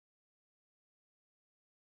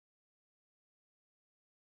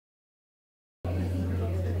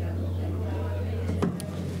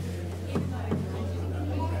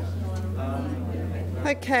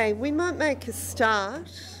Okay, we might make a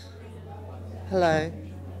start. Hello.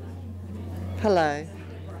 Hello.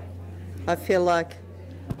 I feel like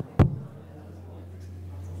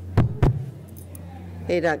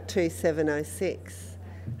EDUC 2706.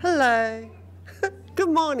 Hello. Good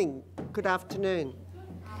morning. Good afternoon.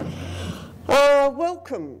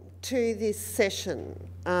 Welcome to this session.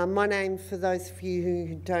 My name, for those of you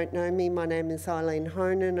who don't know me, my name is Eileen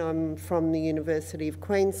Honan. I'm from the University of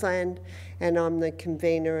Queensland and I'm the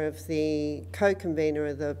co-convener of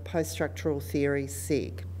the Post-Structural Theory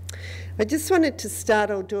SIG. I just wanted to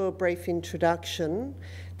start, I'll do a brief introduction.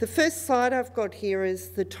 The first slide I've got here is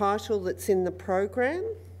the title that's in the program.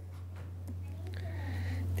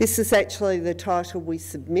 This is actually the title we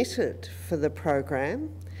submitted for the program.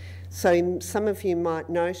 So some of you might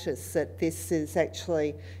notice that this is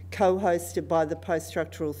actually co-hosted by the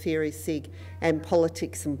Post-Structural Theory SIG and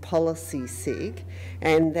Politics and Policy SIG,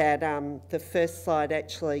 and that the first slide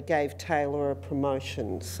actually gave Taylor a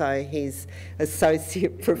promotion. So he's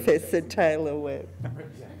Associate Professor Taylor Webb.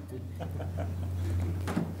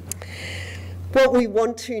 What we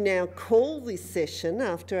want to now call this session,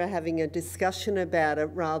 after having a discussion about it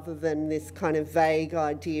rather than this kind of vague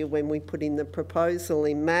idea when we put in the proposal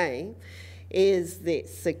in May, is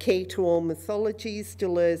this: the key to all mythologies,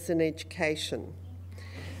 Deleuze and education.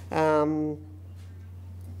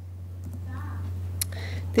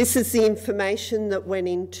 This is the information that went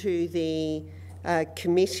into the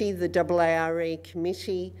committee, the AARE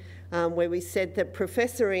committee, where we said that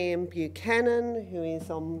Professor Ian Buchanan, who is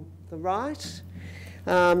on the right,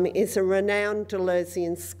 is a renowned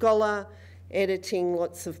Deleuzean scholar, editing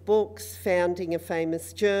lots of books, founding a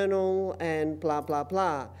famous journal, and blah, blah,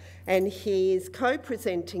 blah. And he is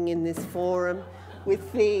co-presenting in this forum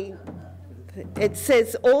with it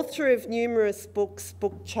says, author of numerous books,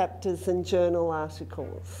 book chapters, and journal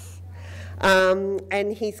articles.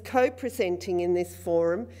 And he's co-presenting in this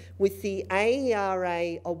forum with the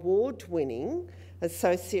AARE award-winning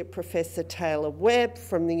Associate Professor Taylor Webb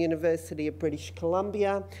from the University of British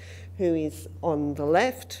Columbia, who is on the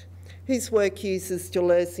left, whose work uses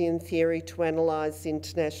Deleuzean theory to analyse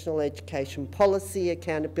international education policy,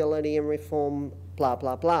 accountability and reform, blah,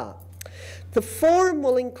 blah, blah. The forum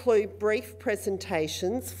will include brief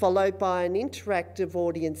presentations followed by an interactive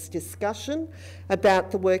audience discussion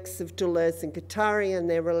about the works of Deleuze and Guattari and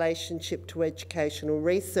their relationship to educational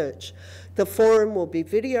research. The forum will be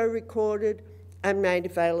video recorded and made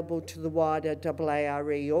available to the wider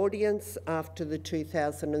AARE audience after the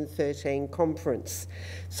 2013 conference.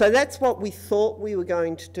 So that's what we thought we were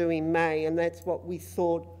going to do in May, and that's what we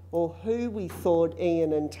thought, or who we thought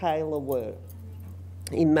Ian and Taylor were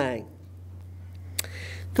in May.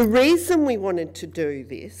 The reason we wanted to do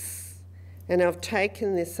this, and I've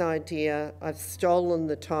taken this idea, I've stolen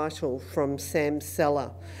the title from Sam Seller,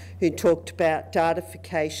 who talked about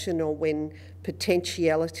datification, or when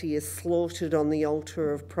potentiality is slaughtered on the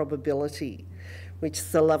altar of probability, which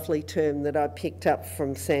is a lovely term that I picked up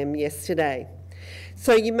from Sam yesterday.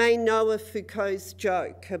 So you may know of Foucault's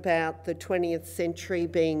joke about the 20th century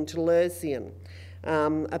being Deleuzean,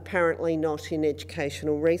 apparently not in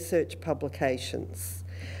educational research publications.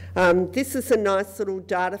 This is a nice little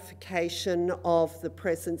datification of the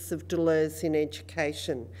presence of Deleuze in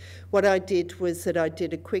education. What I did was that I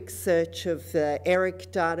did a quick search of the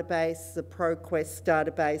ERIC database, the ProQuest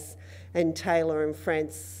database, and Taylor and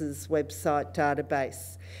Francis's website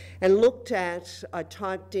database, and I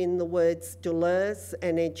typed in the words Deleuze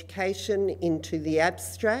and education into the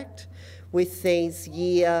abstract with these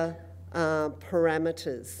year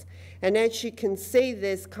parameters. And as you can see,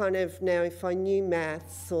 there's kind of, now if I knew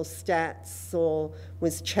maths or stats or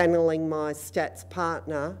was channeling my stats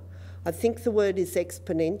partner, I think the word is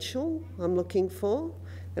exponential I'm looking for,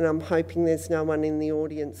 and I'm hoping there's no one in the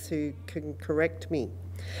audience who can correct me.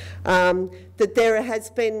 That there has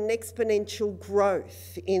been an exponential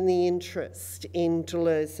growth in the interest in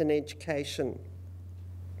Deleuze and education.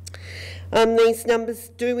 These numbers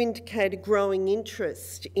do indicate a growing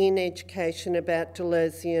interest in education about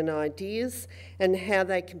Deleuzean ideas and how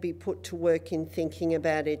they can be put to work in thinking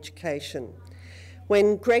about education.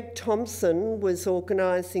 When Greg Thompson was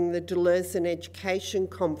organising the Deleuze and Education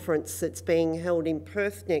Conference that's being held in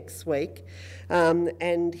Perth next week,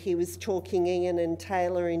 and he was talking Ian and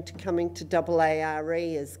Taylor into coming to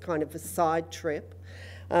AARE as kind of a side trip,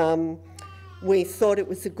 we thought it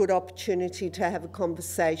was a good opportunity to have a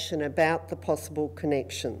conversation about the possible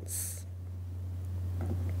connections.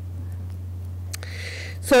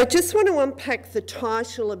 So I just want to unpack the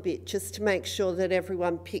title a bit, just to make sure that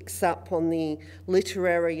everyone picks up on the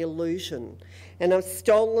literary illusion. And I've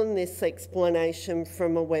stolen this explanation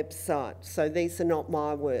from a website, so these are not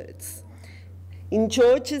my words. In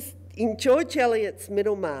George Eliot's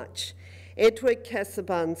Middlemarch, Edward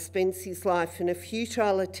Casaubon spends his life in a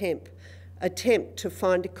futile attempt to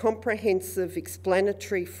find a comprehensive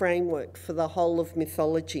explanatory framework for the whole of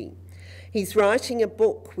mythology. He's writing a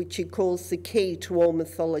book which he calls The Key to All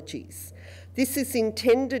Mythologies. This is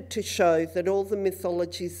intended to show that all the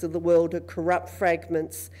mythologies of the world are corrupt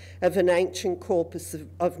fragments of an ancient corpus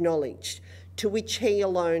of knowledge, to which he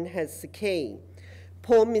alone has the key.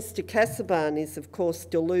 Poor Mr. Casaubon is, of course,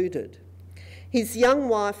 deluded. His young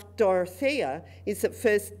wife, Dorothea, is at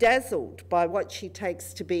first dazzled by what she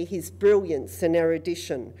takes to be his brilliance and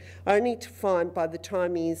erudition, only to find by the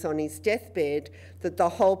time he is on his deathbed that the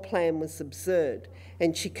whole plan was absurd,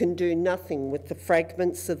 and she can do nothing with the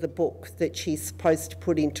fragments of the book that she's supposed to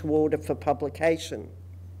put into order for publication.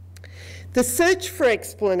 The search for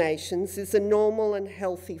explanations is a normal and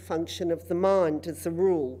healthy function of the mind as a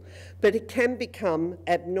rule, but it can become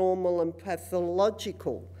abnormal and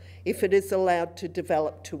pathological if it is allowed to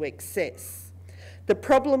develop to excess. The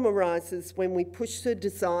problem arises when we push the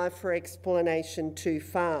desire for explanation too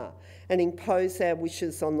far and impose our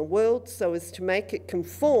wishes on the world so as to make it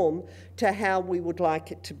conform to how we would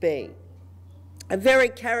like it to be. A very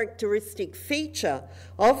characteristic feature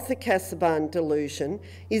of the Casaubon delusion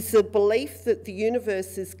is the belief that the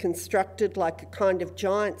universe is constructed like a kind of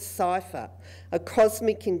giant cipher, a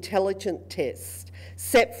cosmic intelligence test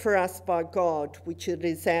set for us by God, which it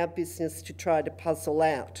is our business to try to puzzle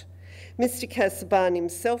out. Mr. Casaubon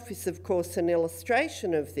himself is, of course, an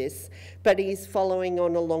illustration of this, but he is following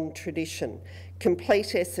on a long tradition.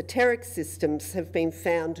 Complete esoteric systems have been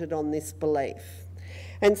founded on this belief.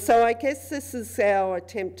 And so I guess this is our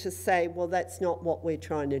attempt to say, well, that's not what we're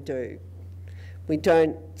trying to do. We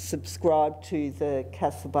don't subscribe to the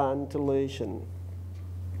Casaubon delusion.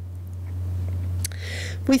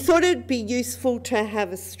 We thought it'd be useful to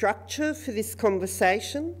have a structure for this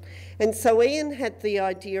conversation, and so Ian had the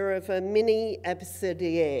idea of a mini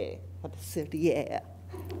abécédaire.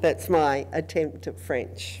 That's my attempt at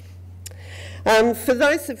French. For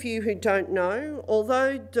those of you who don't know,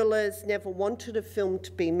 although Deleuze never wanted a film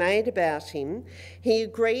to be made about him, he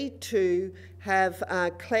agreed to have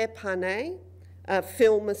Claire Parnay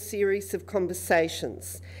film a series of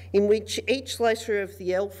conversations in which each letter of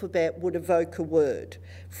the alphabet would evoke a word,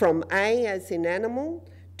 from A as in animal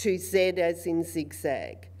to Z as in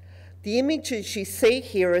zigzag. The images you see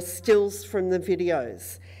here are stills from the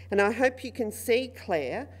videos, and I hope you can see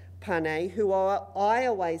Claire Parnay, who I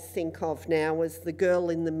always think of now as the girl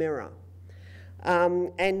in the mirror,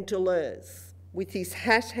 and Deleuze, with his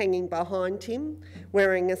hat hanging behind him,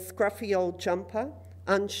 wearing a scruffy old jumper,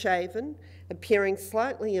 unshaven, appearing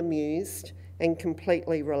slightly amused and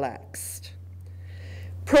completely relaxed.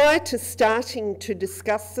 Prior to starting to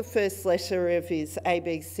discuss the first letter of his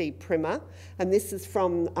ABC primer, and this is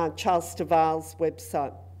from Charles Stivale's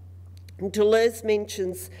website, Deleuze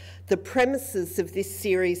mentions the premises of this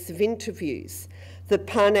series of interviews. The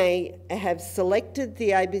Parnay have selected the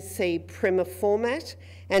ABC primer format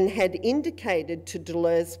and had indicated to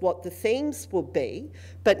Deleuze what the themes would be,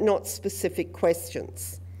 but not specific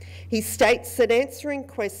questions. He states that answering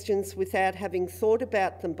questions without having thought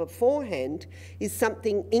about them beforehand is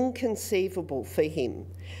something inconceivable for him,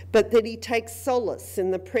 but that he takes solace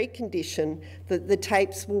in the precondition that the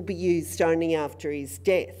tapes will be used only after his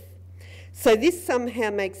death. So this somehow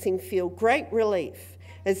makes him feel great relief,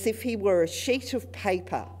 as if he were a sheet of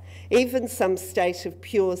paper, even some state of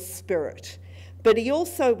pure spirit. But he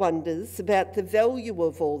also wonders about the value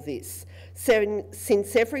of all this,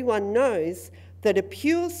 since everyone knows that a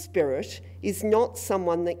pure spirit is not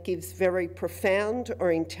someone that gives very profound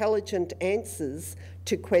or intelligent answers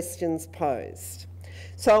to questions posed.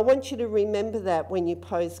 So I want you to remember that when you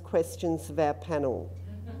pose questions of our panel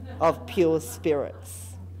of pure spirits.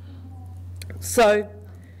 So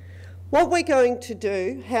what we're going to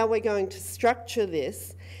do, how we're going to structure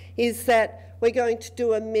this, is that we're going to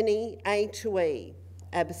do a mini A to E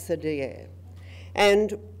abécédaire.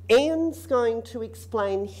 And Ian's going to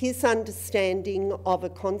explain his understanding of a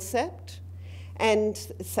concept, and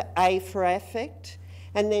A for affect,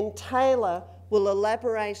 and then Taylor will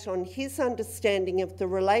elaborate on his understanding of the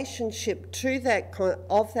relationship to that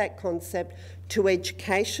concept to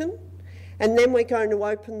education, and then we're going to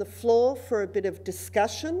open the floor for a bit of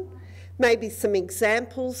discussion, maybe some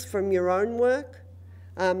examples from your own work,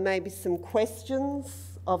 maybe some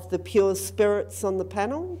questions of the pure spirits on the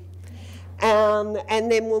panel.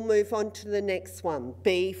 And then we'll move on to the next one,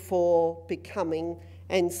 B for becoming,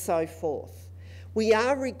 and so forth. We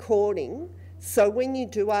are recording, so when you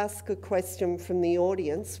do ask a question from the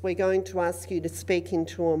audience, we're going to ask you to speak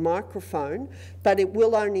into a microphone, but it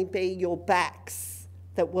will only be your backs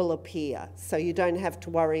that will appear, so you don't have to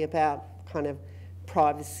worry about kind of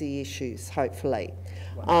privacy issues, hopefully.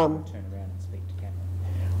 Turn around and speak to camera.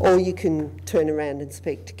 Or you can turn around and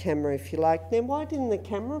speak to camera if you like. Then why didn't the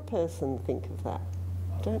camera person think of that?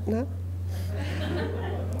 Don't know.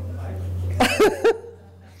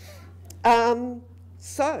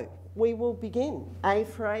 So we will begin. A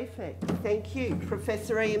for affect. Thank you.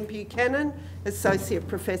 Professor Ian Buchanan, Associate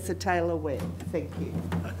Professor Taylor Webb. Thank you.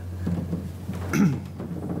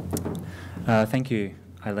 Thank you,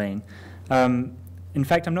 Eileen. In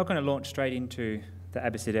fact, I'm not going to launch straight into the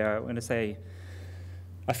abecedary. I'm going to say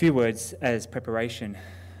a few words as preparation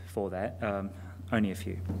for that, only a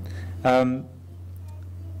few. One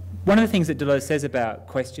of the things that Deleuze says about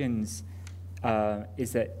questions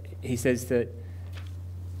is that he says that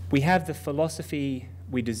we have the philosophy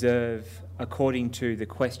we deserve according to the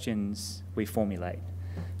questions we formulate.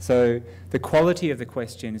 So the quality of the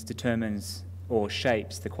questions determines or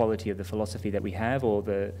shapes the quality of the philosophy that we have, or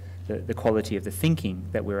the quality of the thinking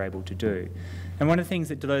that we're able to do. And one of the things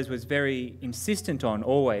that Deleuze was very insistent on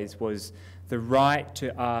always was the right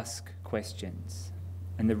to ask questions,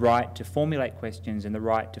 and the right to formulate questions, and the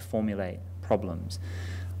right to formulate problems.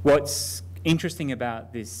 What's interesting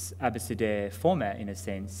about this abecedary format, in a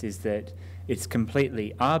sense, is that it's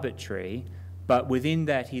completely arbitrary, but within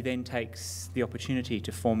that he then takes the opportunity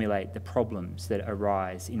to formulate the problems that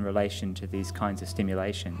arise in relation to these kinds of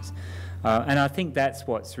stimulations. And I think that's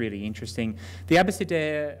what's really interesting. The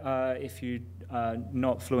abecedary, if you're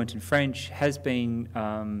not fluent in French, has been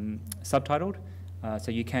subtitled,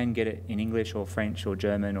 so you can get it in English or French or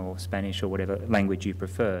German or Spanish or whatever language you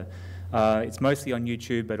prefer. It's mostly on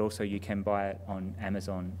YouTube, but also you can buy it on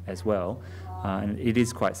Amazon as well, and it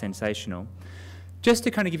is quite sensational. Just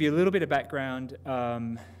to kind of give you a little bit of background,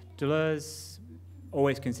 Deleuze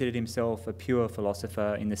always considered himself a pure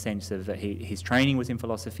philosopher in the sense of that his training was in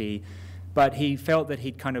philosophy, but he felt that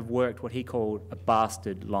he'd kind of worked what he called a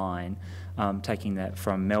bastard line, taking that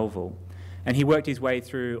from Melville. And he worked his way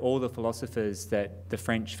through all the philosophers that the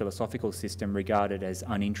French philosophical system regarded as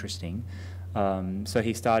uninteresting. So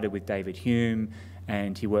he started with David Hume,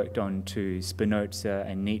 and he worked on to Spinoza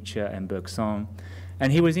and Nietzsche and Bergson.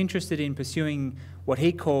 And he was interested in pursuing what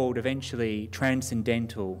he called eventually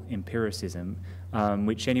transcendental empiricism,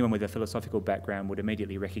 which anyone with a philosophical background would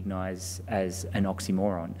immediately recognise as an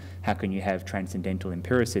oxymoron. How can you have transcendental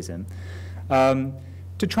empiricism?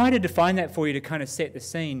 To try to define that for you, to kind of set the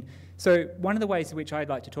scene, so one of the ways in which I'd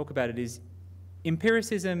like to talk about it is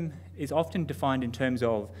empiricism is often defined in terms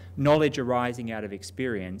of knowledge arising out of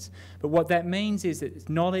experience, but what that means is that it's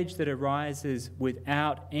knowledge that arises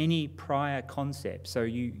without any prior concept. So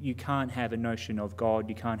you can't have a notion of God,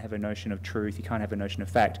 you can't have a notion of truth, you can't have a notion of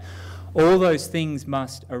fact. All those things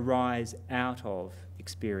must arise out of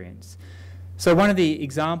experience. So one of the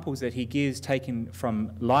examples that he gives, taken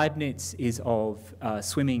from Leibniz, is of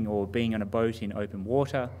swimming or being on a boat in open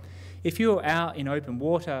water. If you're out in open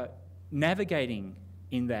water, navigating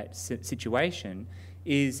in that situation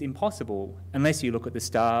is impossible unless you look at the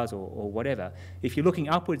stars or whatever. If you're looking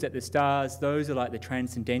upwards at the stars, those are like the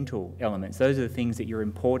transcendental elements. Those are the things that you're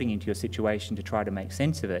importing into your situation to try to make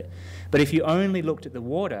sense of it. But if you only looked at the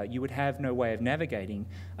water, you would have no way of navigating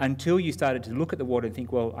until you started to look at the water and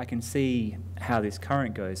think, well, I can see how this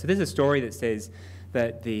current goes. So there's a story that says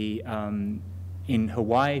that in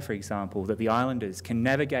Hawaii, for example, that the islanders can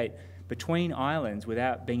navigate between islands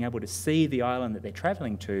without being able to see the island that they're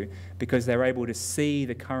travelling to, because they're able to see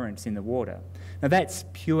the currents in the water. Now that's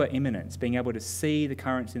pure immanence, being able to see the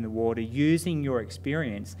currents in the water, using your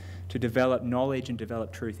experience to develop knowledge and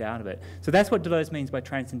develop truth out of it. So that's what Deleuze means by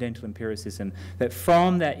transcendental empiricism, that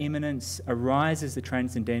from that immanence arises the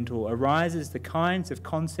transcendental, arises the kinds of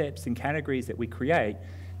concepts and categories that we create,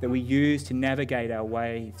 that we use to navigate our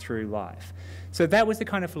way through life. So that was the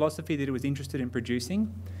kind of philosophy that he was interested in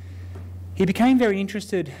producing. He became very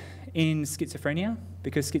interested in schizophrenia,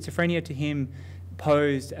 because schizophrenia to him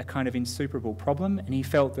posed a kind of insuperable problem, and he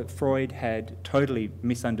felt that Freud had totally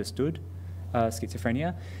misunderstood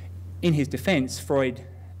schizophrenia. In his defence, Freud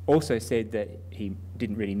also said that he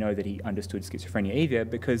didn't really know that he understood schizophrenia either,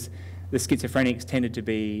 because the schizophrenics tended to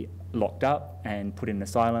be locked up and put in an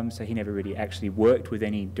asylum, so he never really actually worked with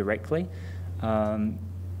any directly.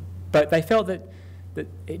 But they felt that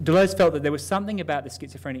Deleuze felt that there was something about the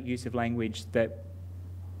schizophrenic use of language that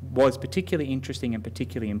was particularly interesting and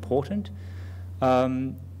particularly important.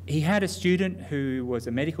 he had a student who was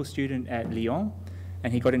a medical student at Lyon,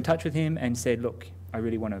 and he got in touch with him and said, look, I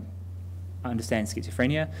really want to understand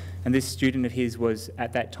schizophrenia. And this student of his was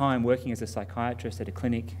at that time working as a psychiatrist at a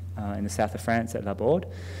clinic in the south of France at La Borde.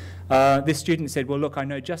 This student said, well, look, I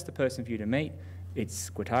know just the person for you to meet. It's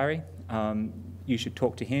Guattari. You should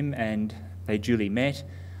talk to him, and they duly met.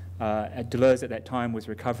 Deleuze at that time was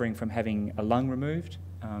recovering from having a lung removed,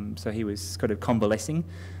 so he was kind of convalescing.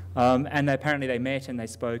 And apparently they met and they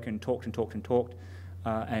spoke and talked and talked and talked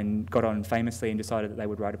and got on famously and decided that they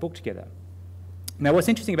would write a book together. Now, what's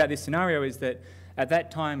interesting about this scenario is that at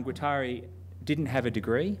that time, Guattari didn't have a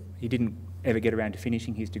degree. He didn't ever get around to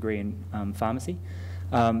finishing his degree in pharmacy,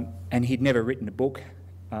 and he'd never written a book.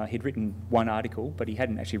 He'd written one article, but he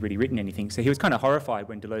hadn't actually really written anything. So he was kind of horrified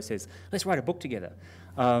when Deleuze says, let's write a book together.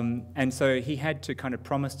 And so he had to kind of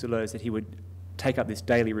promise Deleuze that he would take up this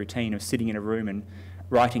daily routine of sitting in a room and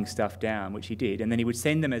writing stuff down, which he did. And then he would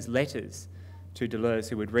send them as letters to Deleuze,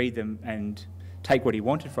 who would read them and take what he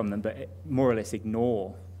wanted from them, but more or less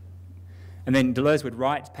ignore. And then Deleuze would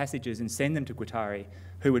write passages and send them to Guattari,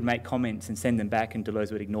 who would make comments and send them back, and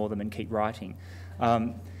Deleuze would ignore them and keep writing.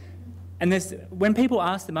 And when people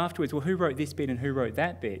ask them afterwards, well, who wrote this bit and who wrote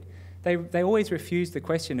that bit, they always refuse the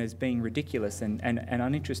question as being ridiculous and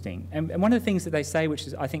uninteresting. And one of the things that they say, which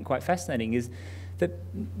is, I think, quite fascinating, is that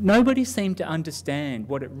nobody seemed to understand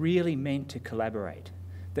what it really meant to collaborate.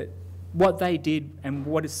 That what they did and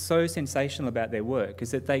what is so sensational about their work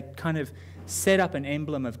is that they kind of set up an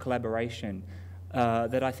emblem of collaboration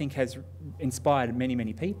that I think has inspired many,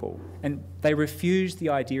 many people. And they refused the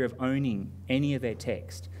idea of owning any of their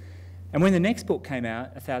text. And when the next book came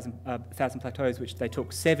out, A Thousand Plateaus, which they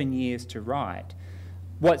took 7 years to write,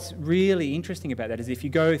 what's really interesting about that is if you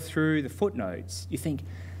go through the footnotes, you think,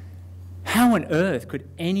 how on earth could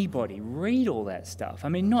anybody read all that stuff? I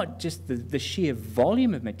mean, not just the sheer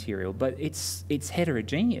volume of material, but it's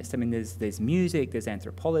heterogeneous. I mean, there's music, there's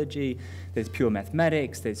anthropology, there's pure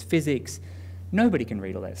mathematics, there's physics. Nobody can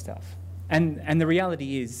read all that stuff. And the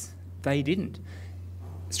reality is they didn't,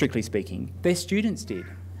 strictly speaking. Their students did.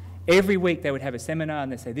 Every week they would have a seminar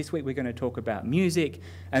and they'd say, this week we're going to talk about music,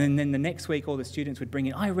 and then the next week all the students would bring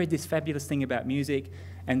in, I read this fabulous thing about music,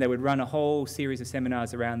 and they would run a whole series of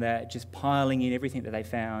seminars around that, just piling in everything that they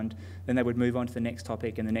found. Then they would move on to the next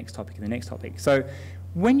topic and the next topic and the next topic. So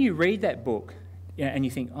when you read that book and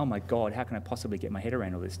you think, oh my God, how can I possibly get my head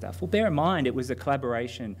around all this stuff? Well, bear in mind it was a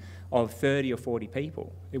collaboration of 30 or 40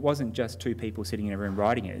 people. It wasn't just 2 people sitting in a room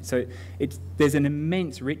writing it. So there's an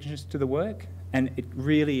immense richness to the work, and it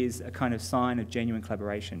really is a kind of sign of genuine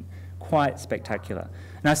collaboration. Quite spectacular.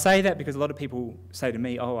 And I say that because a lot of people say to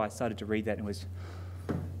me, oh, I started to read that and was,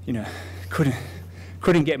 you know,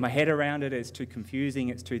 couldn't get my head around it, it's too confusing,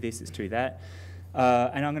 it's too this, it's too that.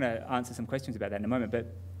 And I'm going to answer some questions about that in a moment,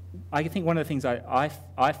 but I think one of the things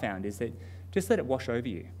I found is that just let it wash over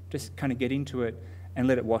you. Just kind of get into it and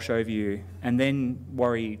let it wash over you, and then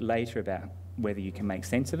worry later about whether you can make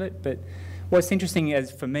sense of it. But what's interesting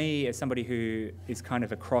for me, as somebody who is kind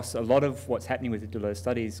of across a lot of what's happening with the Deleuze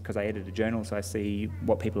studies, because I edit a journal, so I see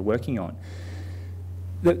what people are working on,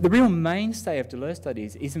 the real mainstay of Deleuze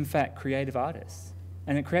studies is in fact creative artists.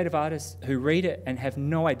 And the creative artists who read it and have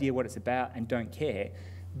no idea what it's about and don't care,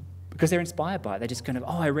 because they're inspired by it. They just kind of,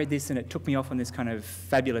 oh, I read this and it took me off on this kind of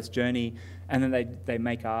fabulous journey, and then they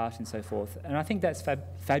make art and so forth. And I think that's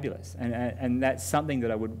fabulous, and that's something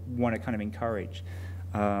that I would want to kind of encourage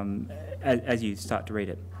as you start to read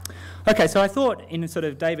it. Okay, so I thought in a sort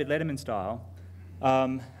of David Letterman style,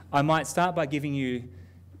 I might start by giving you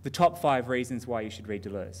the top 5 reasons why you should read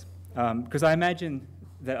Deleuze. Because I imagine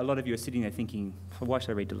that a lot of you are sitting there thinking, well, why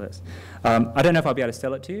should I read Deleuze? I don't know if I'll be able to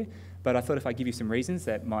sell it to you, but I thought if I give you some reasons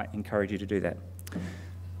that might encourage you to do that.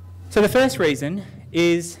 So the first reason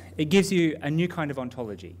is it gives you a new kind of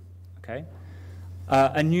ontology, okay?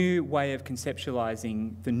 A new way of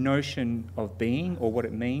conceptualizing the notion of being, or what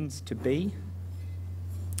it means to be.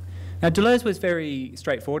 Now, Deleuze was very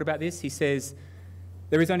straightforward about this. He says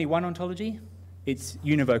there is only one ontology, it's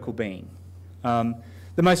univocal being.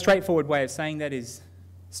 The most straightforward way of saying that is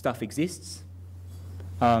stuff exists,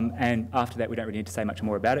 and after that we don't really need to say much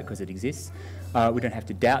more about it because it exists. We don't have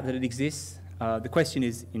to doubt that it exists. The question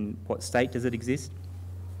is, in what state does it exist?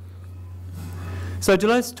 So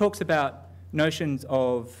Deleuze talks about notions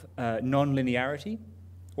of non-linearity,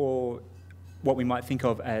 or what we might think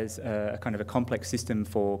of as a kind of a complex system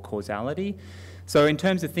for causality. So in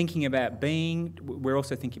terms of thinking about being, we're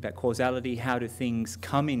also thinking about causality. How do things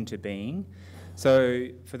come into being? So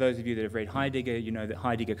for those of you that have read Heidegger, you know that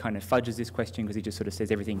Heidegger kind of fudges this question because he just sort of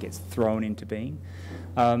says everything gets thrown into being.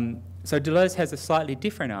 So Deleuze has a slightly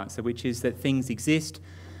different answer, which is that things exist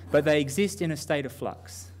but they exist in a state of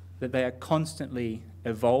flux, that they are constantly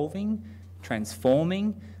evolving,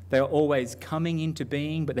 transforming. They are always coming into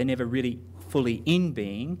being, but they're never really fully in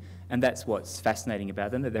being, and that's what's fascinating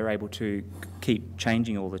about them, that they're able to keep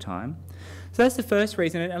changing all the time. So that's the first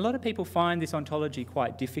reason, and a lot of people find this ontology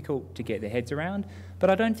quite difficult to get their heads around, but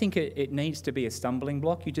I don't think it needs to be a stumbling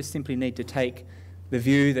block. You just simply need to take the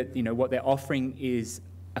view that, you know, what they're offering is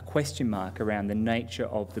a question mark around the nature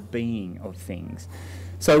of the being of things.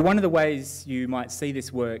 So one of the ways you might see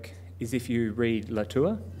this work is if you read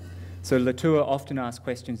Latour. So Latour often asks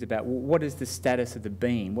questions about, well, what is the status of the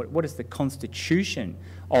being? What is the constitution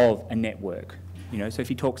of a network? You know, so if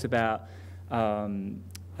he talks about a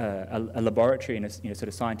laboratory in a sort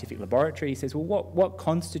of scientific laboratory, he says, well, what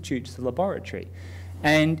constitutes the laboratory?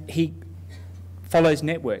 And he follows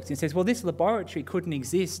networks and says, well, this laboratory couldn't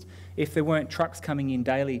exist if there weren't trucks coming in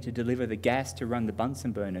daily to deliver the gas to run the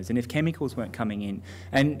Bunsen burners, and if chemicals weren't coming in,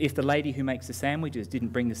 and if the lady who makes the sandwiches didn't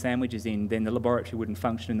bring the sandwiches in, then the laboratory wouldn't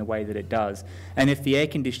function in the way that it does, and if the air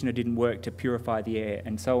conditioner didn't work to purify the air,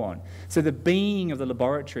 and so on. So the being of the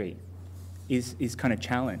laboratory is kind of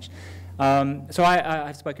challenged. So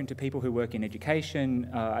I've spoken to people who work in education.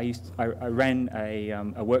 I ran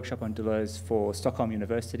a workshop on Deleuze for Stockholm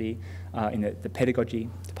University in the pedagogy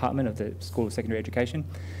department of the School of Secondary Education.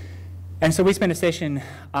 And so we spent a session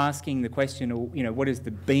asking the question, you know, what is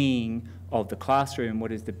the being of the classroom?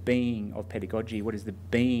 What is the being of pedagogy? What is the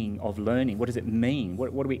being of learning? What does it mean? What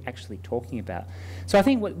are we actually talking about? So I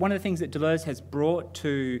think one of the things that Deleuze has brought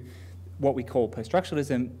to what we call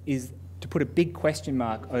post-structuralism is to put a big question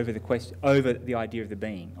mark over the idea of the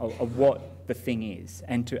being, of what the thing is,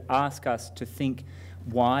 and to ask us to think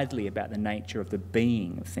widely about the nature of the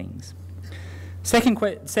being of things.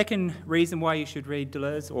 Second reason why you should read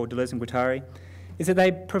Deleuze, or Deleuze and Guattari, is that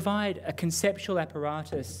they provide a conceptual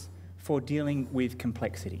apparatus for dealing with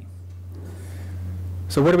complexity.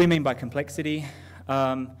 So what do we mean by complexity?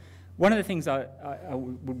 One of the things I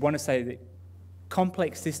would want to say that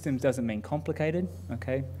complex systems doesn't mean complicated,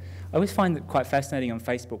 okay? I always find it quite fascinating on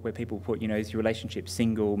Facebook where people put, you know, is your relationship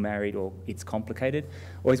single, married, or it's complicated.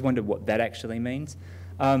 Always wondered what that actually means.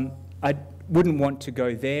 I wouldn't want to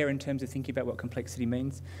go there in terms of thinking about what complexity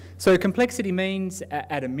means. So complexity means,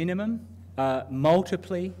 at a minimum,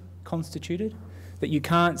 multiply constituted, that you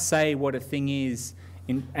can't say what a thing is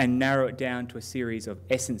and narrow it down to a series of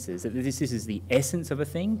essences, that this is the essence of a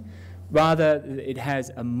thing. Rather, it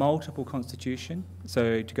has a multiple constitution.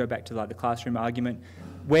 So to go back to like the classroom argument,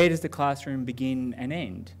 where does the classroom begin and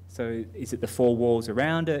end? So is it the four walls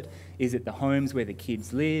around it? Is it the homes where the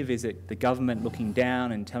kids live? Is it the government looking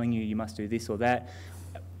down and telling you must do this or that?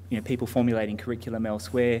 You know, people formulating curriculum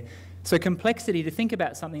elsewhere. So complexity, to think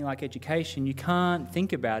about something like education, you can't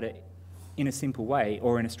think about it in a simple way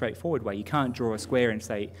or in a straightforward way. You can't draw a square and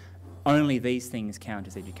say, only these things count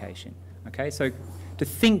as education. Okay, so to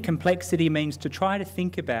think complexity means to try to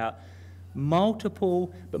think about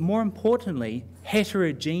multiple, but more importantly,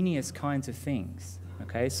 heterogeneous kinds of things.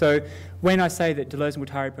 Okay, so when I say that Deleuze and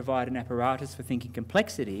Guattari provide an apparatus for thinking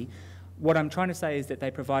complexity, what I'm trying to say is that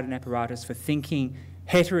they provide an apparatus for thinking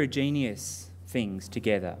heterogeneous things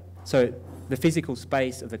together. So the physical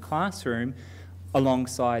space of the classroom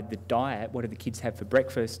alongside the diet, what do the kids have for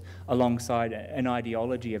breakfast, alongside an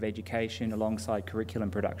ideology of education, alongside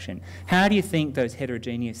curriculum production. How do you think those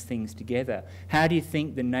heterogeneous things together? How do you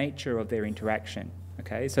think the nature of their interaction?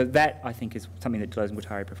 Okay, so that, I think, is something that Deleuze and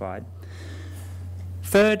Guattari provide.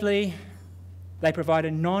 Thirdly, they provide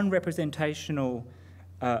a non-representational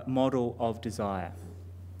model of desire.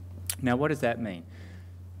 Now, what does that mean?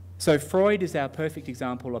 So Freud is our perfect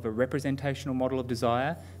example of a representational model of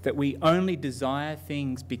desire, that we only desire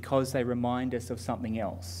things because they remind us of something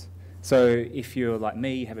else. So if you're like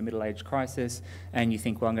me, you have a middle-age crisis, and you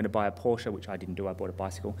think, well, I'm going to buy a Porsche, which I didn't do, I bought a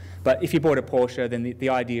bicycle. But if you bought a Porsche, then the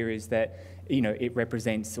idea is that, you know, it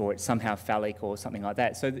represents, or it's somehow phallic or something like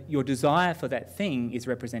that. So your desire for that thing is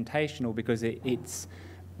representational because it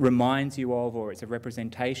reminds you of, or it's a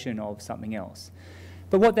representation of something else.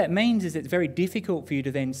 But what that means is it's very difficult for you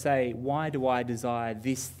to then say, why do I desire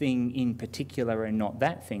this thing in particular and not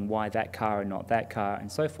that thing? Why that car and not that car,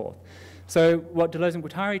 and so forth. So what Deleuze and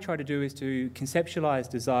Guattari try to do is to conceptualise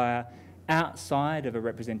desire outside of a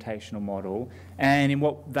representational model, and in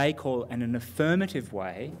what they call an affirmative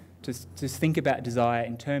way, to think about desire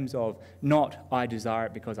in terms of not I desire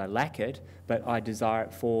it because I lack it, but I desire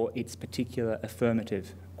it for its particular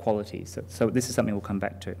affirmative qualities. So this is something we'll come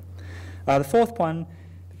back to. The fourth one,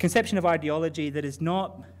 conception of ideology that is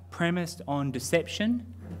not premised on deception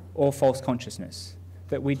or false consciousness.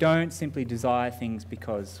 That we don't simply desire things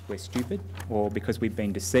because we're stupid or because we've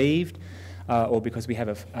been deceived, or because we have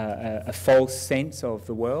a false sense of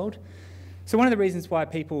the world. So one of the reasons why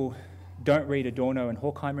people don't read Adorno and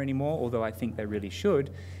Horkheimer anymore, although I think they really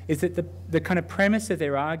should, is that the kind of premise of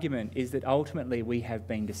their argument is that ultimately we have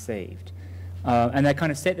been deceived. And they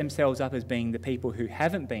kind of set themselves up as being the people who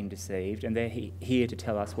haven't been deceived, and they're here to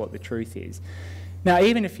tell us what the truth is. Now,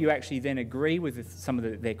 even if you actually then agree with some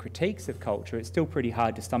of their critiques of culture, it's still pretty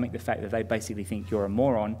hard to stomach the fact that they basically think you're a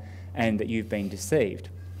moron and that you've been deceived.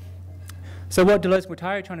 So what Deleuze and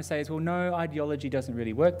Guattari are trying to say is, well, no, ideology doesn't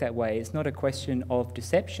really work that way. It's not a question of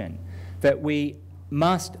deception, that we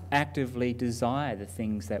must actively desire the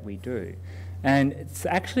things that we do. And it's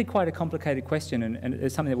actually quite a complicated question, and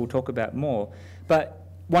it's something that we'll talk about more. But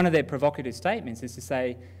one of their provocative statements is to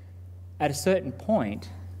say, at a certain point,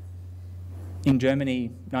 in Germany,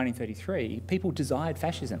 1933, people desired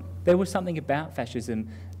fascism. There was something about fascism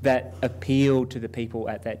that appealed to the people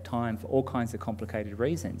at that time for all kinds of complicated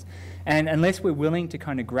reasons. And unless we're willing to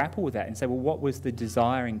kind of grapple with that and say, well, what was the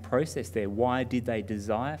desiring process there? Why did they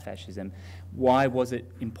desire fascism? Why was it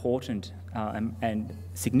important and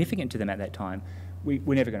significant to them at that time? We're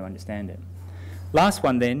never going to understand it. Last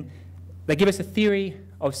one then, they give us a theory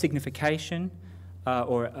of signification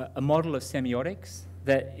or a model of semiotics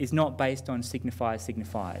that is not based on signifier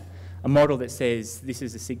signified. A model that says this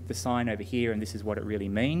is the sign over here and this is what it really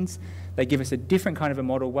means. They give us a different kind of a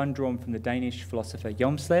model, one drawn from the Danish philosopher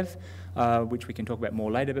Jomslev, which we can talk about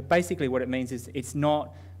more later, but basically what it means is it's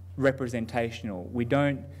not representational. We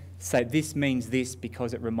don't say this means this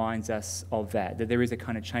because it reminds us of that there is a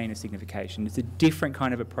kind of chain of signification. It's a different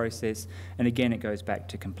kind of a process, and again it goes back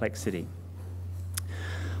to complexity.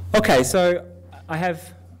 Okay, so I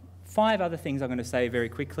have 5 other things I'm going to say very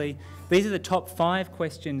quickly. These are the top 5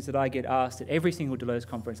 questions that I get asked at every single Deleuze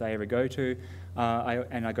conference I ever go to,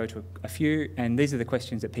 and I go to a few, and these are the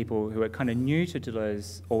questions that people who are kind of new to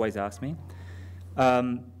Deleuze always ask me.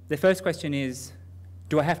 The first question is,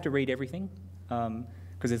 do I have to read everything?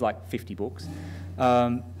 Because there's like 50 books.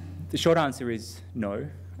 The short answer is no.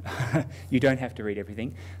 You don't have to read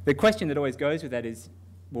everything. The question that always goes with that is,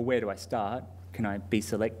 well, where do I start? Can I be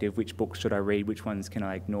selective? Which books should I read? Which ones can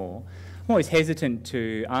I ignore? I'm always hesitant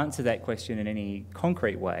to answer that question in any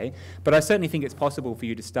concrete way, but I certainly think it's possible for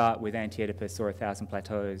you to start with Anti-Oedipus or 1,000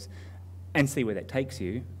 Plateaus and see where that takes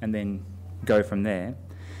you, and then go from there.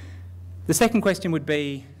 The second question would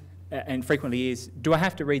be, and frequently is, do I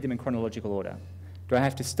have to read them in chronological order? Do I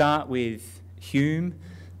have to start with Hume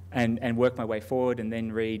and work my way forward and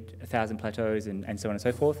then read 1,000 Plateaus and so on and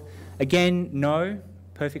so forth? Again, no.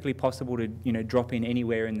 Perfectly possible to drop in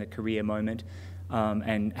anywhere in the career moment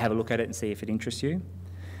and have a look at it and see if it interests you.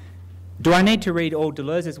 Do I need to read all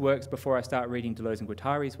Deleuze's works before I start reading Deleuze and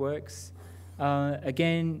Guattari's works?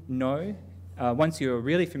 Again, no. Once you're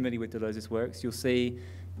really familiar with Deleuze's works, you'll see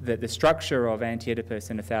that the structure of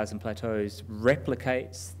Anti-Oedipus and 1,000 Plateaus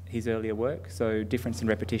replicates his earlier work. So difference in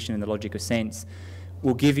repetition and the logic of sense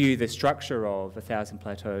will give you the structure of 1,000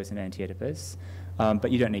 Plateaus and Anti-Oedipus.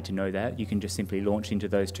 But you don't need to know that. You can just simply launch into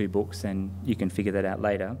those 2 books and you can figure that out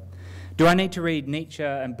later. Do I need to read Nietzsche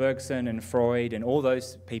and Bergson and Freud and all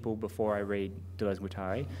those people before I read Deleuze and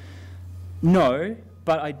Guattari? No,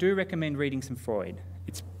 but I do recommend reading some Freud.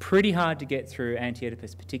 It's pretty hard to get through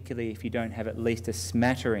Anti-Oedipus, particularly if you don't have at least a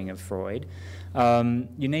smattering of Freud.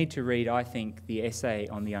 You need to read, I think, the essay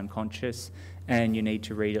on the unconscious, and you need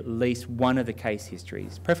to read at least one of the case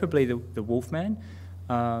histories, preferably the Wolfman.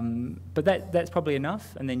 But that's probably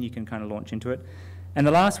enough, and then you can kind of launch into it. And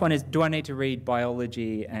the last one is, do I need to read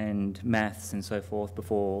biology and maths and so forth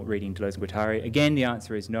before reading Deleuze and Guattari? Again, the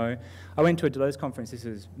answer is no. I went to a Deleuze conference, this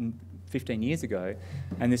was 15 years ago,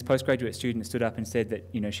 and this postgraduate student stood up and said that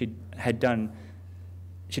she'd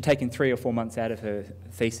taken 3 or 4 months out of her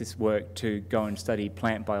thesis work to go and study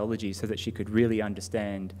plant biology so that she could really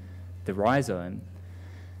understand the rhizome.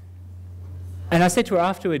 And I said to her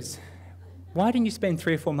afterwards, why didn't you spend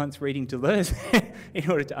 3 or 4 months reading Deleuze in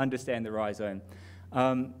order to understand the rhizome?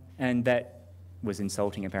 And that was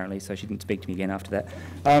insulting, apparently, so she didn't speak to me again after that.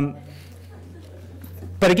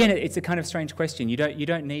 But again, it's a kind of strange question. You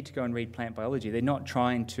don't need to go and read plant biology. They're not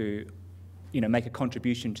trying to make a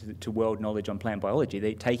contribution to world knowledge on plant biology.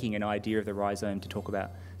 They're taking an idea of the rhizome to talk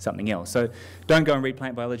about something else. So don't go and read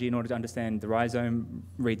plant biology in order to understand the rhizome.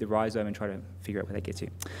 Read the rhizome and try to figure out where that gets you.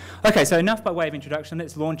 Okay, so enough by way of introduction.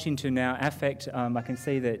 Let's launch into now affect. I can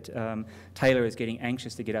see that Taylor is getting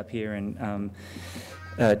anxious to get up here and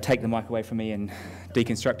take the mic away from me and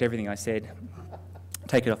deconstruct everything I said,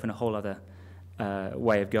 take it off in a whole other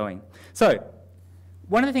way of going. So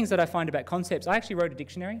one of the things that I find about concepts, I actually wrote a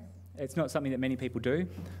dictionary. It's not something that many people do,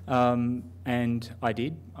 and I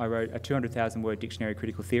did. I wrote a 200,000 word dictionary of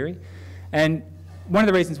critical theory, And one of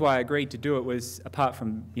the reasons why I agreed to do it was, apart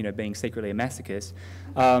from being secretly a masochist,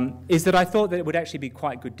 is that I thought that it would actually be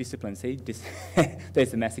quite good discipline. See,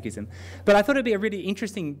 there's the masochism. But I thought it'd be a really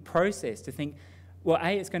interesting process to think, well,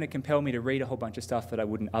 A, it's going to compel me to read a whole bunch of stuff that I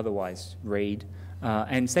wouldn't otherwise read.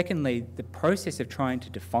 And secondly, the process of trying to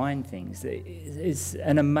define things is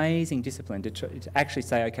an amazing discipline to actually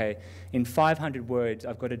say, okay, in 500 words,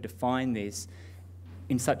 I've got to define this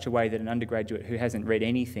in such a way that an undergraduate who hasn't read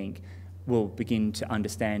anything will begin to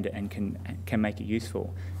understand it and can make it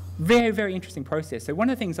useful. Very, very interesting process. So one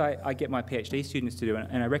of the things I get my PhD students to do,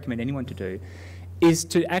 and I recommend anyone to do, is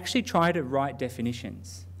to actually try to write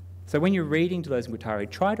definitions. So when you're reading Deleuze and Guattari,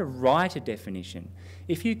 try to write a definition.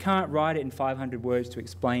 If you can't write it in 500 words to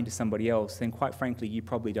explain to somebody else, then quite frankly, you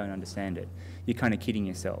probably don't understand it. You're kind of kidding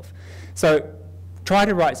yourself. So try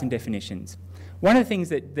to write some definitions. One of the things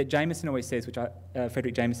that Jameson always says, which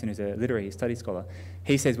Frederick Jameson, who's a literary studies scholar,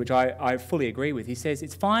 he says, which I fully agree with, he says,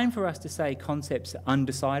 it's fine for us to say concepts are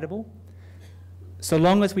undecidable, so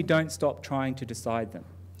long as we don't stop trying to decide them.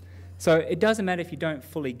 So it doesn't matter if you don't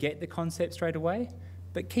fully get the concept straight away,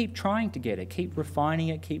 but keep trying to get it, keep refining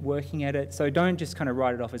it, keep working at it. So don't just kind of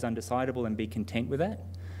write it off as undecidable and be content with that.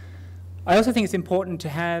 I also think it's important to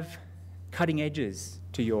have cutting edges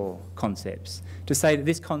to your concepts, to say that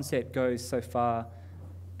this concept goes so far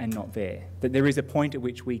and not there, that there is a point at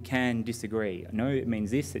which we can disagree. No, it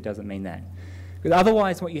means this, it doesn't mean that. Because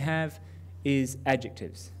otherwise what you have is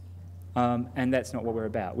adjectives, and that's not what we're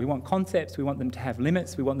about. We want concepts, we want them to have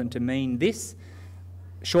limits, we want them to mean this.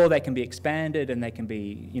 Sure, they can be expanded and they can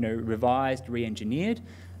be, revised, re-engineered,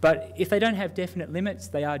 but if they don't have definite limits,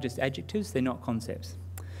 they are just adjectives, they're not concepts.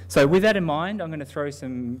 So with that in mind, I'm going to throw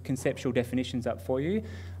some conceptual definitions up for you,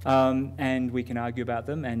 and we can argue about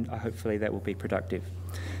them, and hopefully that will be productive.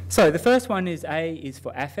 So the first one is A is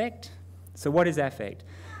for affect. So what is affect?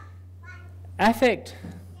 Affect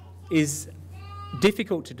is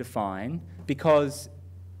difficult to define because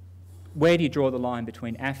where do you draw the line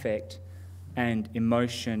between affect and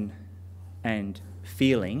emotion and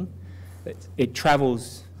feeling? It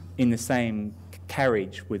travels in the same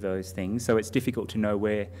carriage with those things, so it's difficult to know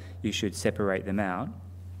where you should separate them out.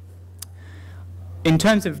 In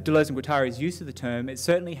terms of Deleuze and Guattari's use of the term, it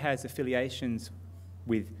certainly has affiliations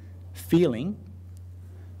with feeling,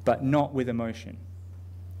 but not with emotion.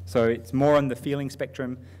 So it's more on the feeling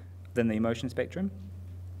spectrum than the emotion spectrum.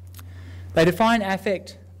 They define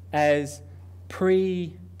affect as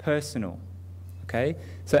pre-personal. Okay?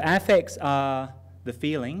 So affects are the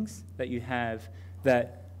feelings that you have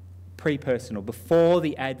that pre-personal, before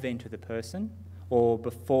the advent of the person or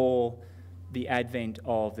before the advent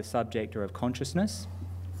of the subject or of consciousness.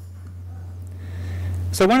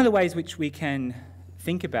 So one of the ways which we can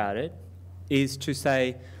think about it is to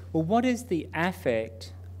say, well, what is the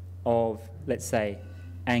affect of, let's say,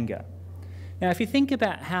 anger? Now, if you think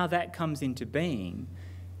about how that comes into being,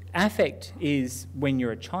 affect is when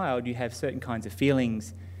you're a child, you have certain kinds of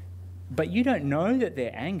feelings, but you don't know that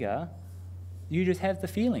they're anger. You just have the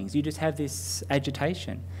feelings. You just have this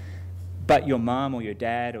agitation. But your mum or your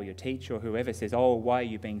dad or your teacher or whoever says, oh, why are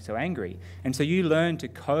you being so angry? And so you learn to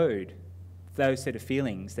code those set of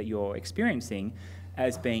feelings that you're experiencing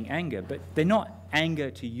as being anger. But they're not anger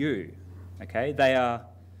to you, okay? They are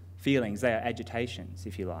feelings. They are agitations,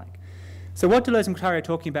 if you like. So what Deleuze and Guattari are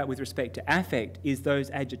talking about with respect to affect is those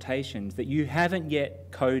agitations that you haven't yet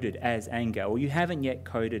coded as anger, or you haven't yet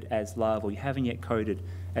coded as love, or you haven't yet coded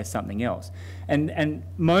as something else. And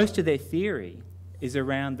most of their theory is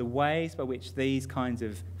around the ways by which these kinds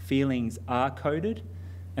of feelings are coded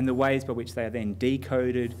and the ways by which they are then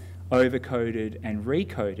decoded, overcoded and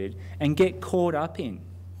recoded and get caught up in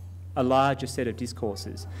a larger set of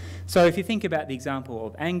discourses. So if you think about the example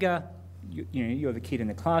of anger, you're the kid in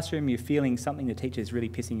the classroom, you're feeling something, the teacher's really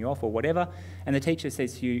pissing you off or whatever, and the teacher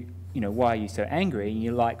says to you, why are you so angry? And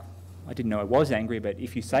you're like, I didn't know I was angry, but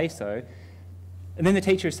if you say so. And then the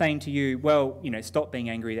teacher is saying to you, well, stop being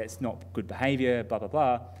angry, that's not good behaviour, blah, blah,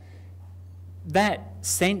 blah. That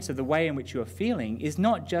sense of the way in which you're feeling is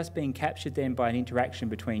not just being captured then by an interaction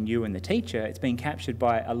between you and the teacher, it's being captured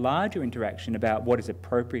by a larger interaction about what is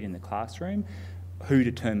appropriate in the classroom, who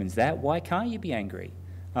determines that, why can't you be angry?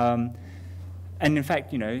 And in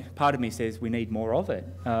fact, part of me says we need more of it.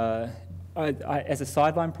 As a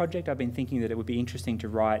sideline project, I've been thinking that it would be interesting to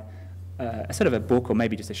write a sort of a book, or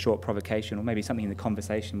maybe just a short provocation, or maybe something in the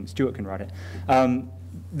conversation, Stuart can write it,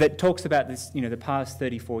 that talks about this, the past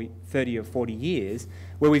 30 or 40 years,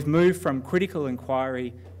 where we've moved from critical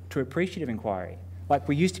inquiry to appreciative inquiry. Like,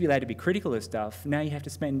 we used to be allowed to be critical of stuff, now you have to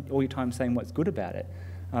spend all your time saying what's good about it.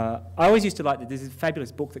 I always used to like that there's a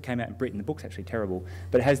fabulous book that came out in Britain. The book's actually terrible,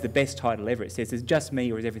 but it has the best title ever. It says, "Is it just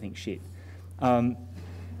me or is everything shit?"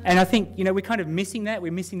 And I think, you know, we're kind of missing that.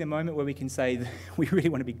 We're missing the moment where we can say that we really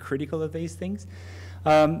want to be critical of these things.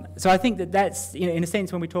 So I think that that's, you know, in a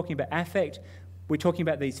sense, when we're talking about affect, we're talking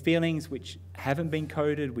about these feelings which haven't been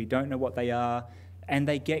coded, we don't know what they are, and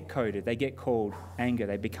they get coded, they get called anger,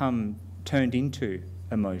 they become turned into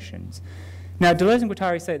emotions. Now, Deleuze and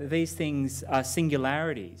Guattari say that these things are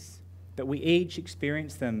singularities, that we each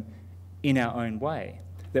experience them in our own way,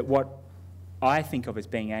 that what I think of as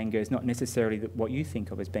being anger is not necessarily what you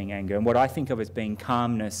think of as being anger, and what I think of as being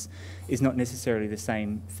calmness is not necessarily the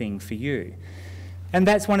same thing for you. And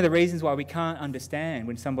that's one of the reasons why we can't understand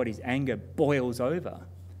when somebody's anger boils over,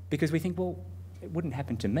 because we think, well, it wouldn't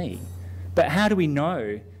happen to me. But how do we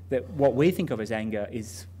know that what we think of as anger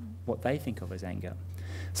is what they think of as anger?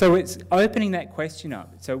 So it's opening that question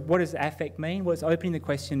up. So what does affect mean? Well, it's opening the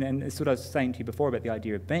question, and it's what I was saying to you before about the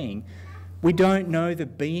idea of being. We don't know the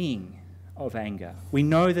being of anger. We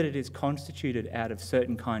know that it is constituted out of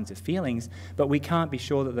certain kinds of feelings, but we can't be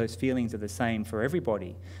sure that those feelings are the same for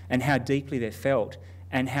everybody, and how deeply they're felt,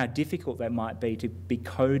 and how difficult that might be to be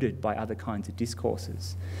coded by other kinds of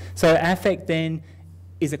discourses. So affect then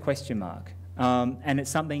is a question mark, and it's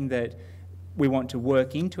something that we want to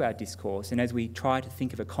work into our discourse, and as we try to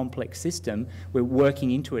think of a complex system, we're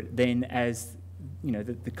working into it then as, you know,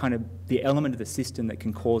 the kind of the element of the system that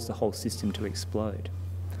can cause the whole system to explode.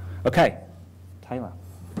 Okay, Taylor.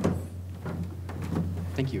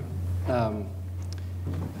 Thank you. I'm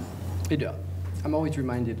always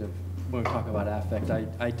reminded of, when we talk about affect,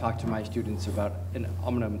 I talk to my students about, and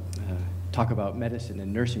I'm going to talk about medicine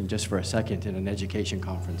and nursing just for a second in an education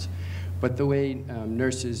conference, but the way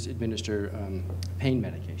nurses administer pain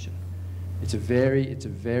medication. It's a very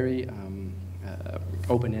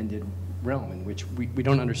open-ended realm in which we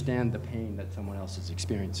don't understand the pain that someone else is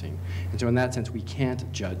experiencing. And so in that sense, we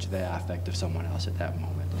can't judge the affect of someone else at that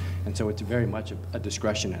moment. And so it's very much a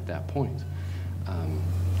discretion at that point.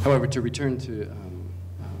 However, to return to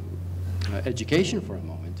education for a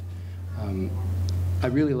moment, I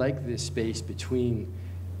really like this space between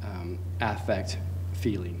affect,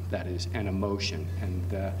 feeling, that is, and emotion, and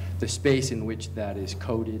the space in which that is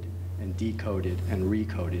coded and decoded and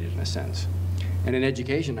recoded in a sense. And in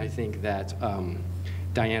education, I think that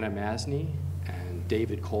Diana Masney and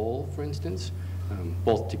David Cole, for instance,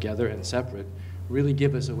 both together and separate, really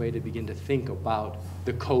give us a way to begin to think about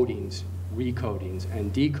the codings, recodings,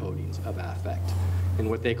 and decodings of affect in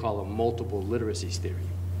what they call a multiple literacies theory.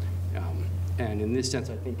 And in this sense,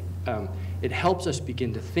 I think it helps us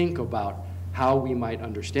begin to think about how we might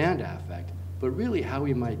understand affect, but really how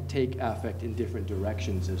we might take affect in different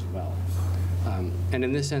directions as well. And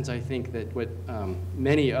in this sense, I think that what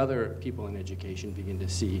many other people in education begin to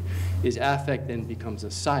see is affect then becomes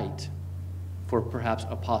a site for perhaps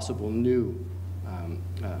a possible new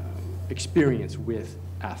experience with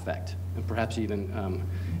affect. And perhaps even,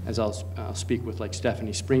 as I'll speak with like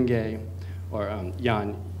Stephanie Springay or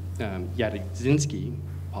Jan Jarodzinski,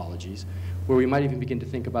 apologies, where we might even begin to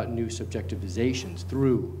think about new subjectivizations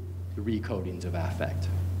through the recodings of affect.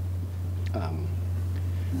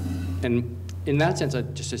 And in that sense,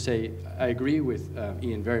 just to say, I agree with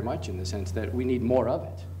Ian very much in the sense that we need more of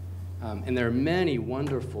it. And there are many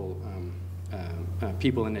wonderful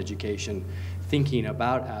people in education thinking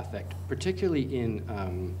about affect, particularly in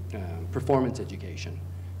performance education.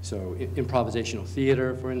 So improvisational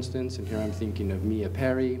theater, for instance, and here I'm thinking of Mia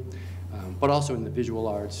Perry, but also in the visual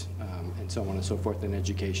arts and so on and so forth in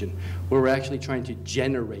education, where we're actually trying to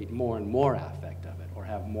generate more and more affect of it, or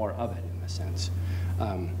have more of it in a sense.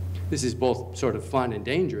 This is both sort of fun and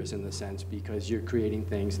dangerous in the sense because you're creating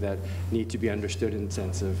things that need to be understood in the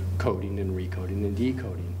sense of coding and recoding and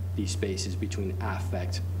decoding these spaces between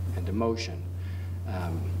affect and emotion.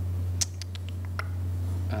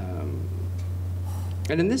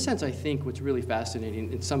 And in this sense, I think what's really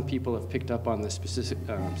fascinating, and some people have picked up on this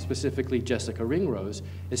specifically Jessica Ringrose,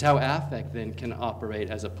 is how affect then can operate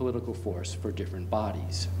as a political force for different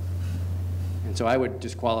bodies. And so I would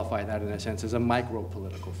just qualify that in a sense as a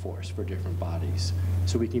micro-political force for different bodies.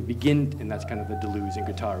 So we can begin, and that's kind of the Deleuze and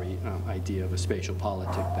Guattari idea of a spatial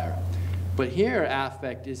politic there. But here,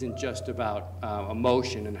 affect isn't just about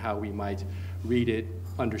emotion and how we might read it,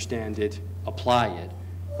 understand it, apply it,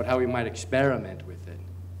 but how we might experiment with it,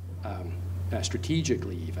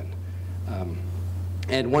 strategically even.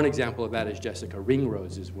 And one example of that is Jessica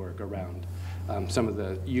Ringrose's work around some of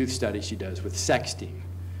the youth studies she does with sexting.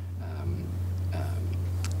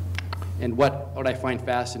 And what I find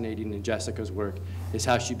fascinating in Jessica's work is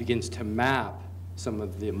how she begins to map some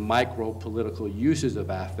of the micro-political uses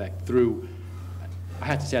of affect through, I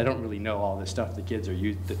have to say, I don't really know all this stuff the kids are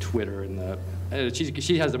using, the Twitter and the,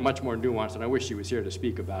 she has a much more nuanced, and I wish she was here to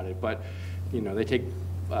speak about it, but, you know, they take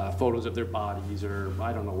photos of their bodies or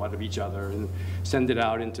I don't know what of each other and send it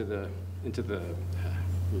out into the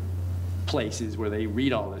places where they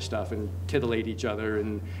read all this stuff and titillate each other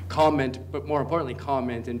and comment, but more importantly,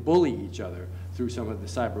 comment and bully each other through some of the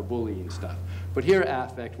cyberbullying stuff. But here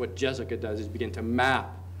at Affect, what Jessica does is begin to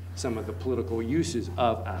map some of the political uses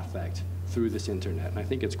of affect through this internet, and I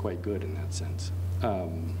think it's quite good in that sense.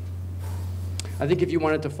 I think if you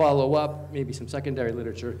wanted to follow up maybe some secondary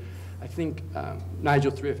literature, I think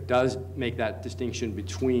Nigel Thrift does make that distinction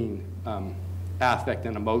between affect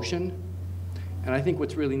and emotion. And I think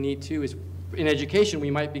what's really neat too is in education we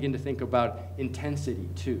might begin to think about intensity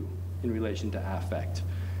too in relation to affect.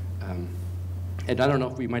 And I don't know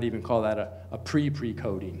if we might even call that a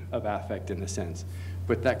pre-coding of affect in a sense.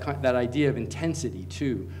 But that idea of intensity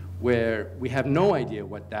too, where we have no idea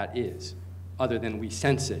what that is other than we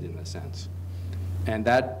sense it in a sense. And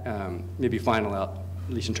that, maybe final out,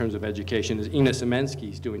 at least in terms of education, is Ina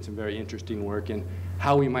Semensky's doing some very interesting work in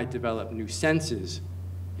how we might develop new senses,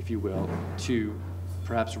 if you will, to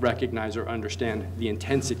perhaps recognize or understand the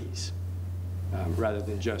intensities, rather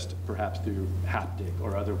than just perhaps through haptic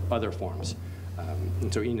or other forms.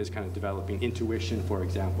 And so Ina's kind of developing intuition, for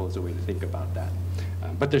example, as a way to think about that.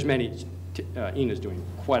 But there's many, Ina's doing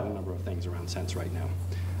quite a number of things around sense right now.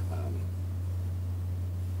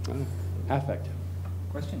 Affect.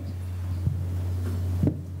 Questions?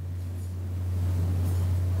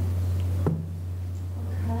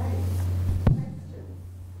 Okay. Questions,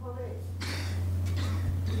 comments,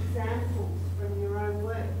 examples from your own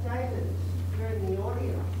work. David, you're in the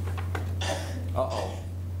audience. Uh-oh.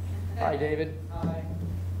 Hi, David. Hi.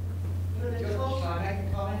 You want to talk? Shall I make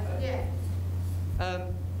a comment? Yeah.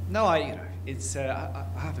 No, it's I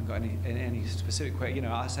haven't got any specific question. You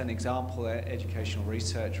know, I said an example of educational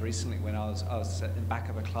research recently when I was in the back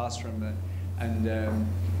of a classroom, and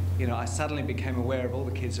you know, I suddenly became aware of all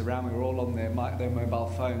the kids around me were all on their mobile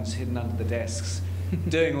phones, hidden under the desks,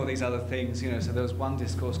 doing all these other things. You know, so there was one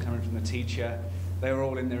discourse coming from the teacher. They were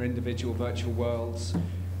all in their individual virtual worlds.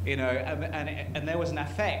 You know, and there was an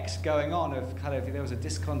effect going on of kind of, there was a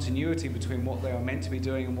discontinuity between what they were meant to be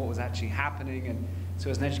doing and what was actually happening. And so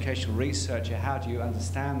as an educational researcher, how do you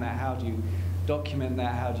understand that? How do you document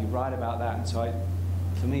that? How do you write about that? And so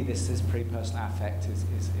for me, this pre-personal affect is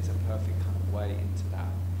a perfect kind of way into that.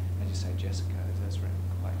 As you say, Jessica has written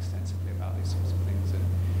quite extensively about these sorts of things. And,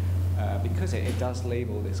 because it does leave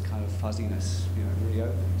all this kind of fuzziness, you know, really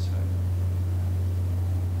open. So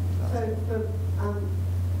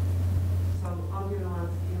I'm going to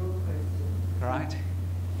ask you a question. all right.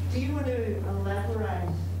 Do you want to elaborate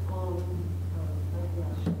on,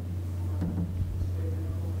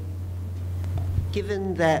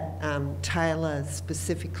 given that Taylor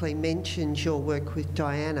specifically mentioned your work with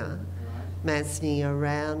Diana Masney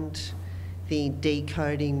around the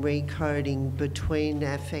decoding, recoding between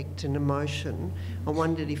affect and emotion, I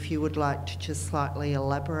wondered if you would like to just slightly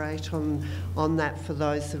elaborate on that for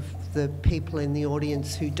those of the people in the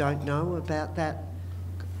audience who don't know about that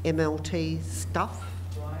MLT stuff.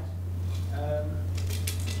 Right.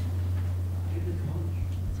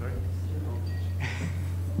 Sorry.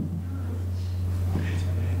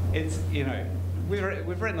 It's, you know,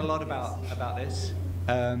 we've written a lot about this,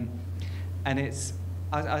 and it's,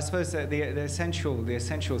 I suppose that the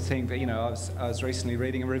essential thing that, you know, I was recently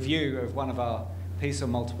reading a review of one of our pieces on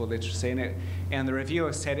multiple literacy, and the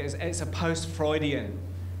reviewer said it's a post-Freudian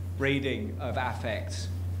reading of affect,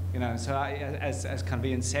 you know. So as kind of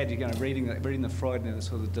Ian said, you're reading the Freud and the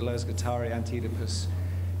sort of Deleuze-Guattari anti-Oedipus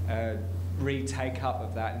retake up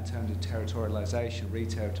of that in terms of territorialization,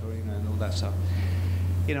 re-territory, you know, and all that stuff.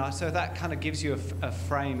 You know, so that kind of gives you a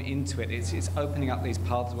frame into it. It's opening up these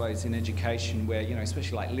pathways in education where, you know,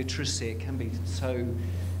 especially like literacy, it can be so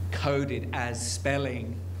coded as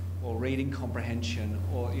spelling or reading comprehension,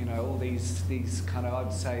 or, you know, all these kind of,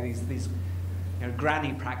 I'd say, these you know,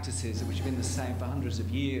 granny practices which have been the same for hundreds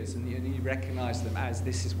of years, and you recognise them as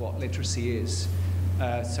this is what literacy is.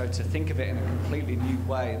 So to think of it in a completely new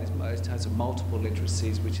way, in terms of multiple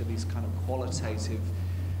literacies, which are these kind of qualitative,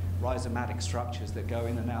 rhizomatic structures that go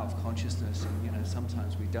in and out of consciousness, and, you know,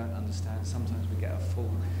 sometimes we don't understand, sometimes we get a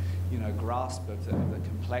full, you know, grasp of the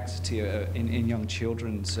complexity in young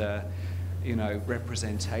children's, you know,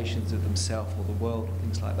 representations of themselves or the world, or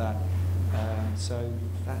things like that. So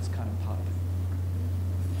that's kind of part of it.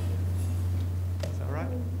 Is that all right?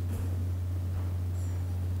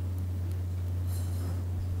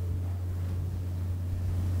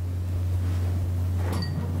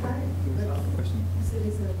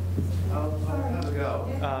 I'll have a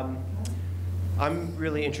go. I'm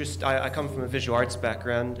really interested, I come from a visual arts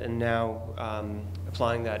background and now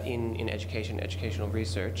applying that in educational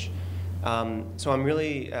research. So I'm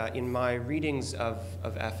really, in my readings of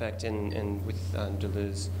affect and with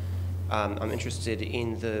Deleuze, I'm interested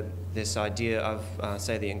in this idea of,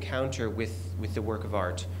 say, the encounter with the work of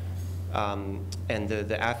art, and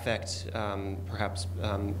the affect, perhaps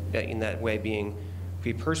in that way being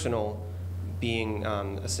pre-personal, being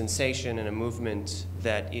a sensation and a movement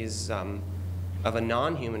that is of a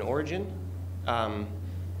non-human origin.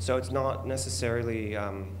 So it's not necessarily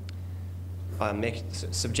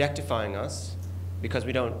subjectifying us, because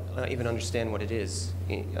we don't even understand what it is.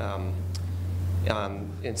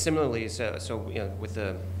 And similarly, so you know, with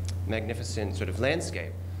the magnificent sort of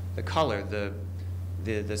landscape, the color,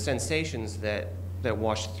 the sensations that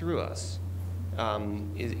wash through us,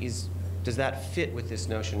 does that fit with this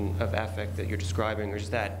notion of affect that you're describing, or is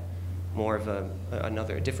that more of a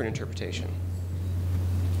different interpretation?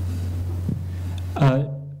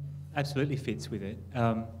 Absolutely fits with it.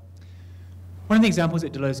 One of the examples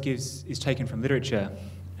that Deleuze gives is taken from literature.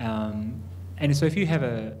 And so if you have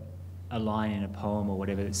a line in a poem or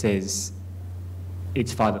whatever that says,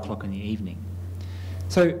 it's 5 o'clock in the evening.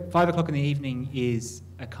 So 5 o'clock in the evening is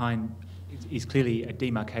clearly a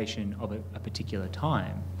demarcation of a particular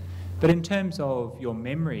time. But in terms of your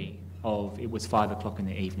memory of it was 5 o'clock in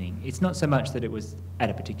the evening, it's not so much that it was at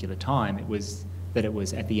a particular time, it was that it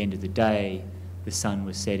was at the end of the day, the sun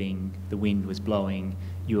was setting, the wind was blowing,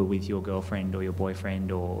 you were with your girlfriend or your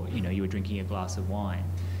boyfriend, or you were drinking a glass of wine.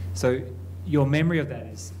 So your memory of that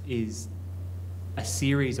is a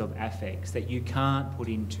series of affects that you can't put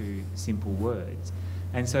into simple words.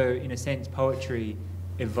 And so in a sense, poetry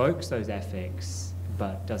evokes those affects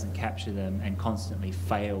but doesn't capture them and constantly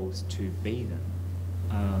fails to be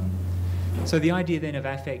them. So the idea then of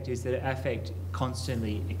affect is that affect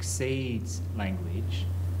constantly exceeds language,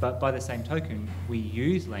 but by the same token, we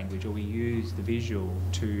use language, or we use the visual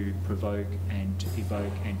to provoke and to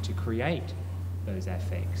evoke and to create those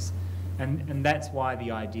affects. And that's why the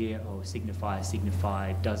idea of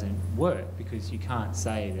signified doesn't work, because you can't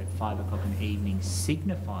say that 5 o'clock in the evening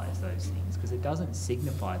signifies those things, because it doesn't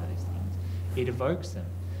signify those things. It evokes them.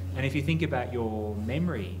 And if you think about your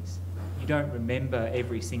memories, you don't remember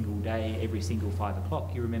every single day, every single 5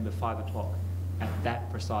 o'clock. You remember 5 o'clock at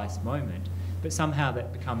that precise moment. But somehow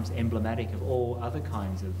that becomes emblematic of all other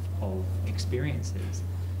kinds of experiences.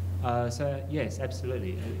 So yes,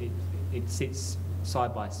 absolutely. It sits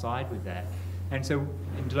side by side with that. And so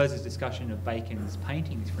in Deleuze's discussion of Bacon's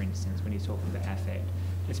paintings, for instance, when he's talking about affect,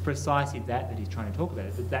 it's precisely that he's trying to talk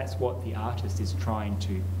about. That that's what the artist is trying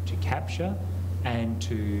to capture and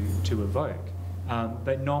to evoke.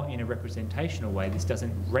 But not in a representational way. This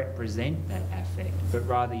doesn't represent that affect, but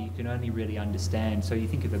rather you can only really understand. So you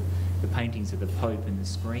think of the paintings of the Pope and the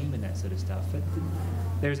Scream and that sort of stuff. But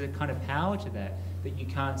there's a kind of power to that you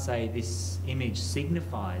can't say this image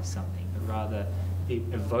signifies something, but rather it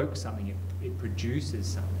evokes something, it produces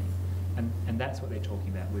something. And that's what they're talking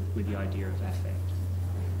about with the idea of affect.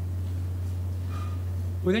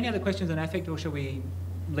 Were there any other questions on affect, or shall we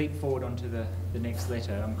leap forward onto the next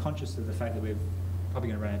letter? I'm conscious of the fact that we're probably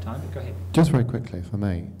going to run out of time, but go ahead. Just very quickly, if I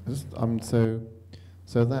may. So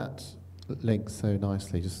that links so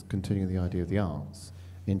nicely, just continuing the idea of the arts,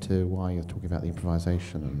 into why you're talking about the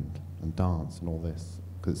improvisation and dance and all this,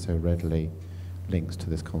 because it so readily links to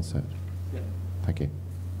this concept. Yeah. Thank you.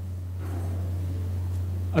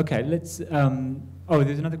 Okay, let's... there's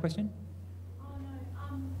another question? Oh, no.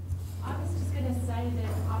 I was just going to say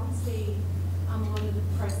that obviously a lot of the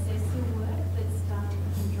processor work that's done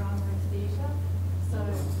in drama and theatre, so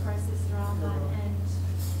process drama and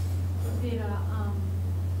theatre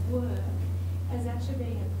work, as actually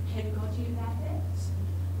being a pedagogy of affect,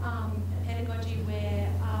 a pedagogy where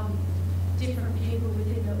different people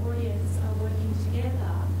within the audience are working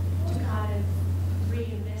together to kind of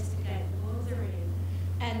reinvestigate the world they're in.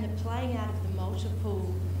 And the playing out of the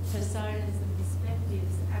multiple personas and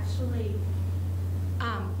perspectives actually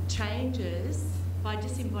changes by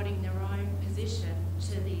disembodying their own position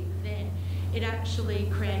to the event. It actually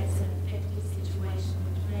creates an effective situation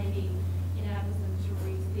which maybe enables them to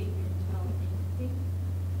rethink and develop empathy.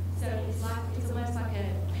 So it's almost like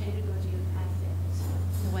a pedagogy of affect,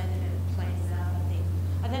 the way that it plays out, I think.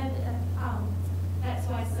 And that's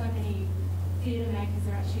why so many theatre makers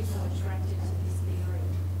are actually so attracted to this theory.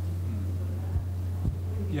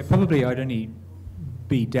 Yeah, probably I'd only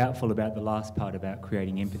be doubtful about the last part about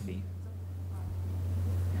creating empathy.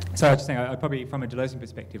 So I was just saying, I'd probably, from a Deleuzean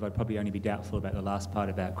perspective, I'd probably only be doubtful about the last part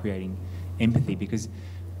about creating empathy, because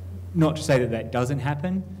not to say that that doesn't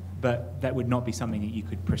happen, but that would not be something that you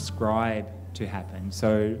could prescribe to happen.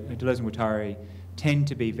 So Deleuze and Guattari tend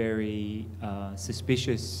to be very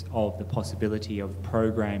suspicious of the possibility of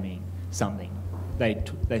programming something.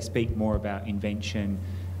 They speak more about invention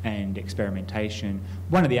and experimentation.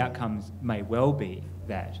 One of the outcomes may well be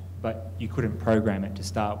that, but you couldn't program it to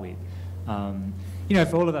start with. You know,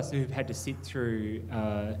 for all of us who've had to sit through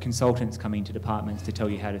consultants coming to departments to tell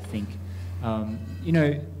you how to think, you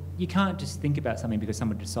know, you can't just think about something because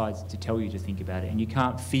someone decides to tell you to think about it, and you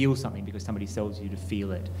can't feel something because somebody tells you to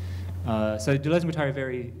feel it. So Deleuze and Guattari are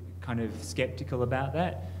very kind of sceptical about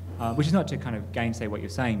that, which is not to kind of gainsay what you're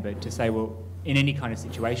saying, but to say, well, in any kind of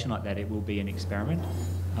situation like that, it will be an experiment,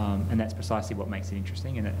 and that's precisely what makes it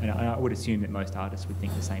interesting. And I would assume that most artists would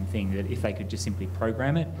think the same thing, that if they could just simply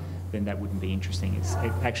program it, then that wouldn't be interesting. It's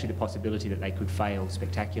actually the possibility that they could fail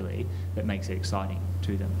spectacularly that makes it exciting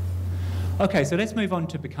to them. Okay, so let's move on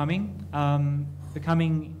to becoming.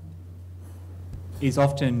 Becoming is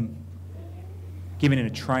often given in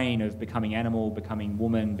a train of becoming animal, becoming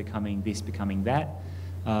woman, becoming this, becoming that.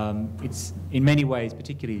 It's in many ways,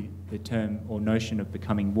 particularly the term or notion of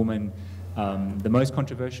becoming woman, the most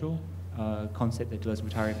controversial concept that Deleuze and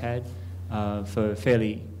Guattari have had for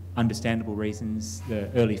fairly understandable reasons. The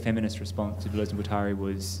early feminist response to Deleuze and Guattari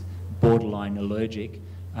was borderline allergic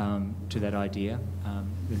to that idea.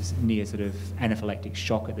 There's near sort of anaphylactic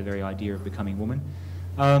shock at the very idea of becoming woman.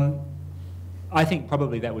 I think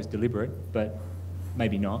probably that was deliberate, but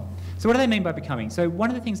maybe not. So what do they mean by becoming? So one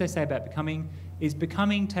of the things they say about becoming is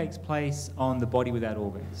becoming takes place on the body without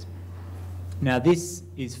organs. Now this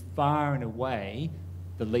is far and away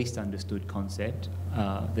the least understood concept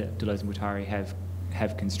that Deleuze and Guattari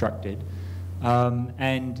have constructed.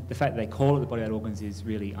 And the fact that they call it the body without organs is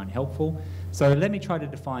really unhelpful. So let me try to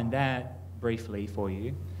define that briefly for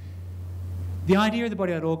you. The idea of the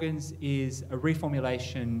body without organs is a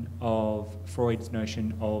reformulation of Freud's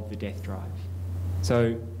notion of the death drive.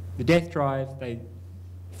 So the death drive,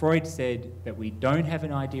 Freud said that we don't have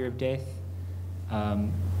an idea of death.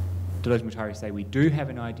 Deleuze and Guattari say we do have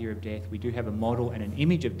an idea of death, we do have a model and an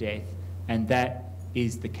image of death, and that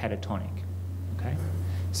is the catatonic. Okay?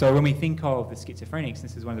 So when we think of the schizophrenics,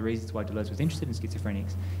 this is one of the reasons why Deleuze was interested in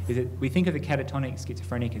schizophrenics, is that we think of the catatonic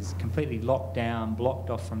schizophrenic as completely locked down, blocked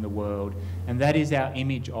off from the world, and that is our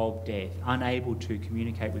image of death, unable to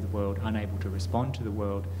communicate with the world, unable to respond to the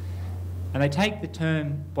world. And they take the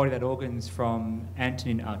term body without organs from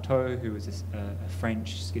Antonin Artaud, who was a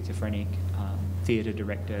French schizophrenic theatre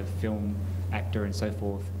director, film actor and so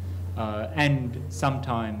forth, and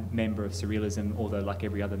sometime member of Surrealism, although like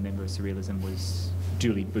every other member of Surrealism was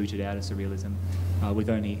duly booted out of Surrealism, with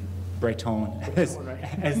only Breton as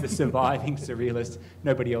the surviving Surrealist.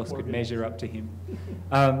 Nobody else could measure up to him.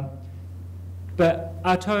 But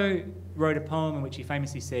Artaud wrote a poem in which he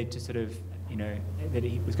famously said to sort of, you know, that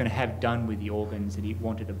he was going to have done with the organs, that he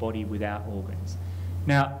wanted a body without organs.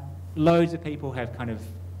 Now, loads of people have kind of,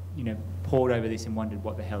 you know, pored over this and wondered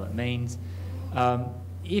what the hell it means.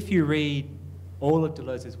 If you read all of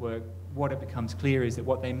Deleuze's work, what it becomes clear is that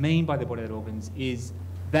what they mean by the body without organs is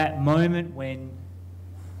that moment when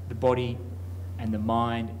the body and the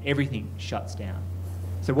mind, everything shuts down.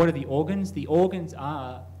 So what are the organs? The organs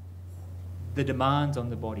are the demands on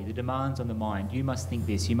the body, the demands on the mind. You must think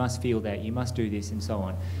this, you must feel that, you must do this, and so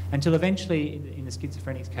on. Until eventually, in the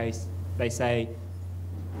schizophrenic's case, they say,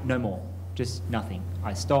 no more, just nothing.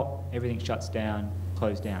 I stop, everything shuts down,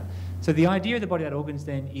 closed down. So the idea of the body without organs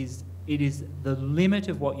then is, it is the limit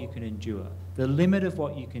of what you can endure, the limit of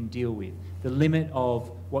what you can deal with, the limit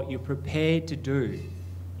of what you're prepared to do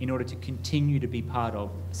in order to continue to be part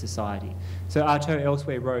of society. So Artaud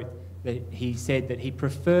elsewhere wrote that he said that he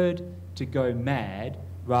preferred to go mad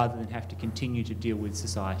rather than have to continue to deal with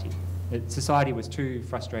society. That society was too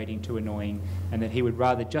frustrating, too annoying, and that he would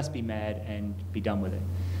rather just be mad and be done with it.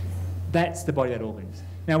 That's the body without organs.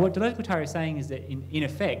 Now, what Deleuze and Guattari is saying is that, in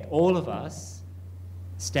effect, all of us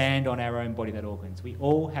stand on our own body without organs. We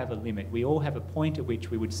all have a limit. We all have a point at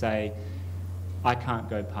which we would say, I can't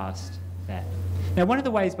go past that. Now, one of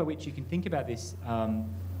the ways by which you can think about this,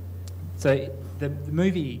 so the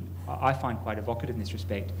movie I find quite evocative in this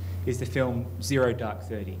respect is the film Zero Dark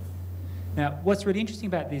 30. Now, what's really interesting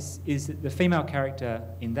about this is that the female character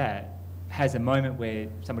in that has a moment where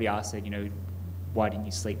somebody asks her, you know, why didn't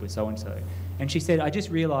you sleep with so-and-so? And she said, I just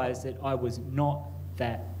realised that I was not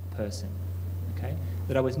that person, okay?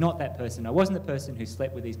 That I was not that person. I wasn't the person who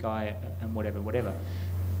slept with this guy and whatever, whatever.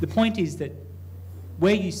 The point is that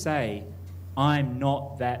where you say, I'm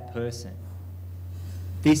not that person,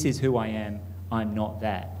 this is who I am, I'm not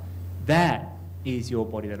that, that is your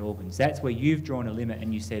body without organs. That's where you've drawn a limit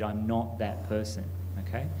and you said, I'm not that person.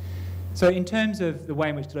 okay? So in terms of the way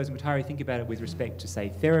in which Deleuze and Guattari think about it with respect to, say,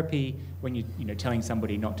 therapy, when you're telling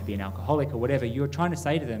somebody not to be an alcoholic or whatever, you're trying to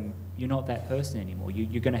say to them, you're not that person anymore.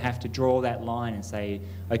 You're going to have to draw that line and say,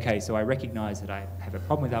 okay, so I recognise that I have a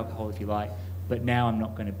problem with alcohol, if you like, but now I'm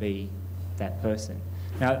not going to be that person.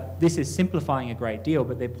 Now, this is simplifying a great deal,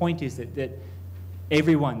 but their point is that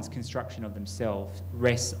everyone's construction of themselves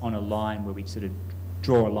rests on a line where we sort of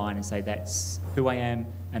draw a line and say that's who I am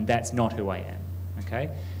and that's not who I am, okay?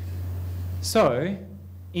 So,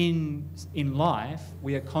 in life,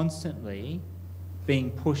 we are constantly being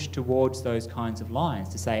pushed towards those kinds of lines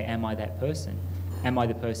to say, am I that person? Am I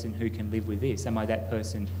the person who can live with this? Am I that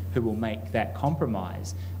person who will make that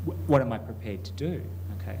compromise? What am I prepared to do?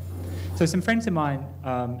 Okay. So some friends of mine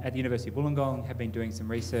at the University of Wollongong have been doing some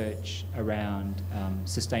research around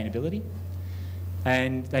sustainability,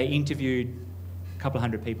 and they interviewed a couple of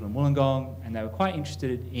hundred people in Wollongong, and they were quite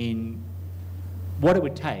interested in what it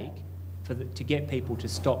would take to get people to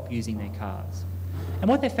stop using their cars. And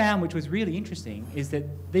what they found, which was really interesting, is that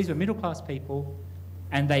these were middle-class people,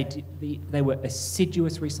 and they were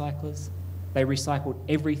assiduous recyclers. They recycled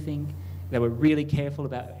everything. They were really careful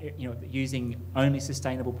about using only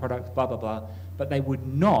sustainable products, blah, blah, blah, but they would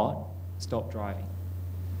not stop driving.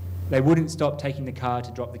 They wouldn't stop taking the car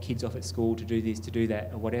to drop the kids off at school, to do this, to do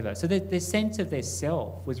that, or whatever. So their sense of their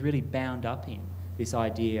self was really bound up in this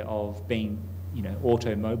idea of being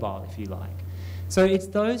automobile, if you like. So it's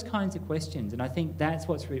those kinds of questions, and I think that's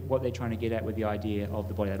what they're trying to get at with the idea of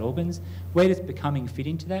the body-led organs. Where does becoming fit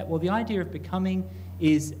into that? Well, the idea of becoming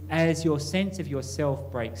is as your sense of yourself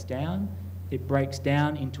breaks down, it breaks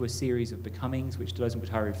down into a series of becomings, which Deleuze and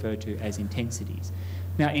Guattari refer to as intensities.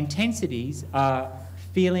 Now, intensities are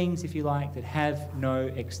feelings, if you like, that have no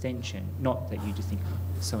extension, not that you just think, oh,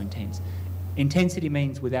 it's so intense. Intensity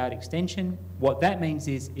means without extension. What that means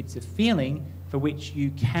is it's a feeling for which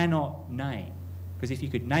you cannot name. Because if you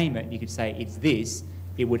could name it, you could say it's this,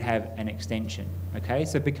 it would have an extension, okay?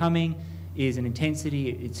 So becoming is an intensity,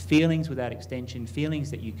 it's feelings without extension,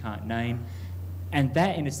 feelings that you can't name, and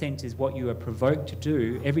that, in a sense, is what you are provoked to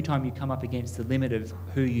do every time you come up against the limit of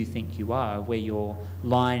who you think you are, where your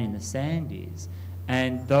line in the sand is,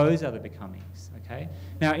 and those are the becomings, okay?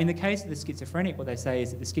 Now, in the case of the schizophrenic, what they say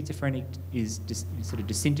is that the schizophrenic sort of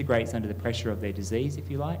disintegrates under the pressure of their disease,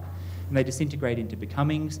 if you like, and they disintegrate into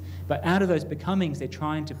becomings, but out of those becomings, they're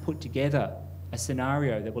trying to put together a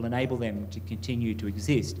scenario that will enable them to continue to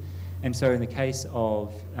exist. And so in the case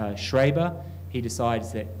of Schreber, he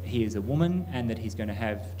decides that he is a woman and that he's going to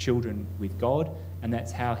have children with God, and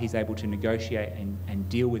that's how he's able to negotiate and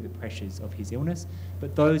deal with the pressures of his illness.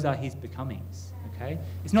 But those are his becomings, okay?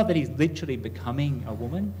 It's not that he's literally becoming a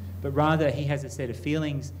woman, but rather he has a set of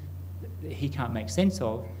feelings that he can't make sense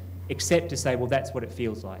of, except to say, well, that's what it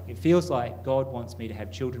feels like. It feels like God wants me to have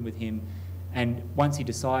children with him, and once he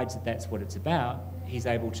decides that that's what it's about, he's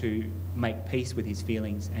able to make peace with his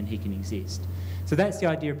feelings and he can exist. So that's the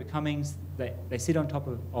idea of becomings. They sit on top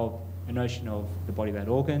of a notion of the body-led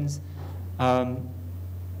organs.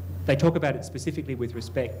 They talk about it specifically with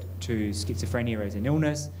respect to schizophrenia as an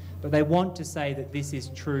illness, but they want to say that this is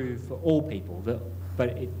true for all people,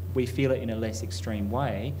 but we feel it in a less extreme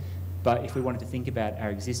way. But if we wanted to think about our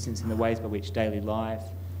existence in the ways by which daily life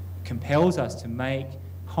compels us to make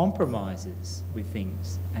compromises with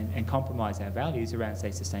things and compromise our values around, say,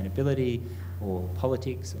 sustainability or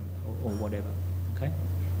politics or whatever, okay?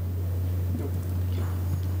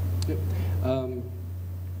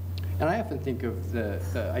 And I often think of the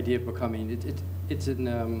idea of becoming, it's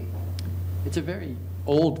a very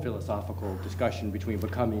old philosophical discussion between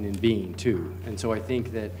becoming and being, too. And so I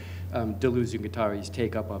think that Deleuze and Guattari's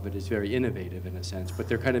take-up of it is very innovative in a sense, but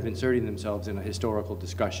they're kind of inserting themselves in a historical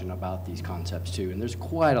discussion about these concepts, too. And there's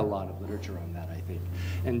quite a lot of literature on that, I think.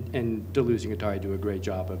 And Deleuze and Guattari do a great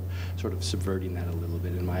job of sort of subverting that a little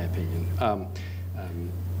bit, in my opinion.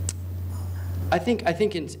 I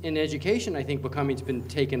think in education, I think becoming's been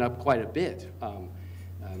taken up quite a bit,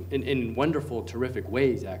 in wonderful, terrific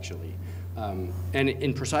ways, actually. And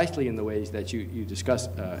in precisely in the ways that you discussed,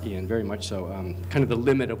 Ian, very much so, kind of the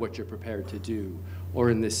limit of what you're prepared to do, or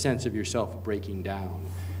in this sense of yourself breaking down.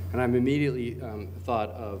 And I'm immediately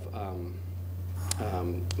thought of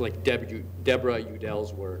like Deborah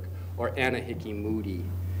Udell's work, or Anna Hickey Moody,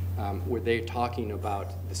 where they're talking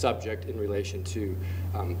about the subject in relation to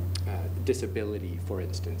disability, for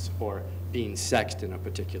instance, or being sexed in a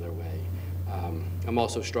particular way. I'm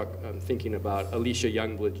also struck thinking about Alicia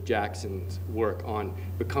Youngblood Jackson's work on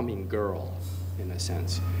becoming girl, in a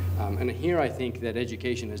sense. And here I think that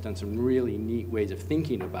education has done some really neat ways of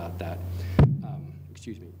thinking about that.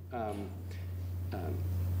 Excuse me.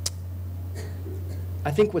 I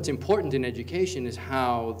think what's important in education is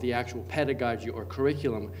how the actual pedagogy or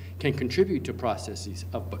curriculum can contribute to processes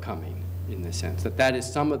of becoming, in the sense that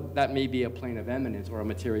that may be a plane of eminence or a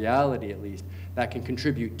materiality, at least, that can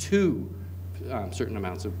contribute to certain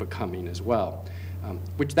amounts of becoming as well,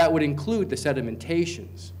 which that would include the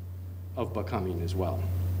sedimentations of becoming as well.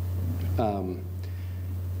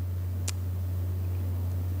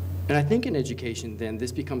 And I think in education, then,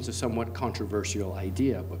 this becomes a somewhat controversial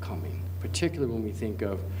idea, becoming, particularly when we think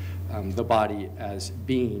of the body as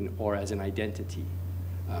being or as an identity.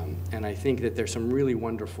 And I think that there's some really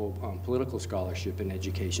wonderful political scholarship in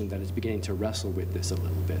education that is beginning to wrestle with this a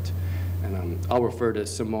little bit. And I'll refer to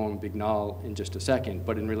Simone Bignall in just a second,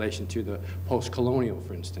 but in relation to the post-colonial,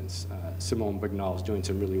 for instance, Simone Bignall is doing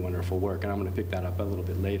some really wonderful work, and I'm going to pick that up a little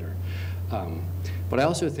bit later. But I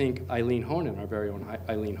also think Eileen Honan, our very own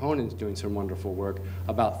Eileen Honan, is doing some wonderful work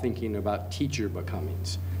about thinking about teacher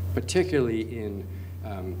becomings, particularly in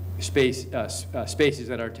spaces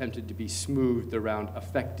that are attempted to be smoothed around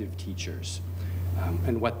effective teachers,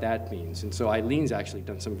 and what that means. And so Eileen's actually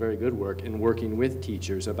done some very good work in working with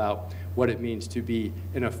teachers about what it means to be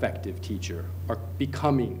an effective teacher, or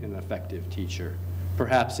becoming an effective teacher,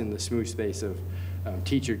 perhaps in the smooth space of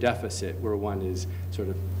teacher deficit, where one is sort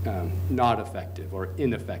of not effective or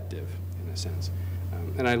ineffective, in a sense.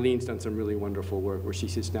 And Eileen's done some really wonderful work where she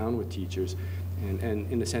sits down with teachers and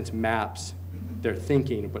in a sense, maps their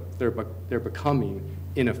thinking, but they're becoming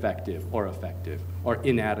ineffective or effective, or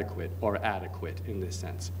inadequate or adequate in this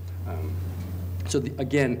sense. So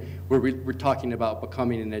again, we're talking about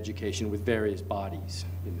becoming in education with various bodies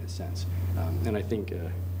in this sense. And I think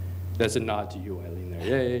that's a nod to you, Eileen, there.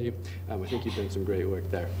 Yay. I think you've done some great work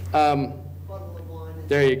there. Bottle of wine.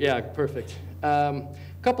 There you go, yeah, perfect. A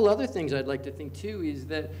couple other things I'd like to think too is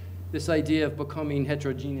that this idea of becoming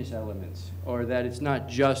heterogeneous elements, or that it's not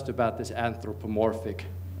just about this anthropomorphic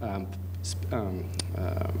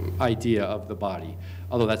idea of the body,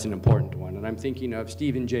 although that's an important one. And I'm thinking of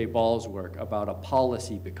Stephen J. Ball's work about a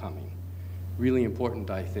policy becoming. Really important,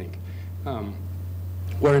 I think.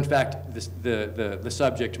 Where in fact the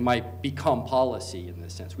subject might become policy in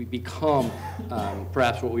this sense. We become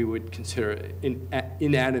perhaps what we would consider an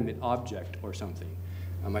inanimate object or something.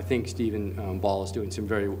 I think Stephen Ball is doing some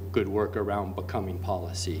very good work around becoming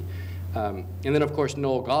policy. And then of course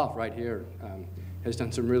Noel Goff right here has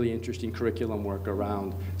done some really interesting curriculum work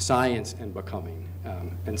around science and becoming,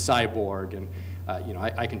 and cyborg. And you know,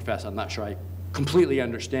 I confess I'm not sure I completely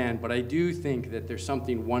understand, but I do think that there's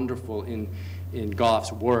something wonderful in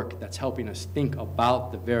Goff's work that's helping us think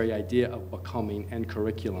about the very idea of becoming and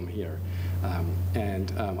curriculum here.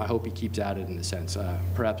 And I hope he keeps at it in a sense.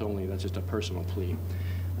 Perhaps only that's just a personal plea.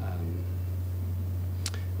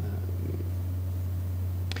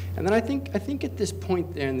 And then I think at this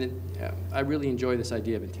point then that I really enjoy this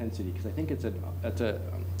idea of intensity, because I think it's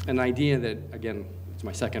an idea that, again, it's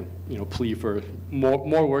my second plea for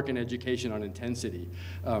more work in education on intensity.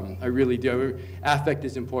 I really do. Affect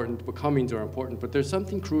is important, becomings are important, but there's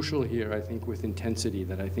something crucial here, I think, with intensity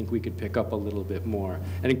that I think we could pick up a little bit more.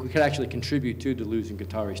 I think we could actually contribute to Deleuze and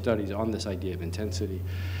Guattari studies on this idea of intensity.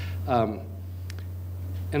 For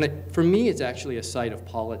me, it's actually a site of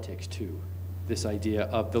politics, too. This idea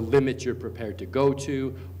of the limits you're prepared to go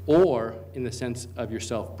to, or in the sense of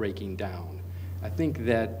yourself breaking down. I think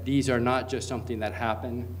that these are not just something that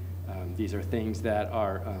happen. These are things that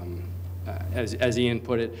are, as Ian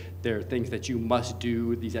put it, they're things that you must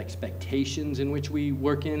do, these expectations in which we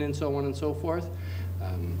work in, and so on and so forth.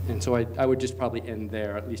 And so I would just probably end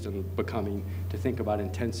there, at least on becoming, to think about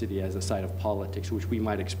intensity as a site of politics, which we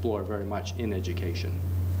might explore very much in education.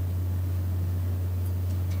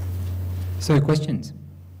 So, questions?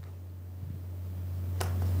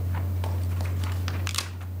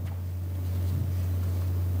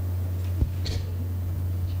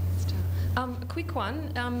 A quick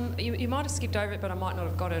one. You might have skipped over it, but I might not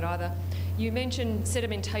have got it either. You mentioned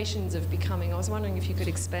sedimentations of becoming. I was wondering if you could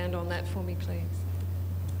expand on that for me, please.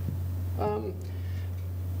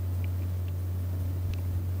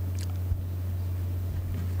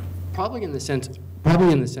 Probably in the sense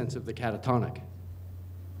of the catatonic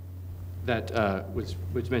that was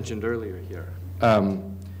mentioned earlier here,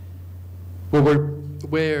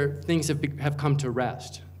 where things have come to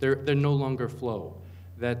rest. They're no longer flow.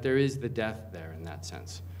 That there is the death there in that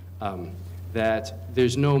sense. That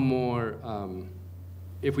there's no more,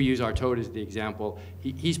 if we use Artaud as the example,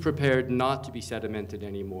 he's prepared not to be sedimented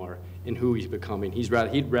anymore in who he's becoming. He'd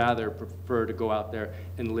rather prefer to go out there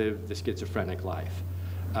and live the schizophrenic life.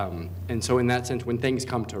 And so in that sense, when things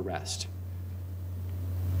come to rest,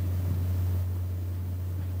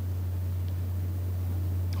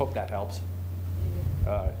 Hope that helps.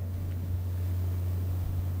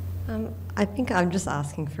 I think I'm just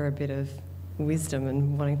asking for a bit of wisdom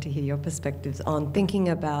and wanting to hear your perspectives on thinking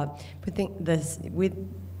about with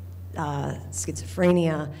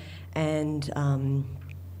schizophrenia and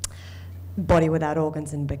body without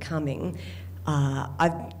organs and becoming.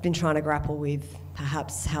 I've been trying to grapple with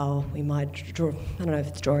perhaps how we might draw, I don't know if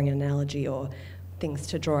it's drawing an analogy or things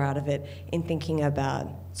to draw out of it, in thinking about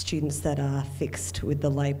students that are fixed with the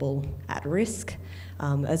label at risk,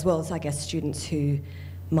 as well as, I guess, students who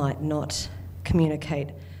might not communicate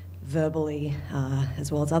verbally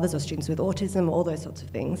as well as others, or students with autism, all those sorts of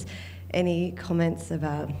things. Any comments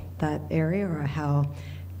about that area, or how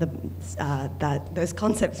that those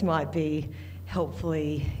concepts might be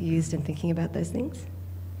helpfully used in thinking about those things?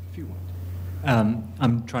 If you want.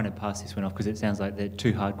 I'm trying to pass this one off because it sounds like they're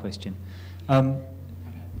too hard question.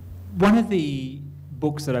 One of the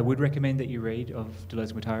books that I would recommend that you read of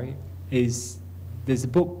Deleuze and Guattari is, there's a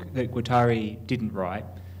book that Guattari didn't write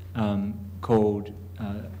called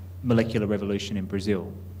Molecular Revolution in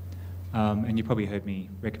Brazil. And you probably heard me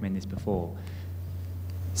recommend this before.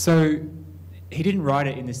 So he didn't write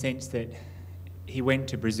it in the sense that he went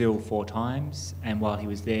to Brazil 4 times, and while he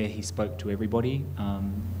was there he spoke to everybody,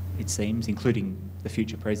 it seems, including the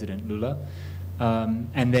future president Lula.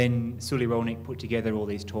 And then Sully Rolnick put together all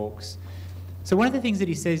these talks. So one of the things that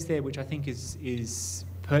he says there, which I think is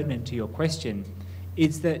pertinent to your question,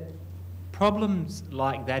 is that problems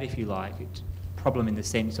like that, if you like, problem in the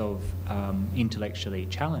sense of intellectually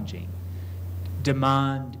challenging,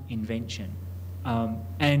 demand invention.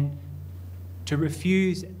 And to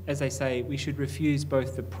refuse, as they say, we should refuse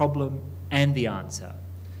both the problem and the answer,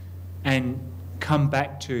 and come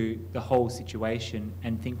back to the whole situation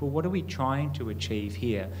and think, well, what are we trying to achieve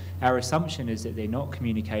here? Our assumption is that they're not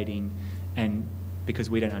communicating, and because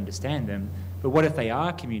we don't understand them, but what if they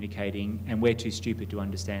are communicating and we're too stupid to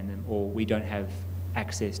understand them, or we don't have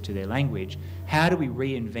access to their language? How do we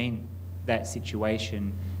reinvent that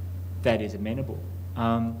situation that is amenable?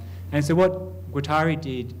 And so what Guattari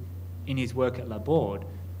did in his work at Laborde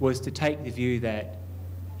was to take the view that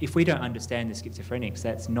if we don't understand the schizophrenics,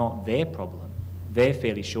 that's not their problem. They're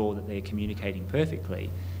fairly sure that they're communicating perfectly.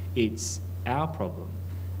 It's our problem.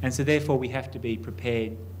 And so therefore we have to be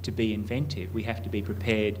prepared to be inventive. We have to be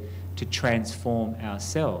prepared to transform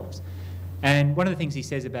ourselves. And one of the things he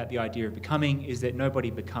says about the idea of becoming is that nobody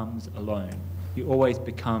becomes alone. You always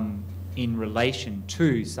become in relation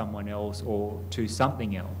to someone else or to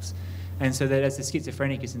something else. And so that as the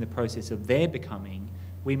schizophrenic is in the process of their becoming,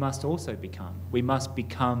 we must also become. We must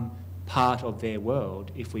become part of their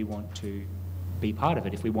world if we want to be part of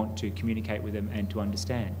it, if we want to communicate with them and to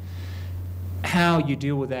understand. How you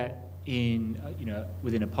deal with that in,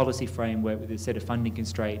 within a policy framework with a set of funding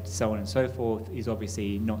constraints, so on and so forth, is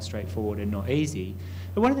obviously not straightforward and not easy.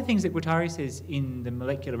 But one of the things that Guattari says in the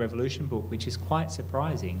Molecular Revolution book, which is quite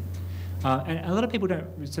surprising, and a lot of people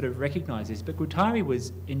don't sort of recognise this, but Guattari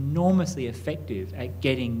was enormously effective at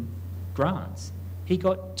getting grants. He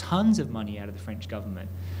got tons of money out of the French government.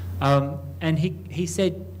 And he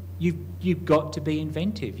said, you've got to be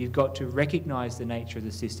inventive. You've got to recognise the nature of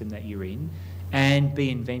the system that you're in and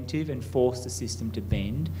be inventive and force the system to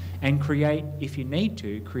bend and create, if you need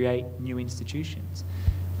to, create new institutions.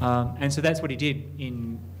 And so that's what he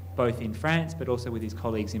did both in France but also with his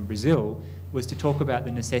colleagues in Brazil, was to talk about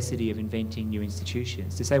the necessity of inventing new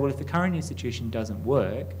institutions. To say, well, if the current institution doesn't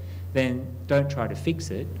work, then don't try to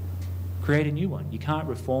fix it, create a new one. You can't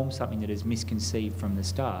reform something that is misconceived from the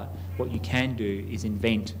start. What you can do is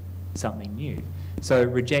invent something new. So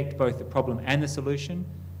reject both the problem and the solution,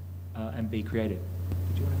 and be creative.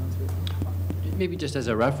 Did you want to answer it? Maybe just as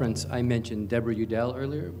a reference, I mentioned Deborah Udell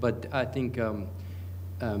earlier, but I think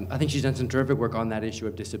she's done some terrific work on that issue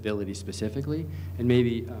of disability specifically, and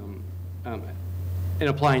maybe in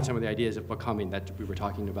applying some of the ideas of becoming that we were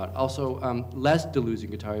talking about. Also, less Deleuze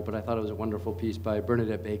and Guattari, but I thought it was a wonderful piece by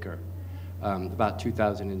Bernadette Baker, about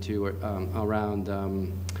 2002, around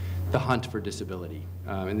the hunt for disability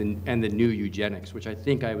and the new eugenics, which I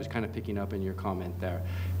think I was kind of picking up in your comment there,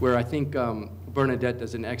 where I think Bernadette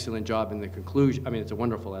does an excellent job in the conclusion. I mean, it's a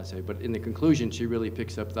wonderful essay, but in the conclusion, she really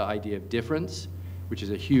picks up the idea of difference, which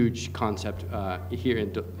is a huge concept here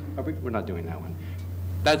in, we're not doing that one.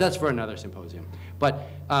 That's for another symposium. But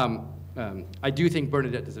I do think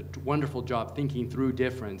Bernadette does a wonderful job thinking through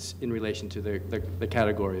difference in relation to the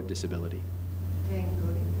category of disability.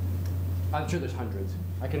 I'm sure there's hundreds.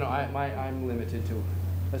 I'm limited to,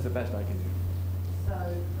 that's the best I can do.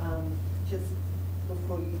 So, just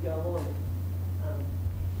before you go on,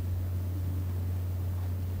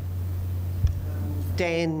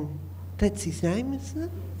 Dan That's his name, isn't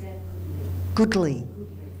it? Goodley.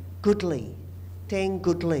 Goodley. Dan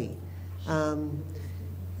Goodley.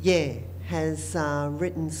 Yeah, has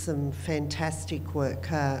written some fantastic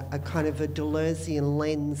work, a kind of a Deleuzian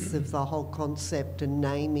lens of the whole concept and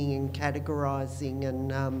naming and categorising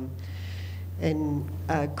and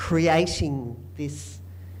creating this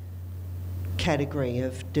category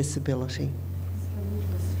of disability. He's coming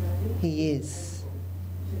to Australia. He is.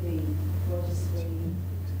 To the Roger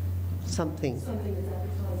Something. Something that's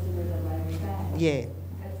advertised in the AARE bag. Yeah.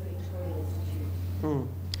 At the Victoria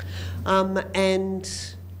Institute.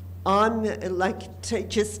 And I'm like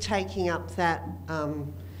just taking up that,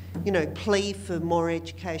 you know, plea for more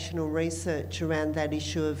educational research around that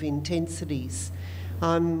issue of intensities.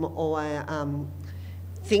 I'm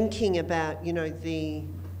thinking about, you know,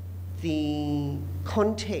 the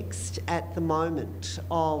context at the moment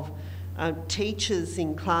of teachers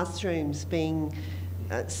in classrooms being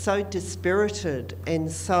so dispirited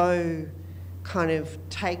and so kind of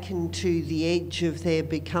taken to the edge of their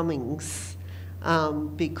becomings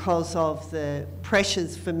because of the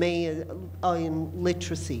pressures for me in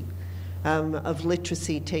literacy, of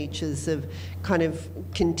literacy teachers, of kind of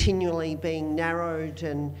continually being narrowed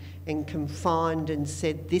and confined and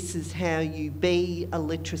said, this is how you be a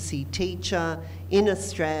literacy teacher in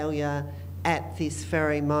Australia at this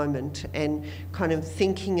very moment, and kind of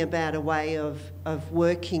thinking about a way of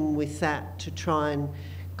working with that to try and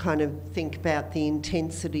kind of think about the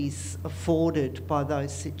intensities afforded by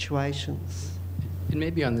those situations. And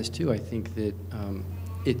maybe on this too, I think that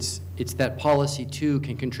it's that policy too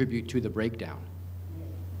can contribute to the breakdown.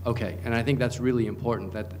 Okay, and I think that's really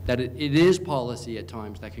important, that it is policy at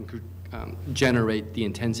times that can generate the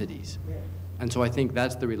intensities. And so I think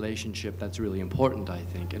that's the relationship that's really important, I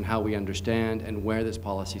think, and how we understand and where this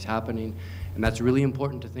policy is happening. And that's really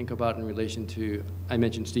important to think about in relation to, I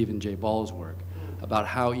mentioned Stephen J. Ball's work, about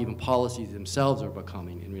how even policies themselves are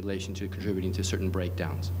becoming in relation to contributing to certain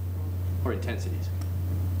breakdowns or intensities.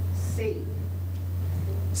 C.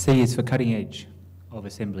 C is for cutting edge of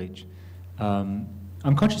assemblage.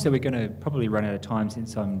 I'm conscious that we're going to probably run out of time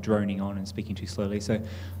since I'm droning on and speaking too slowly, so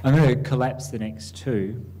I'm going to collapse the next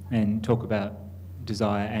two and talk about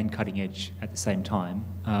desire and cutting edge at the same time.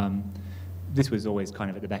 This was always kind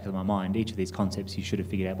of at the back of my mind. Each of these concepts you should have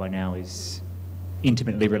figured out by now is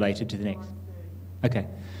intimately related to the next. Okay.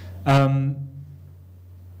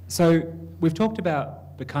 So we've talked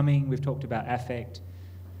about becoming, we've talked about affect.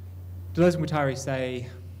 Deleuze and Guattari say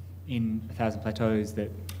in 1,000 Plateaus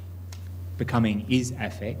that becoming is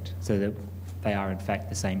affect, so that they are in fact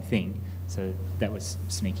the same thing. So that was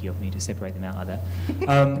sneaky of me to separate them out like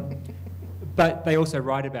that. But they also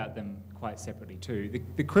write about them quite separately too.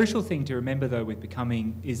 The crucial thing to remember though with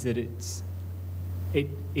becoming is that it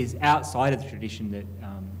is outside of the tradition that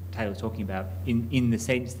Taylor was talking about, in the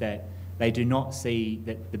sense that they do not see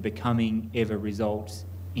that the becoming ever results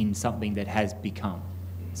in something that has become.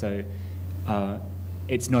 So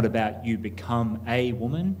it's not about you become a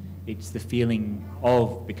woman, it's the feeling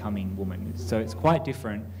of becoming woman. So it's quite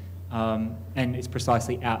different, and it's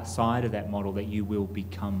precisely outside of that model that you will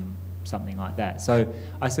become something like that. So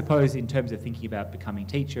I suppose in terms of thinking about becoming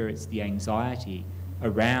teacher, it's the anxiety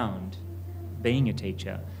around being a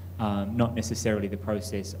teacher, not necessarily the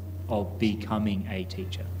process of becoming a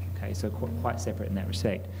teacher. Okay, so quite separate in that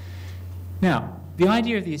respect. Now, the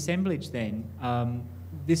idea of the assemblage then,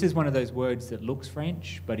 this is one of those words that looks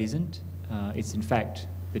French but isn't. It's in fact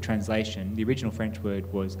the translation. The original French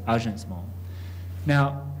word was agencement.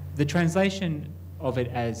 Now, the translation of it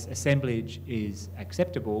as assemblage is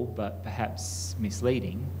acceptable but perhaps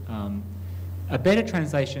misleading. A better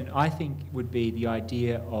translation, I think, would be the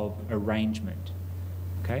idea of arrangement.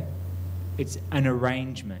 Okay? It's an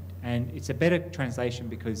arrangement, and it's a better translation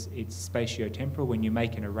because it's spatiotemporal. When you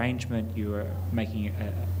make an arrangement, you are making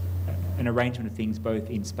an arrangement of things both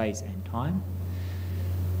in space and time.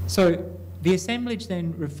 So the assemblage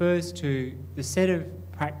then refers to the set of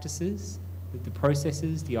practices, the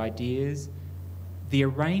processes, the ideas, the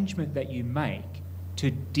arrangement that you make to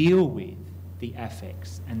deal with the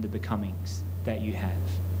affects and the becomings that you have.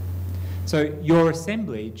 So your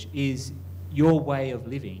assemblage is your way of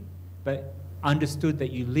living, but understood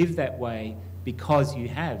that you live that way because you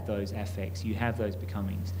have those affects, you have those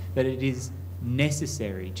becomings, that it is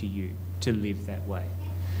necessary to you to live that way.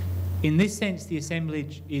 In this sense, the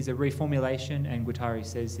assemblage is a reformulation, and Guattari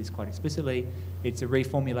says this quite explicitly, it's a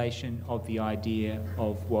reformulation of the idea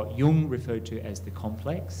of what Jung referred to as the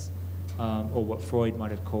complex, or what Freud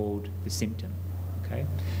might have called the symptom. Okay?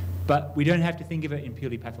 But we don't have to think of it in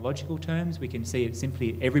purely pathological terms. We can see it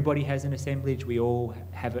simply, everybody has an assemblage, we all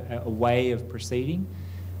have a way of proceeding,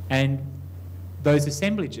 And those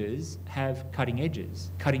assemblages have cutting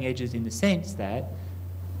edges in the sense that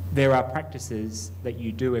there are practices that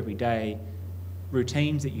you do every day,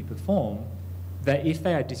 routines that you perform, that if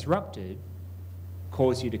they are disrupted,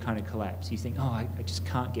 cause you to kind of collapse. You think, oh, I just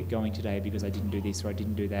can't get going today because I didn't do this or I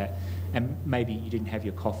didn't do that. And maybe you didn't have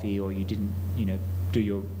your coffee, or you didn't,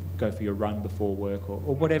 go for your run before work, or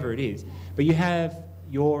whatever it is. But you have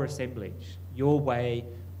your assemblage, your way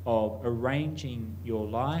of arranging your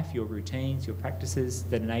life, your routines, your practices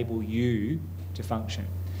that enable you to function.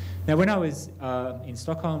 Now, when I was in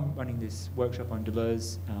Stockholm running this workshop on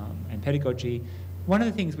Deleuze and pedagogy, one of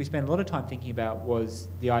the things we spent a lot of time thinking about was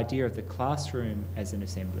the idea of the classroom as an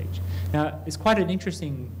assemblage. Now, it's quite an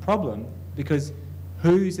interesting problem, because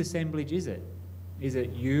whose assemblage is it? Is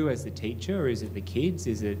it you as the teacher, or is it the kids?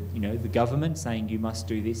 Is it, the government saying you must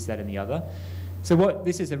do this, that and the other? So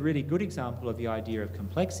this is a really good example of the idea of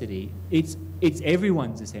complexity. It's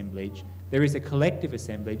everyone's assemblage. There is a collective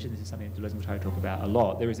assemblage, and this is something that Deleuze and Guattari talk about a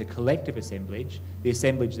lot. There is a collective assemblage, the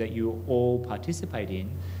assemblage that you all participate in,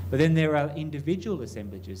 but then there are individual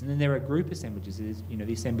assemblages, and then there are group assemblages. There's,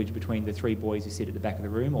 the assemblage between the three boys who sit at the back of the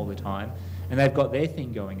room all the time, and they've got their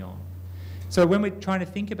thing going on. So when we're trying to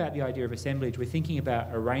think about the idea of assemblage, we're thinking about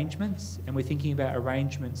arrangements, and we're thinking about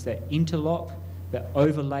arrangements that interlock, that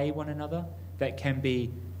overlay one another, that can be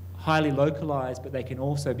highly localised, but they can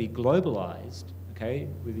also be globalised. Okay,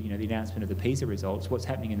 with the announcement of the PISA results, what's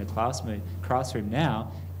happening in the classroom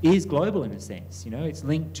now is global in a sense. It's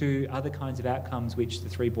linked to other kinds of outcomes which the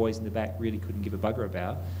three boys in the back really couldn't give a bugger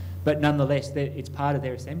about, but nonetheless, it's part of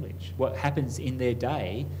their assemblage. What happens in their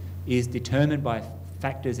day is determined by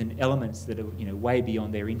factors and elements that are way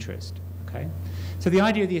beyond their interest. Okay, so the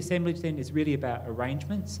idea of the assemblage then is really about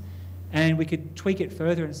arrangements, and we could tweak it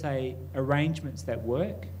further and say arrangements that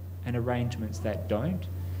work and arrangements that don't.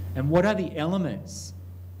 And what are the elements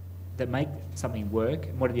that make something work,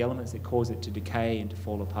 and what are the elements that cause it to decay and to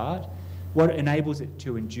fall apart? What enables it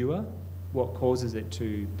to endure? What causes it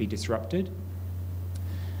to be disrupted?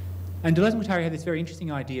 And Deleuze and Guattari have this very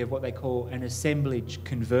interesting idea of what they call an assemblage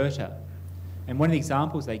converter. And one of the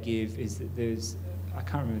examples they give is that I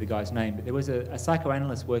can't remember the guy's name, but there was a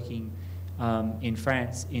psychoanalyst working in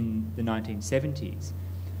France in the 1970s.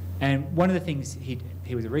 And one of the things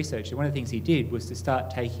he was a researcher, one of the things he did was to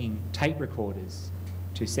start taking tape recorders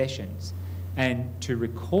to sessions and to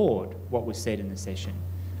record what was said in the session,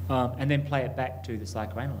 and then play it back to the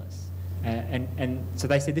psychoanalyst. And so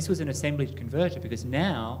they said this was an assemblage converter, because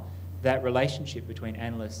now that relationship between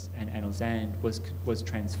analyst and analysand was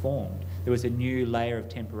transformed. There was a new layer of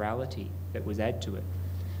temporality that was added to it.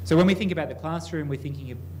 So when we think about the classroom,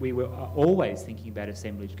 we were always thinking about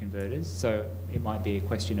assemblage converters. So it might be a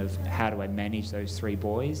question of, how do I manage those three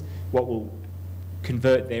boys? What will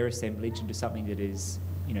convert their assemblage into something that is,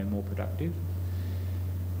 more productive?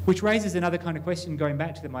 Which raises another kind of question, going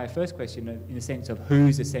back to my first question, in the sense of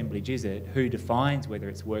whose assemblage is it? Who defines whether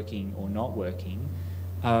it's working or not working?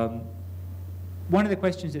 One of the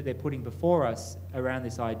questions that they're putting before us around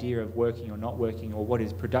this idea of working or not working, or what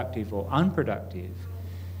is productive or unproductive,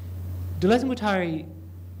 Deleuze and Guattari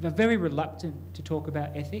are very reluctant to talk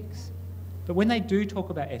about ethics, but when they do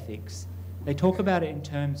talk about ethics, they talk about it in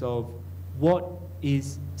terms of what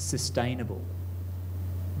is sustainable,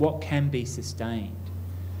 what can be sustained.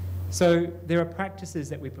 So there are practices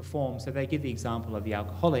that we perform. So they give the example of the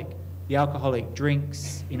alcoholic. The alcoholic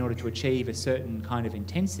drinks in order to achieve a certain kind of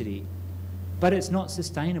intensity, but it's not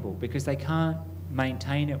sustainable because they can't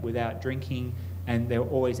maintain it without drinking, and they're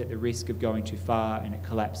always at the risk of going too far and it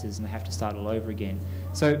collapses and they have to start all over again.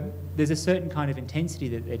 So there's a certain kind of intensity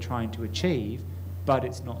that they're trying to achieve, but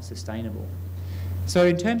it's not sustainable. So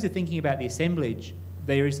in terms of thinking about the assemblage,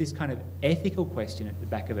 there is this kind of ethical question at the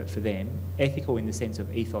back of it for them, ethical in the sense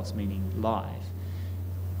of ethos meaning life.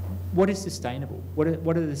 What is sustainable? What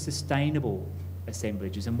are the sustainable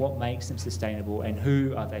assemblages, and what makes them sustainable, and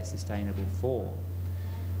who are they sustainable for?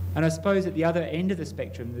 And I suppose at the other end of the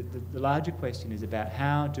spectrum, the larger question is about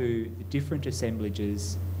how do the different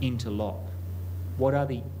assemblages interlock? What are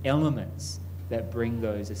the elements that bring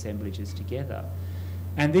those assemblages together?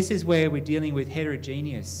 And this is where we're dealing with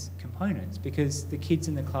heterogeneous components, because the kids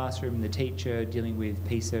in the classroom and the teacher dealing with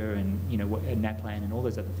PISA and NAPLAN and all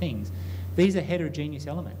those other things, these are heterogeneous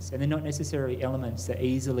elements, and they're not necessarily elements that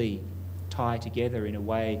easily tie together in a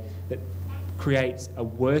way that creates a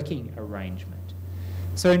working arrangement.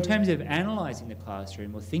 So in terms of analysing the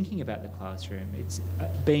classroom or thinking about the classroom, it's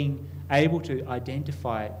being able to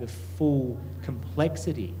identify the full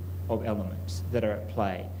complexity of elements that are at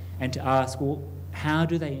play, and to ask, well, how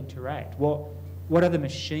do they interact? What are the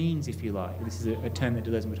machines, if you like? This is a term that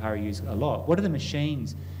Deleuze and Guattari use a lot. What are the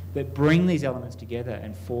machines that bring these elements together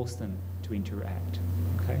and force them to interact.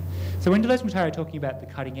 Okay? So when Deleuze and Guattari are talking about the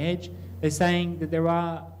cutting edge, they're saying that there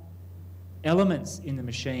are elements in the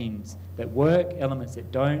machines that work, elements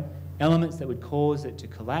that don't, elements that would cause it to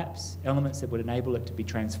collapse, elements that would enable it to be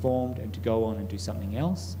transformed and to go on and do something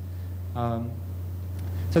else.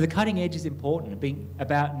 So the cutting edge is important, being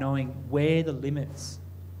about knowing where the limits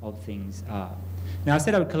of things are. Now I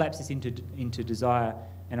said I would collapse this into desire,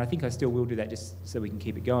 and I think I still will do that just so we can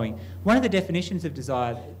keep it going. One of the definitions of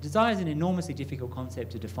desire is an enormously difficult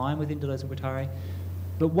concept to define within Deleuze and Guattari,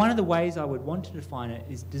 but one of the ways I would want to define it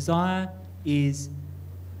is desire is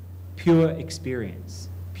pure experience,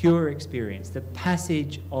 the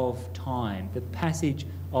passage of time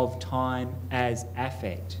as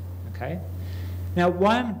affect, okay? Now,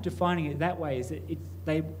 why I'm defining it that way is that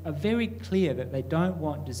they are very clear that they don't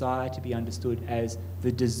want desire to be understood as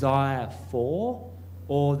the desire for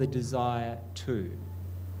or the desire to,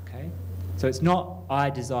 okay? So it's not I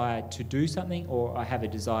desire to do something or I have a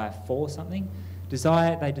desire for something.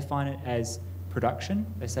 Desire, they define it as production.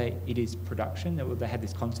 They say it is production. They have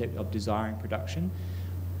this concept of desiring production.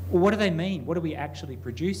 Well, what do they mean? What are we actually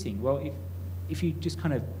producing? Well, if you just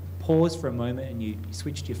kind of pause for a moment and you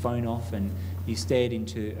switched your phone off and you stared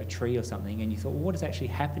into a tree or something and you thought, well, what is actually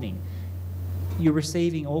happening? You're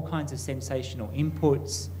receiving all kinds of sensational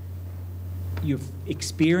inputs. You're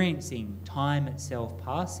experiencing time itself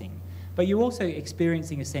passing, but you're also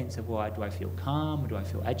experiencing a sense of, well, do I feel calm? Or do I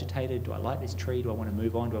feel agitated? Do I like this tree? Do I want to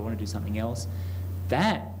move on? Do I want to do something else?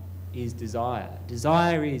 That is desire.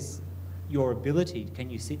 Desire is your ability.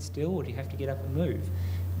 Can you sit still or do you have to get up and move?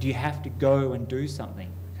 Do you have to go and do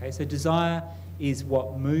something? Okay, so desire is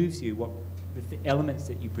what moves you, the elements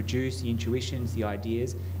that you produce, the intuitions, the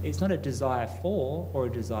ideas. It's not a desire for or a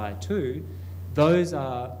desire to. Those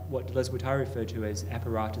are what Deleuze and Guattari refer to as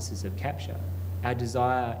apparatuses of capture. Our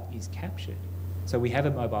desire is captured. So we have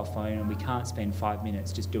a mobile phone and we can't spend 5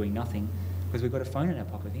 minutes just doing nothing because we've got a phone in our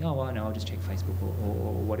pocket. We think, oh, well, no, I'll just check Facebook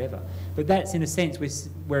or whatever. But that's, in a sense,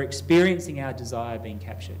 we're experiencing our desire being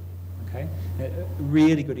captured. Okay? A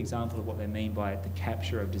really good example of what they mean by the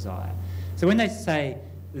capture of desire. So when they say,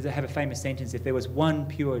 they have a famous sentence, if there was one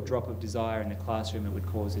pure drop of desire in the classroom, it would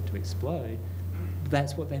cause it to explode.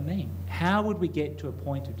 That's what they mean. How would we get to a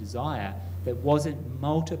point of desire that wasn't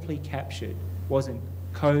multiply captured, wasn't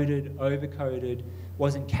coded, over-coded,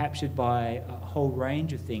 wasn't captured by a whole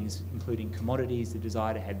range of things, including commodities, the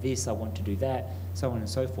desire to have this, I want to do that, so on and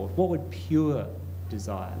so forth? What would pure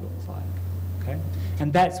desire look like? Okay?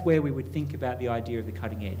 And that's where we would think about the idea of the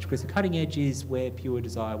cutting edge, because the cutting edge is where pure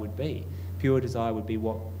desire would be. Pure desire would be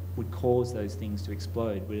what would cause those things to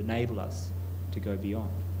explode, would enable us to go beyond.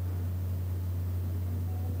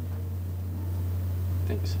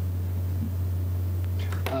 Thanks.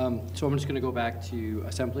 So I'm just going to go back to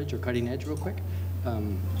assemblage or cutting edge real quick,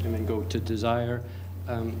 and then go to desire.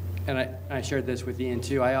 And I shared this with Ian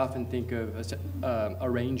too. I often think of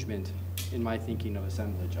arrangement in my thinking of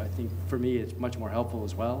assemblage. I think for me it's much more helpful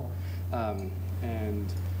as well.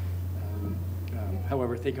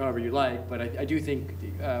 However, think however you like, but I do think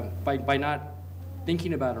by not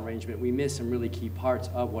thinking about arrangement, we miss some really key parts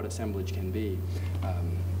of what assemblage can be.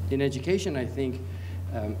 In education, I think,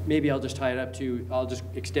 maybe I'll just tie it up to, I'll just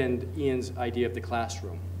extend Ian's idea of the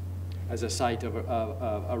classroom as a site of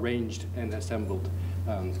arranged and assembled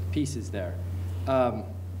pieces there. And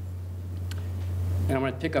I'm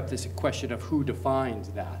going to pick up this question of who defines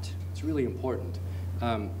that. It's really important.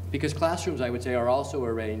 Because classrooms, I would say, are also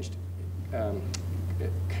arranged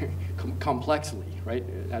complexly, right?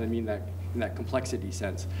 And I mean that in that complexity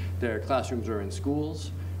sense. Their classrooms are in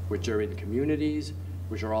schools, which are in communities,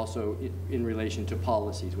 which are also in relation to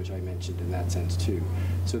policies, which I mentioned in that sense too.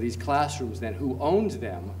 So these classrooms then, who owns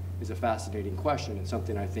them is a fascinating question, and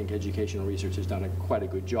something I think educational research has done quite a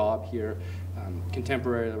good job here.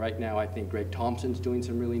 Contemporarily right now, I think Greg Thompson's doing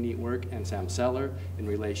some really neat work, and Sam Seller, in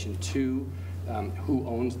relation to who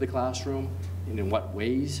owns the classroom, and in what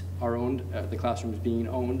ways are owned, the classrooms being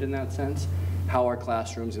owned in that sense. How are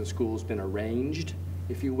classrooms and schools been arranged,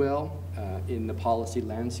 if you will, in the policy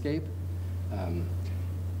landscape.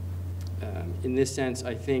 In this sense,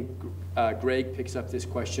 I think Greg picks up this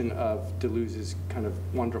question of Deleuze's kind of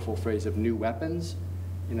wonderful phrase of new weapons,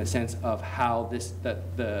 in a sense of how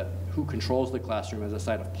who controls the classroom as a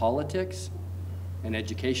site of politics and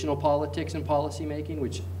educational politics and policy making,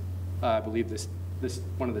 which I believe this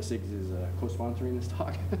one of the SIGs is co-sponsoring this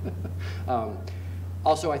talk.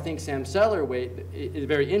 Also, I think Sam Seller is a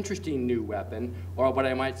very interesting new weapon, or what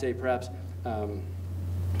I might say perhaps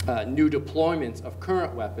new deployments of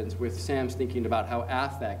current weapons, with Sam's thinking about how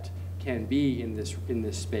affect can be in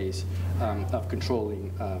this space of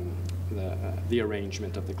controlling the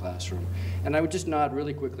arrangement of the classroom. And I would just nod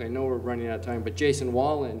really quickly, I know we're running out of time, but Jason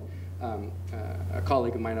Wallen, a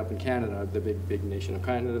colleague of mine up in Canada, the big nation of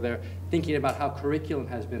Canada there, thinking about how curriculum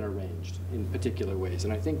has been arranged in particular ways.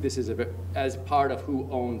 And I think this is a bit, as part of who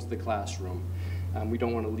owns the classroom. We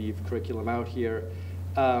don't want to leave curriculum out here.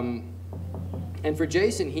 And for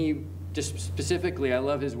Jason, he just specifically, I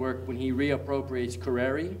love his work when he reappropriates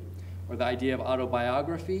Carrere, or the idea of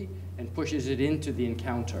autobiography, and pushes it into the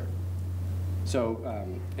encounter. So,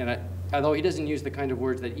 although he doesn't use the kind of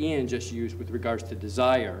words that Ian just used with regards to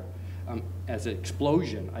desire as an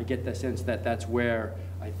explosion, I get the sense that that's where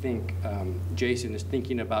I think Jason is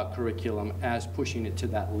thinking about curriculum as pushing it to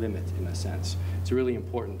that limit, in a sense. It's really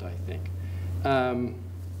important, I think.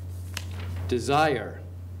 Desire,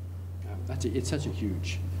 it's such a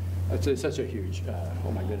huge,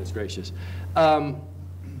 oh my goodness gracious. I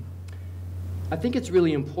think it's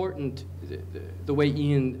really important, the way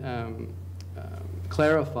Ian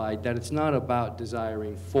clarified, that it's not about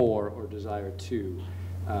desiring for or desire to.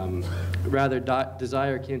 Rather,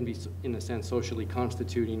 desire can be, in a sense, socially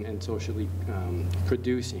constituting and socially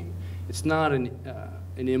producing. It's not an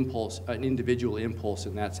impulse, an individual impulse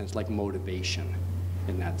in that sense, like motivation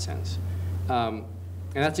in that sense. And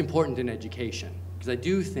that's important in education, because I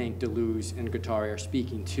do think Deleuze and Guattari are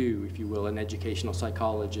speaking to, if you will, an educational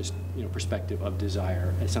psychologist, perspective of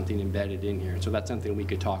desire as something embedded in here. So that's something we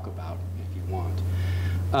could talk about if you want.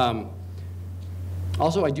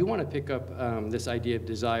 Also, I do want to pick up this idea of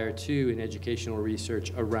desire, too, in educational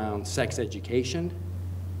research around sex education.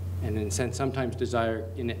 And in a sense, sometimes desire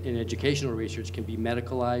in educational research can be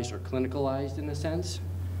medicalized or clinicalized in a sense.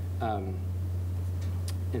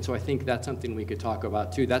 And so I think that's something we could talk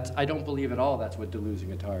about, too. I don't believe at all that's what Deleuze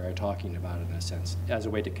and Guattari are talking about, in a sense, as a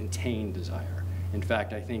way to contain desire. In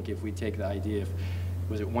fact, I think if we take the idea of,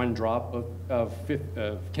 was it one drop of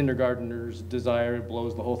kindergartner's desire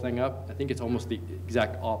blows the whole thing up? I think it's almost the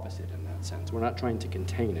exact opposite in that sense. We're not trying to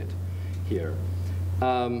contain it here.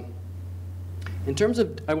 In terms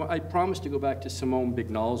of, I promised to go back to Simone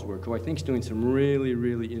Bignall's work, who I think is doing some really,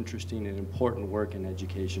 really interesting and important work in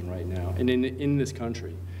education right now, and in this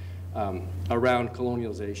country, around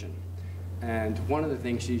colonialization. And one of the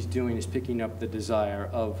things she's doing is picking up the desire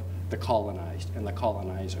of the colonized and the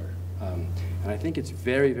colonizer. And I think it's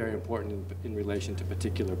very, very important in relation to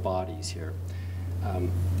particular bodies here.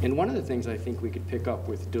 And one of the things I think we could pick up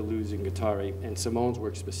with Deleuze and Guattari, and Simone's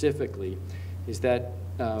work specifically, is that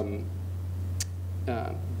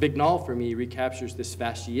Bignall, for me, recaptures this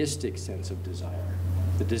fascistic sense of desire,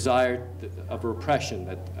 the desire of repression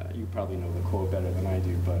that you probably know the quote better than I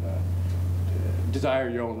do, but desire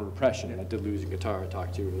your own repression that Deleuze and Guattari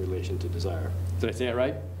talk to in relation to desire. Did I say it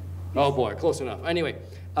right? Oh boy, close enough. Anyway,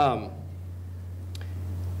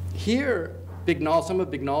 here, some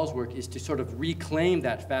of Bignall's work is to sort of reclaim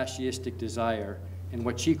that fascistic desire and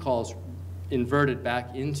what she calls inverted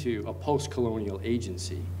back into a post-colonial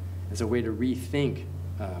agency as a way to rethink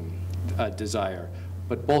desire,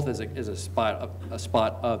 but both as a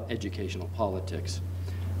spot of educational politics.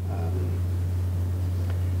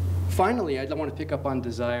 Finally, I want to pick up on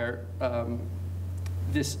desire,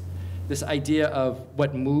 this idea of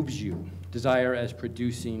what moves you, desire as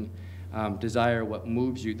producing, desire what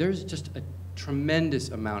moves you. There's just a tremendous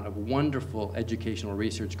amount of wonderful educational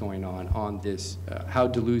research going on this, how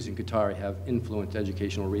Deleuze and Guattari have influenced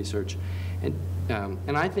educational research.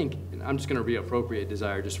 And I think, I'm just going to reappropriate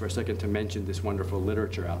desire just for a second to mention this wonderful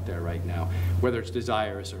literature out there right now, whether it's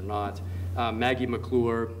desirous or not. Maggie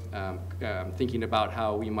McClure, thinking about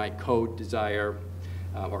how we might code desire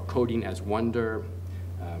or coding as wonder.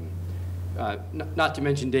 Not to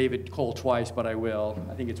mention David Cole twice, but I will.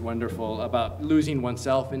 I think it's wonderful about losing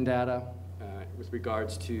oneself in data with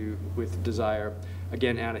regards to desire.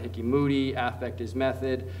 Again, Anna Hickey Moody, Affect is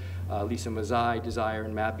Method. Lisa Mazzei, Desire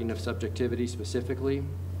and Mapping of Subjectivity specifically.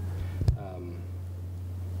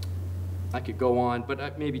 I could go on,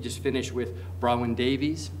 but maybe just finish with Bronwyn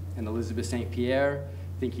Davies and Elizabeth St. Pierre,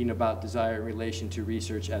 thinking about desire in relation to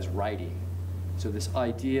research as writing. So this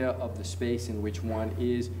idea of the space in which one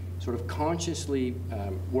is sort of consciously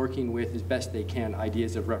working with, as best they can,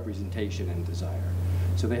 ideas of representation and desire.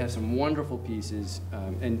 So they have some wonderful pieces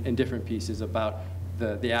and different pieces about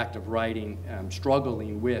the act of writing,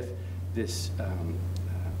 struggling with this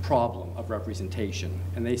problem of representation.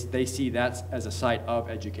 And they see that as a site of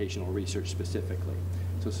educational research specifically.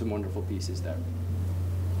 So some wonderful pieces there.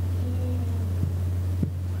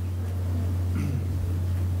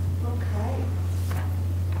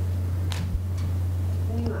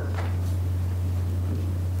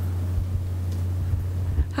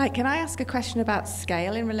 Okay. Hi, can I ask a question about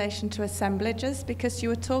scale in relation to assemblages? Because you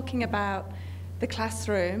were talking about the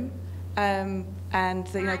classroom and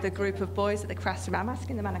the group of boys at the classroom. I'm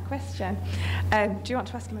asking the man a question. Do you want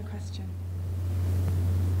to ask him a question?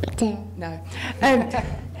 No.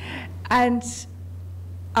 And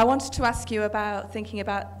I wanted to ask you about thinking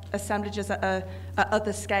about assemblages at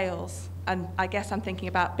other scales, and I guess I'm thinking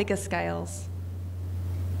about bigger scales.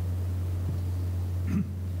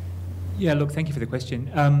 Yeah, look, thank you for the question.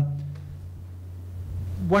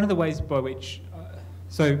 One of the ways by which,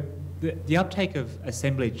 so the uptake of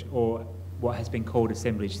assemblage, or what has been called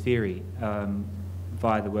assemblage theory,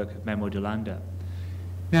 via the work of Manuel de Landa.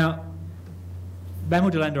 Now,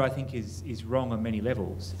 Manuel de Landa, I think, is wrong on many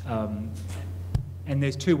levels. And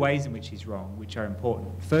there's two ways in which he's wrong, which are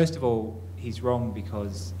important. First of all, he's wrong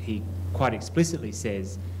because he quite explicitly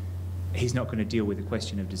says he's not going to deal with the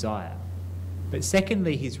question of desire. But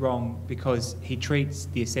secondly, he's wrong because he treats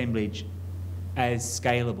the assemblage as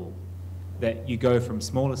scalable, that you go from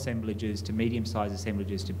small assemblages to medium-sized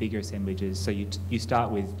assemblages to bigger assemblages. So you start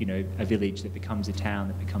with, you know, a village that becomes a town,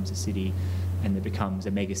 that becomes a city, and that becomes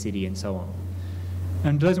a mega city, and so on.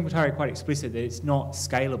 And Deleuze and Guattari are quite explicit that it's not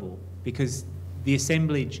scalable because the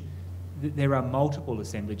assemblage, there are multiple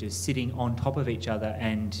assemblages sitting on top of each other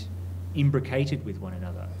and imbricated with one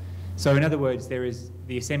another. So in other words, there is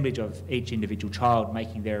the assemblage of each individual child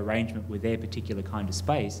making their arrangement with their particular kind of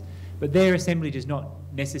space, but their assemblage is not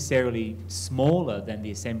necessarily smaller than the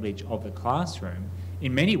assemblage of the classroom.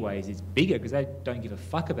 In many ways, it's bigger because they don't give a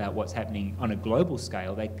fuck about what's happening on a global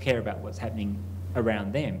scale. They care about what's happening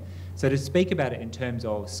around them. So to speak about it in terms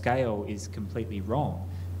of scale is completely wrong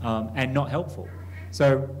and not helpful.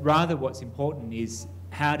 So rather what's important is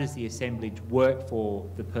how does the assemblage work for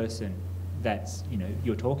the person that's, you know,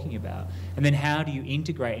 you're talking about, and then how do you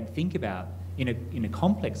integrate and think about in a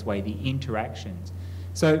complex way the interactions.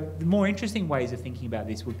 So the more interesting ways of thinking about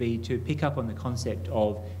this would be to pick up on the concept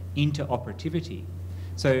of interoperativity.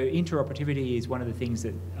 So interoperativity is one of the things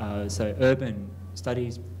that so urban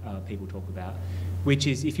studies people talk about, which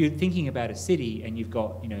is if you're thinking about a city and you've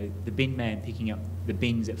got, you know, the bin man picking up the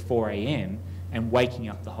bins at 4 a.m. and waking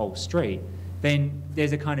up the whole street, then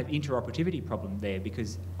there's a kind of interoperativity problem there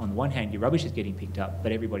because on the one hand your rubbish is getting picked up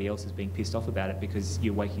but everybody else is being pissed off about it because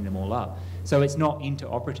you're waking them all up. So it's not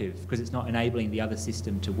interoperative because it's not enabling the other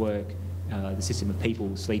system to work, the system of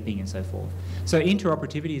people sleeping and so forth. So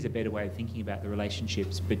interoperativity is a better way of thinking about the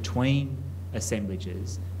relationships between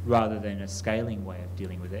assemblages rather than a scaling way of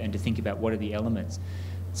dealing with it, and to think about what are the elements.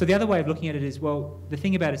 So the other way of looking at it is, well, the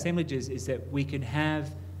thing about assemblages is that we can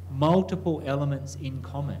have multiple elements in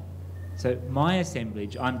common. So my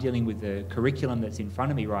assemblage, I'm dealing with the curriculum that's in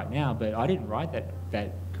front of me right now, but I didn't write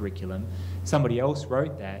that curriculum. Somebody else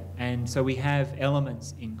wrote that, and so we have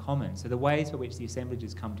elements in common. So the ways by which the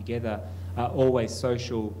assemblages come together are always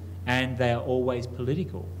social and they are always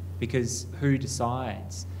political, because who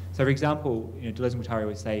decides? So for example, you know, Deleuze and Guattari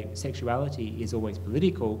would say sexuality is always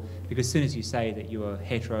political because as soon as you say that you're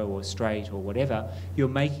hetero or straight or whatever, you're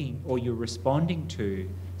making or you're responding to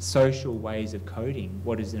social ways of coding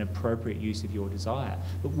what is an appropriate use of your desire.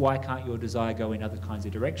 But why can't your desire go in other kinds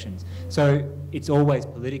of directions? So it's always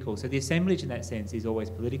political. So the assemblage in that sense is always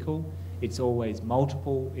political, it's always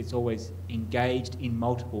multiple, it's always engaged in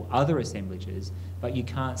multiple other assemblages, but you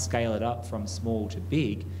can't scale it up from small to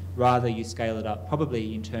big. Rather, you scale it up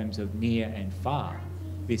probably in terms of near and far.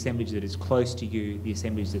 The assemblage that is close to you, the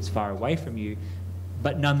assemblage that's far away from you,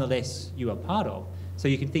 but nonetheless you are part of. So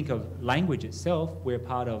you can think of language itself. We're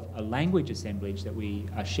part of a language assemblage that we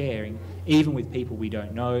are sharing, even with people we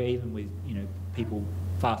don't know, even with, you know, people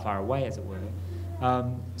far, far away, as it were.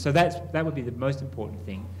 So that would be the most important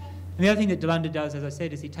thing. And the other thing that de Landa does, as I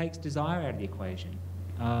said, is he takes desire out of the equation.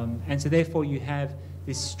 And so therefore you have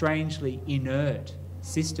this strangely inert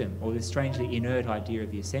system, or this strangely inert idea of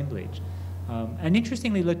the assemblage. And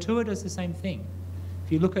interestingly, Latour does the same thing.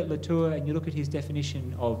 If you look at Latour and you look at his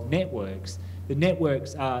definition of networks, the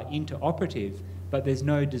networks are interoperative, but there's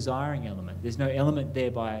no desiring element. There's no element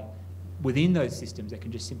thereby within those systems that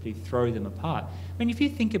can just simply throw them apart. I mean, if you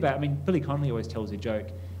think about, I mean, Billy Connolly always tells a joke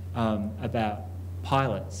about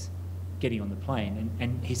pilots getting on the plane,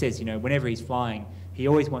 and he says, you know, whenever he's flying, he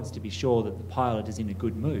always wants to be sure that the pilot is in a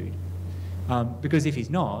good mood. Because if he's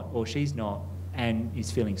not, or she's not, and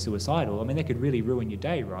is feeling suicidal, I mean, that could really ruin your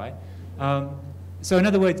day, right? So in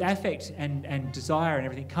other words, affect and desire and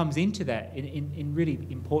everything comes into that in really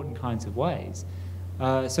important kinds of ways.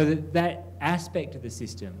 So that aspect of the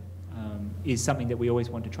system is something that we always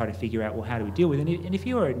want to try to figure out, well, how do we deal with it? And if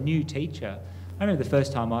you're a new teacher, I remember the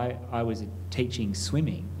first time I was teaching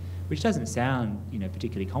swimming, which doesn't sound,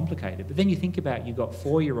 particularly complicated. But then you think about, you've got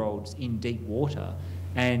 4-year-olds in deep water,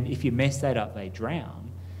 and if you mess that up, they drown.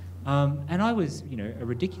 And I was, a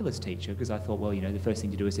ridiculous teacher, because I thought, well, the first thing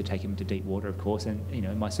to do is to take them into deep water, of course.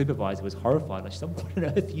 And, my supervisor was horrified. Like, she said, what on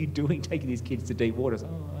earth are you doing taking these kids to deep water? I was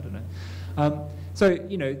like, oh, I don't know. So,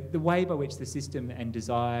 the way by which the system and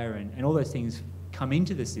desire and all those things come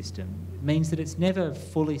into the system means that it's never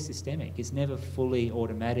fully systemic. It's never fully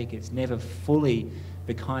automatic. It's never fully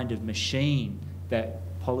the kind of machine that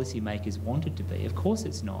policymakers want it to be. Of course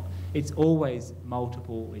it's not. It's always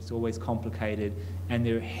multiple, it's always complicated, and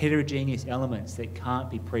there are heterogeneous elements that can't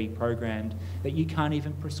be pre-programmed, that you can't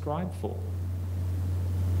even prescribe for.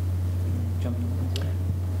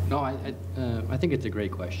 No, I think it's a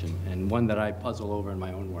great question, and one that I puzzle over in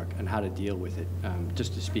my own work and how to deal with it.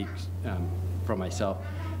 Just to speak for myself,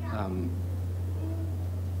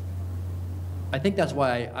 I think that's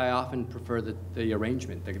why I often prefer the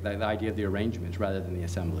arrangement, the idea of the arrangements rather than the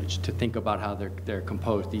assemblage, to think about how they're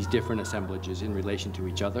composed, these different assemblages in relation to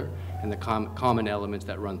each other and the common elements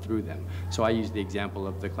that run through them. So I use the example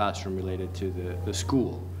of the classroom related to the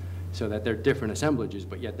school, so that they're different assemblages,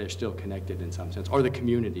 but yet they're still connected in some sense, or the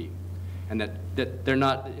community. And that they're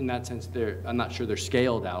not, in that sense, I'm not sure they're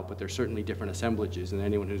scaled out, but they're certainly different assemblages, and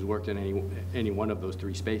anyone who's worked in any one of those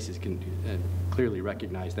 3 spaces can clearly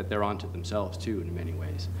recognize that they're onto themselves too in many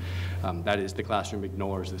ways. That is, the classroom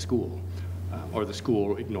ignores the school, or the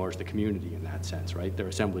school ignores the community in that sense, right? Their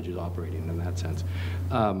assemblages operating in that sense.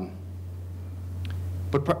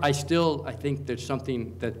 But I think there's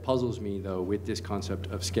something that puzzles me, though, with this concept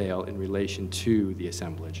of scale in relation to the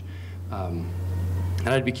assemblage. And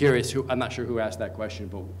I'd be curious, I'm not sure who asked that question,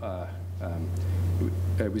 but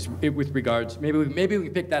it was with regards, maybe we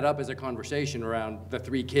pick that up as a conversation around the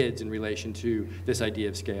 3 kids in relation to this idea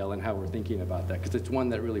of scale and how we're thinking about that, because it's one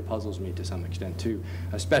that really puzzles me to some extent too,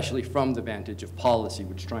 especially from the vantage of policy,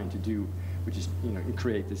 which is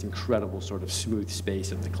create this incredible sort of smooth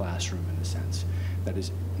space of the classroom in a sense. That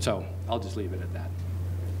is, so I'll just leave it at that.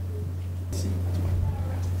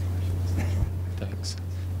 Thanks.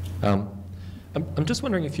 I'm just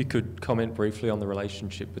wondering if you could comment briefly on the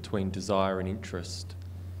relationship between desire and interest.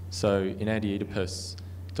 So in Anti-Oedipus,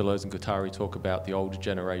 Deleuze and Guattari talk about the older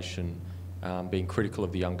generation being critical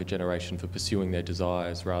of the younger generation for pursuing their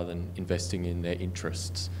desires rather than investing in their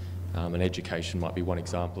interests. And education might be one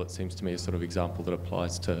example. It seems to me a sort of example that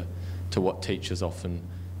applies to what teachers often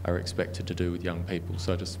are expected to do with young people.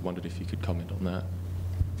 So I just wondered if you could comment on that.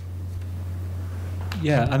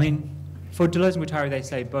 Yeah, I mean, for Deleuze and Guattari, they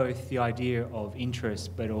say both the idea of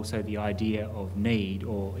interest, but also the idea of need,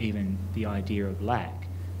 or even the idea of lack,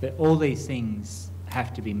 that all these things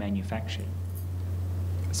have to be manufactured.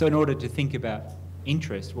 So in order to think about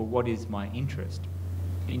interest, well, what is my interest?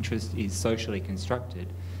 Interest is socially constructed,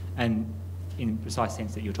 and in the precise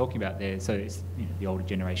sense that you're talking about there, so it's the older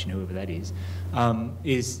generation, whoever that is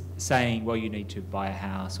saying, well, you need to buy a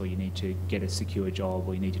house, or you need to get a secure job,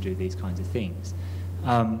 or you need to do these kinds of things.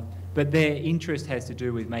 But their interest has to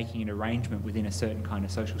do with making an arrangement within a certain kind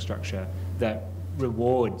of social structure that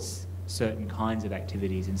rewards certain kinds of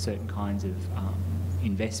activities and certain kinds of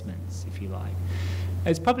investments, if you like.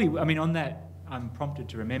 It's probably, I mean, on that, I'm prompted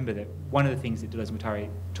to remember that one of the things that Deleuze and Guattari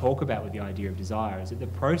talk about with the idea of desire is that the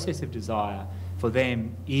process of desire for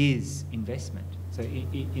them is investment. So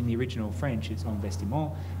in the original French, it's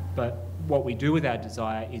investissement, but what we do with our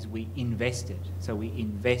desire is we invest it. So we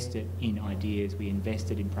invest it in ideas, we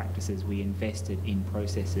invest it in practices, we invest it in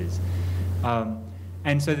processes.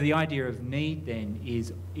 And so the idea of need then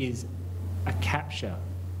is a capture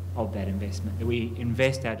of that investment, that we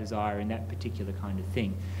invest our desire in that particular kind of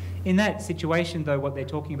thing. In that situation, though, what they're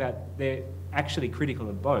talking about, they're actually critical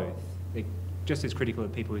of both. They're just as critical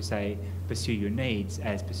of people who say pursue your needs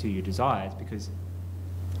as pursue your desires, because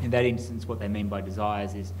in that instance what they mean by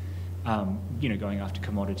desires is going after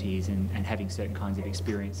commodities and having certain kinds of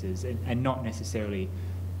experiences, and not necessarily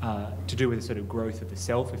to do with a sort of growth of the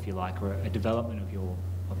self, if you like, or a development of your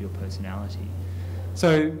personality.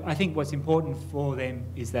 So I think what's important for them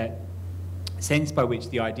is that sense by which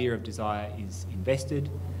the idea of desire is invested,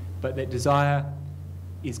 but that desire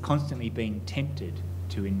is constantly being tempted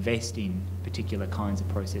to invest in particular kinds of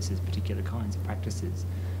processes, particular kinds of practices,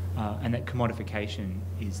 and that commodification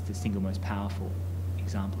is the single most powerful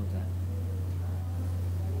example of that.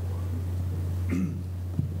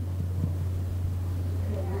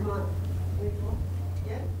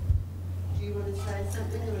 Yeah? Do you want to say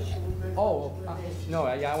something, or should we move on to the next?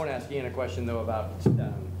 No, yeah, I want to ask Ian a question, though, about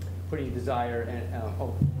putting desire and...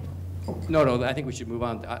 No, I think we should move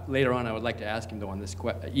on. Later on, I would like to ask him, though, on this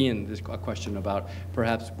Ian, this question about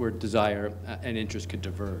perhaps where desire and interest could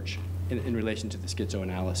diverge in relation to the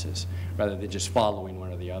schizoanalysis, rather than just following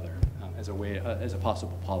one or the other as a way, as a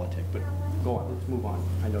possible politic. But go on, let's move on.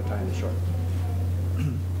 I know time is short.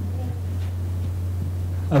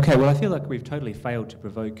 Okay, well, I feel like we've totally failed to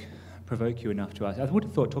provoke you enough to ask. I would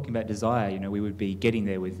have thought, talking about desire, you know, we would be getting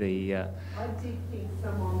there with the... I did think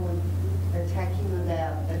someone was attacking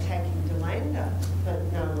Delanda, but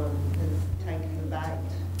no one has taken the bait.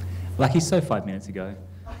 Like he's so 5 minutes ago.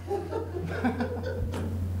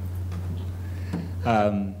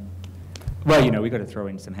 Well, you know, we've got to throw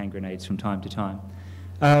in some hand grenades from time to time.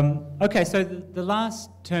 Okay, so the last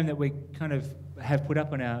term that we kind of have put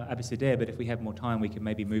up on our abecedare, but if we have more time, we can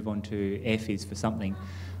maybe move on to F is for something.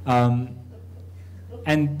 And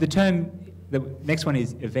the next one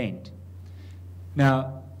is event.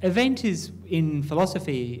 Now, event is, in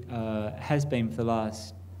philosophy, has been for the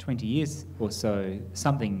last 20 years or so,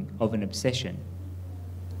 something of an obsession.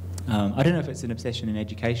 I don't know if it's an obsession in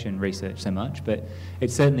education research so much, but it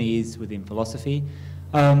certainly is within philosophy.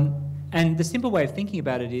 And the simple way of thinking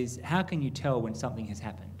about it is, how can you tell when something has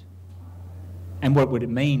happened? And what would it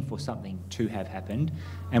mean for something to have happened?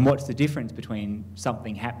 And what's the difference between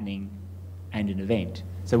something happening and an event?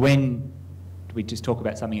 So when we just talk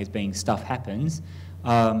about something as being stuff happens,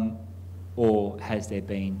 or has there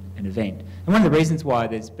been an event? And one of the reasons why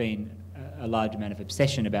there's been a large amount of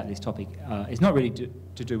obsession about this topic is not really to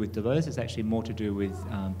do with Deleuze, it's actually more to do with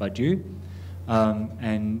Badiou.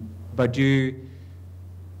 And Badiou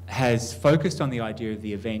has focused on the idea of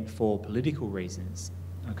the event for political reasons.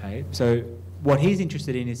 Okay, so what he's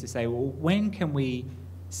interested in is to say, well, when can we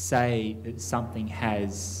say that something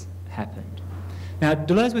has happened? Now,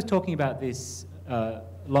 Deleuze was talking about this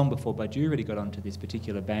long before Badiou really got onto this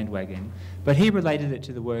particular bandwagon, but he related it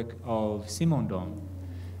to the work of Simondon.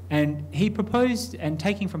 And he proposed, and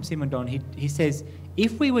taking from Simondon, he says,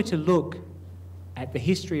 if we were to look at the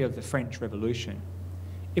history of the French Revolution,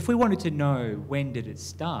 if we wanted to know when did it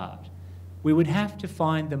start, we would have to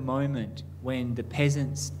find the moment when the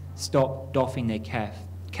peasants stopped doffing their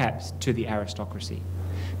caps to the aristocracy.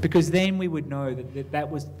 Because then we would know that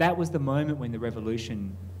was the moment when the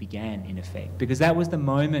revolution began, in effect. Because that was the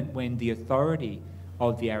moment when the authority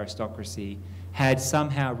of the aristocracy had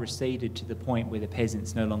somehow receded to the point where the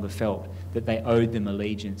peasants no longer felt that they owed them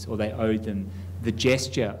allegiance or they owed them the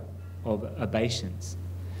gesture of obeisance.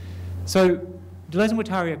 So Deleuze and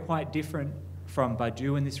Guattari are quite different from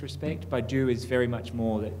Badiou in this respect. Badiou is very much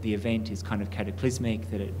more that the event is kind of cataclysmic,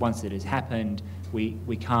 that once it has happened, we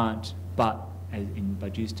can't but, as in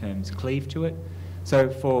Badiou's terms, cleave to it. So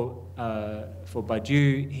for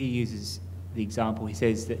Badiou, he uses the example, he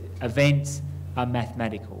says that events are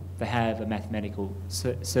mathematical. They have a mathematical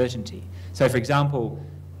certainty. So for example,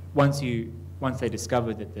 once they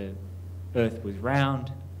discovered that the Earth was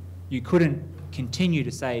round, you couldn't continue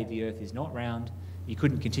to say the Earth is not round. You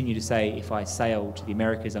couldn't continue to say, if I sail to the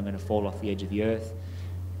Americas, I'm going to fall off the edge of the Earth.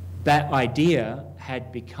 That idea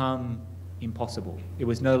had become impossible. It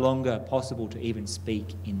was no longer possible to even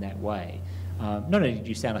speak in that way. Not only did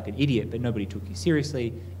you sound like an idiot, but nobody took you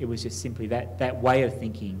seriously. It was just simply that way of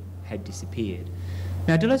thinking had disappeared.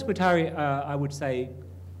 Now, Deleuze and Guattari, I would say,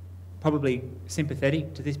 probably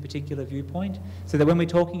sympathetic to this particular viewpoint, so that when we're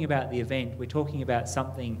talking about the event, we're talking about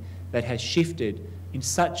something that has shifted in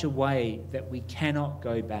such a way that we cannot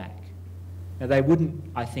go back. Now, they wouldn't,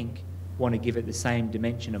 I think, want to give it the same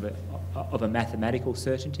dimension of a mathematical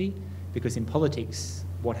certainty, because in politics,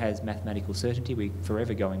 what has mathematical certainty? We're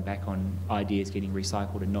forever going back on ideas getting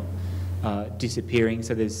recycled and not disappearing.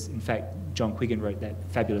 So there's, in fact, John Quiggin wrote that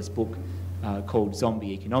fabulous book called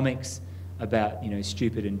Zombie Economics, about, you know,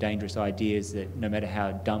 stupid and dangerous ideas that no matter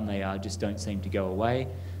how dumb they are, just don't seem to go away.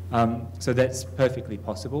 So that's perfectly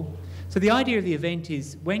possible. So the idea of the event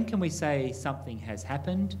is, when can we say something has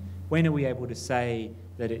happened? When are we able to say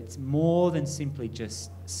that it's more than simply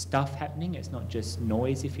just stuff happening? It's not just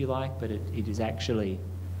noise, if you like, but it is actually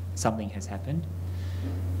something has happened.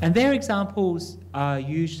 And their examples are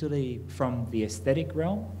usually from the aesthetic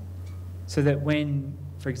realm, so that when,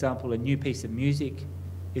 for example, a new piece of music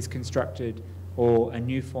is constructed or a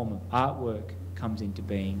new form of artwork comes into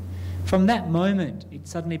being, from that moment it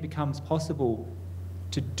suddenly becomes possible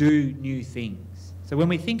to do new things. So when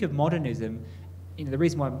we think of modernism, you know, the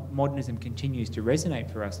reason why modernism continues to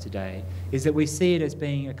resonate for us today is that we see it as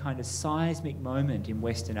being a kind of seismic moment in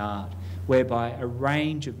Western art, whereby a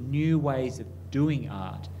range of new ways of doing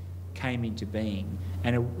art came into being,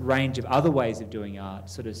 and a range of other ways of doing art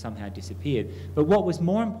sort of somehow disappeared. But what was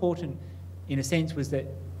more important, in a sense, was that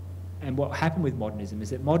and what happened with modernism is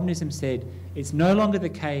that modernism said it's no longer the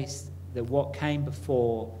case that what came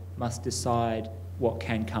before must decide what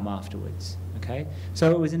can come afterwards, okay?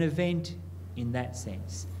 So it was an event in that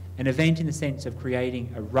sense, an event in the sense of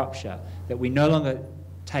creating a rupture, that we no longer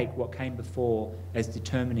take what came before as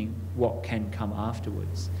determining what can come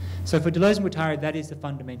afterwards. So for Deleuze and Guattari, that is the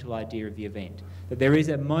fundamental idea of the event, that there is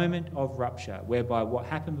a moment of rupture whereby what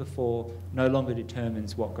happened before no longer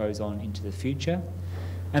determines what goes on into the future.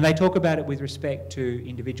 And they talk about it with respect to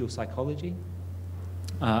individual psychology,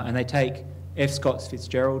 and they take F. Scott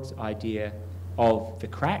Fitzgerald's idea of the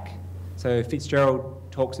crack. So Fitzgerald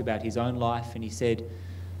talks about his own life, and he said,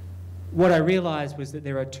 what I realised was that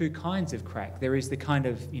there are two kinds of crack. There is the kind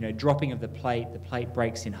of, dropping of the plate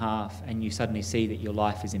breaks in half, and you suddenly see that your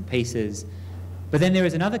life is in pieces. But then there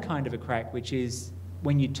is another kind of a crack, which is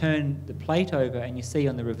when you turn the plate over and you see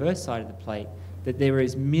on the reverse side of the plate that there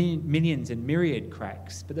is millions and myriad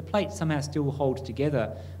cracks, but the plate somehow still holds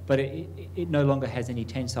together, but it no longer has any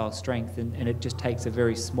tensile strength, and it just takes a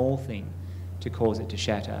very small thing to cause it to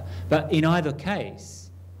shatter. But in either case,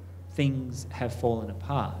 things have fallen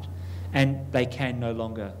apart, and they can no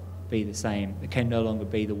longer be the same. They can no longer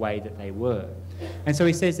be the way that they were. And so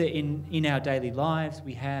he says that in our daily lives,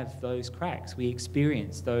 we have those cracks. We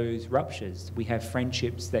experience those ruptures. We have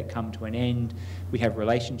friendships that come to an end. We have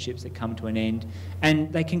relationships that come to an end.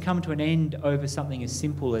 And they can come to an end over something as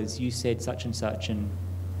simple as you said such and such, and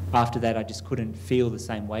after that I just couldn't feel the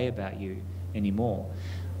same way about you anymore.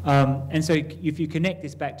 And so if you connect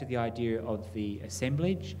this back to the idea of the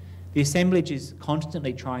assemblage is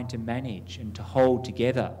constantly trying to manage and to hold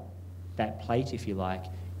together that plate, if you like,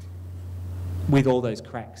 with all those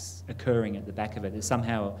cracks occurring at the back of it. They're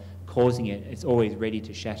somehow causing it, it's always ready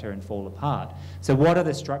to shatter and fall apart. So what are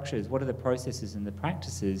the structures, what are the processes and the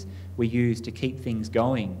practices we use to keep things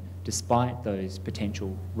going despite those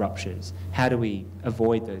potential ruptures? How do we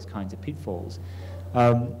avoid those kinds of pitfalls?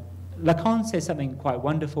 Lacan says something quite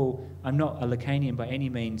wonderful. I'm not a Lacanian by any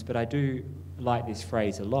means, but I do like this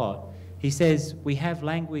phrase a lot. He says, we have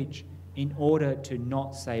language in order to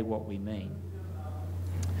not say what we mean.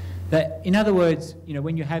 That, in other words,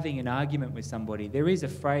 when you're having an argument with somebody, there is a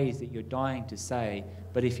phrase that you're dying to say,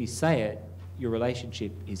 but if you say it, your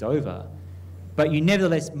relationship is over. But you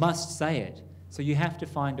nevertheless must say it. So you have to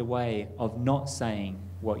find a way of not saying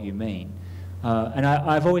what you mean. And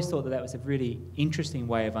I've always thought that was a really interesting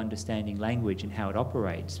way of understanding language and how it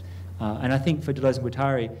operates. And I think for Deleuze and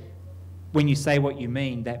Guattari, when you say what you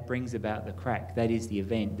mean, that brings about the crack. That is the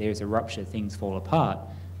event. There's a rupture, things fall apart.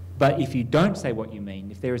 But if you don't say what you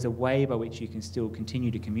mean, if there is a way by which you can still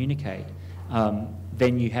continue to communicate,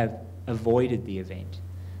 then you have avoided the event.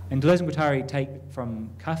 And Deleuze and Guattari take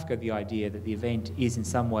from Kafka the idea that the event is in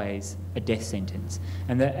some ways a death sentence,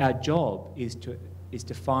 and that our job is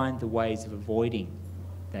to find the ways of avoiding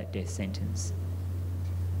that death sentence.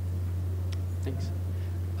 Thanks.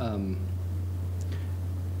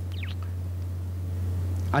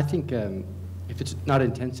 I think if it's not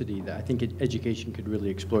intensity, I think education could really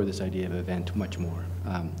explore this idea of event much more.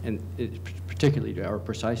 And particularly or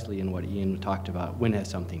precisely in what Ian talked about, when has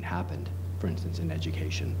something happened, for instance, in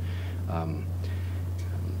education.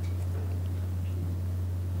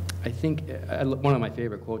 I think one of my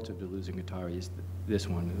favorite quotes of Deleuze and Guattari is this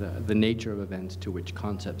one, the nature of events to which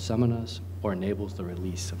concepts summon us or enables the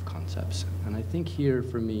release of concepts. And I think here,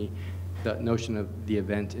 for me, the notion of the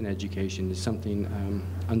event in education is something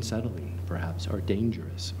unsettling, perhaps, or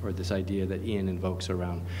dangerous, or this idea that Ian invokes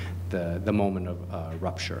around the moment of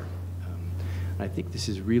rupture. And I think this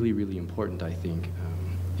is really, really important, I think,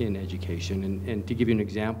 in education. And to give you an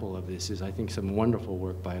example of this is, I think, some wonderful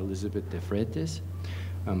work by Elizabeth de Freitas,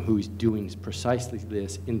 who's doing precisely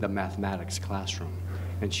this in the mathematics classroom.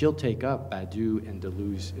 And she'll take up Badiou and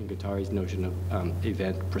Deleuze and Guattari's notion of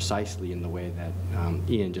event precisely in the way that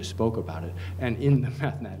Ian just spoke about it, and in the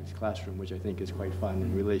mathematics classroom, which I think is quite fun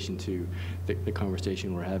in relation to the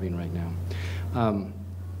conversation we're having right now.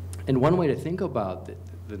 And one way to think about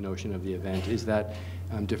the notion of the event is that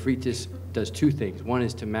de Freitas does two things. One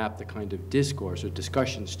is to map the kind of discourse or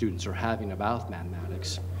discussion students are having about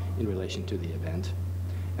mathematics in relation to the event.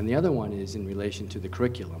 And the other one is in relation to the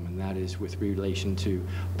curriculum, and that is with relation to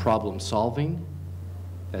problem solving,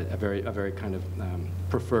 a very kind of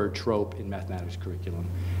preferred trope in mathematics curriculum.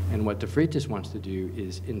 And what de Freitas wants to do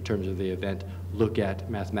is, in terms of the event, look at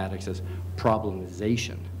mathematics as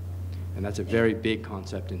problemization. And that's a very big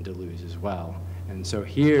concept in Deleuze as well. And so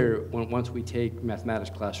here, once we take mathematics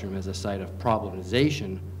classroom as a site of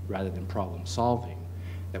problemization rather than problem solving,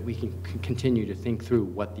 that we can continue to think through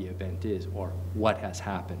what the event is or what has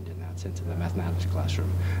happened in that sense in the mathematics classroom.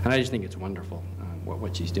 And I just think it's wonderful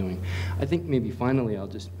what she's doing. I think maybe finally I'll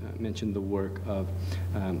just mention the work of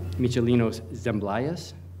Michelinos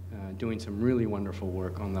Zemblayas, doing some really wonderful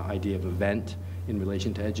work on the idea of event in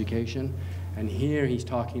relation to education. And here he's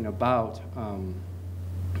talking about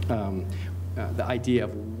the idea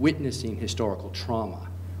of witnessing historical trauma.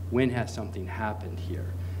 When has something happened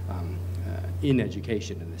here in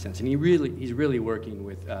education, in the sense? And he's really working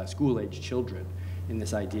with school-age children in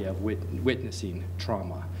this idea of witnessing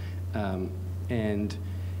trauma. And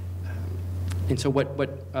so what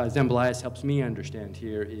Zemblayas helps me understand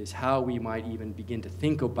here is how we might even begin to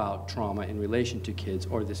think about trauma in relation to kids,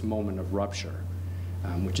 or this moment of rupture,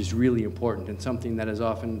 which is really important and something that is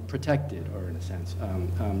often protected, or in a sense,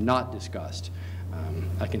 not discussed.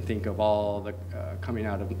 I can think of all the, coming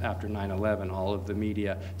out of after 9/11, all of the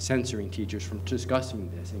media censoring teachers from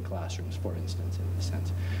discussing this in classrooms, for instance, in a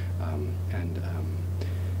sense.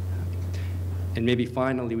 And maybe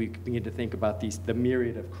finally we begin to think about the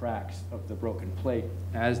myriad of cracks of the broken plate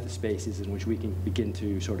as the spaces in which we can begin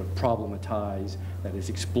to sort of problematize, that is,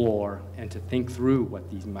 explore, and to think through what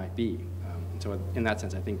these might be. So in that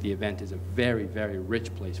sense, I think the event is a very, very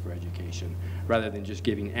rich place for education, rather than just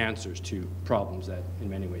giving answers to problems that in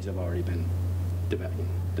many ways have already been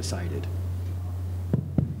decided.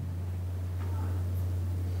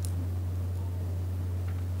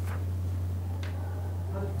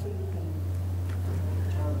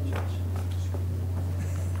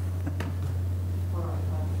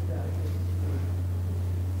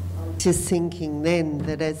 Just thinking then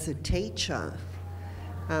that as a teacher,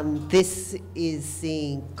 this is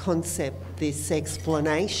the concept, this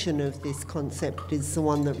explanation of this concept is the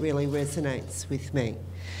one that really resonates with me.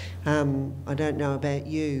 I don't know about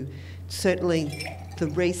you. Certainly the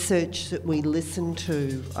research that we listened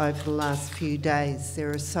to over the last few days, there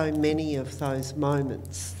are so many of those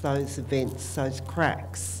moments, those events, those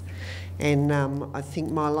cracks. And I think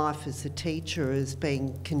my life as a teacher has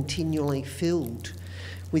been continually filled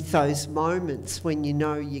with those moments when you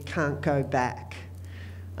know you can't go back.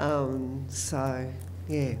 So,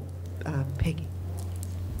 yeah, Peggy.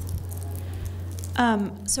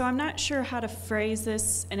 So I'm not sure how to phrase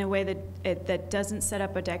this in a way that doesn't set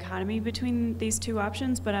up a dichotomy between these two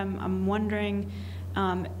options, but I'm wondering,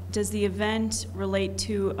 does the event relate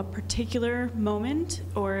to a particular moment,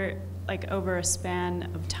 or like over a span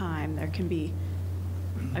of time there can be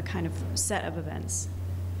a kind of set of events?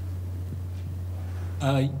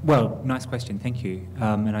 Well, nice question, thank you.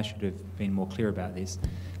 And I should have been more clear about this.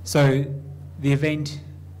 So the event,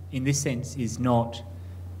 in this sense, is not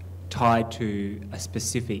tied to a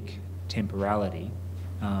specific temporality.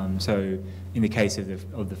 So in the case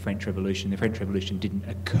of the French Revolution didn't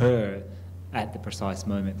occur at the precise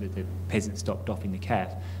moment that the peasants stopped doffing the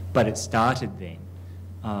cap, but it started then.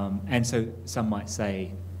 And so some might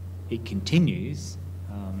say it continues.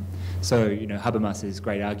 So, you know, Habermas's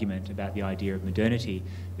great argument about the idea of modernity,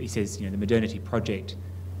 he says, you know, the modernity project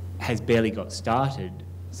has barely got started,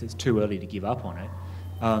 so it's too early to give up on it.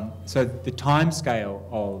 So the time scale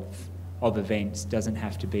of events doesn't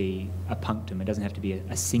have to be a punctum, it doesn't have to be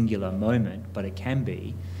a singular moment, but it can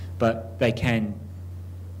be. But they can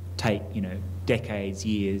take, you know, decades,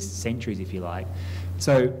 years, centuries, if you like.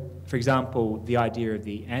 So, for example, the idea of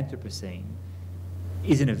the Anthropocene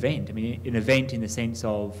is an event. I mean, an event in the sense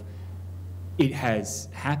of it has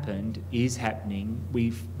happened, is happening.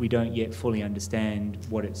 We don't yet fully understand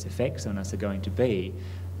what its effects on us are going to be.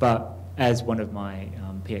 But as one of my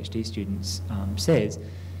PhD students says,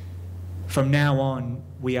 from now on,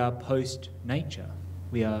 we are post-nature.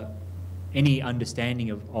 Any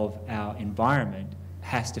understanding of our environment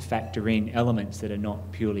has to factor in elements that are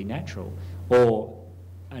not purely natural, or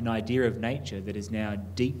an idea of nature that is now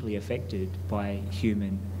deeply affected by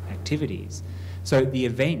human activities. So the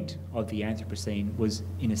event of the Anthropocene was,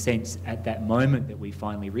 in a sense, at that moment that we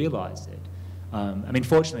finally realised it. I mean,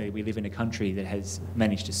 fortunately, we live in a country that has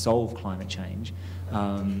managed to solve climate change.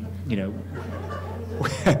 You know,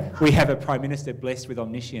 we have a Prime Minister blessed with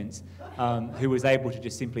omniscience who was able to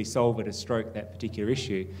just simply solve at a stroke that particular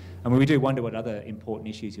issue. And we do wonder what other important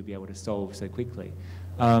issues he'll be able to solve so quickly.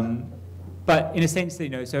 But in a sense, you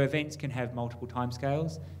know, so events can have multiple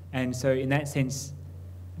timescales, and so in that sense,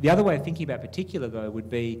 the other way of thinking about particular, though, would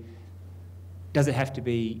be, does it have to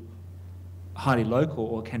be highly local,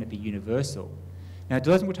 or can it be universal? Now,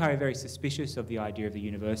 Deleuze and Guattari are very suspicious of the idea of the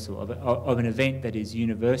universal, of an event that is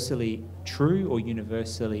universally true or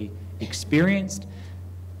universally experienced,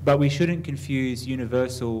 but we shouldn't confuse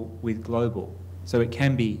universal with global. So it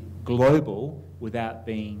can be global without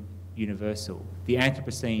being universal. The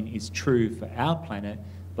Anthropocene is true for our planet,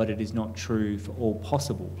 but it is not true for all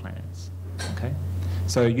possible planets. Okay?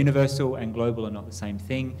 So universal and global are not the same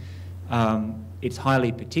thing. It's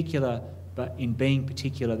highly particular, but in being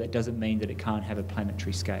particular, that doesn't mean that it can't have a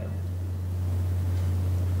planetary scale.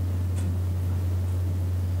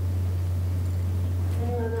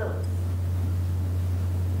 Anyone else?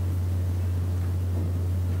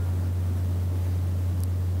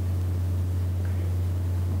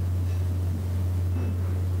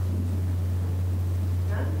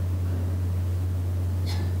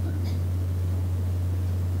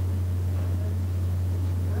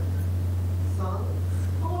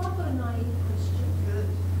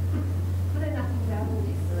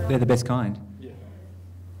 They're the best kind. Yeah.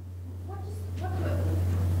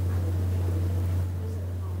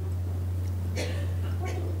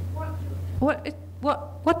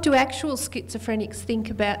 What do actual schizophrenics think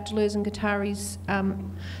about Deleuze and Guattari's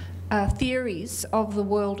theories of the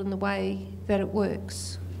world and the way that it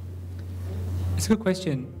works? It's a good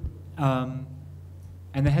question. And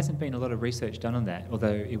there hasn't been a lot of research done on that,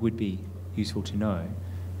 although it would be useful to know.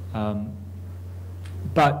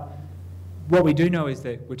 But what we do know is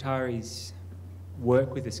that Guattari's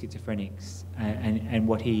work with the schizophrenics and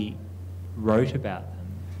what he wrote about them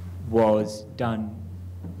was done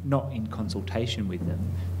not in consultation with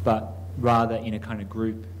them, but rather in a kind of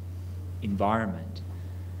group environment.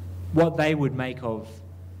 What they would make of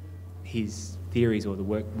his theories or the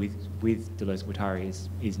work with Deleuze and Guattari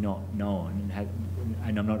is not known,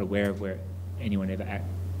 and I'm not aware of where anyone ever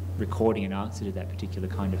recording an answer to that particular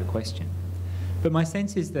kind of a question. But my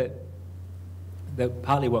sense is that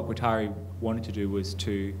partly what Guattari wanted to do was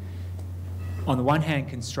to, on the one hand,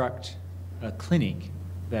 construct a clinic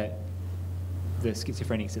that the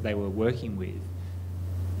schizophrenics that they were working with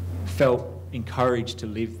felt encouraged to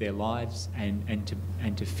live their lives and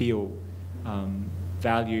to feel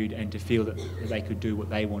valued and to feel that they could do what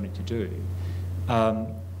they wanted to do.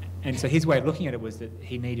 And so his way of looking at it was that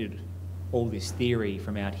he needed all this theory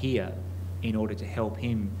from out here in order to help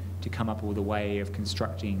him to come up with a way of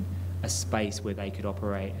constructing a space where they could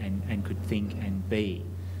operate and could think and be.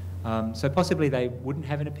 So possibly they wouldn't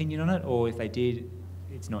have an opinion on it, or if they did,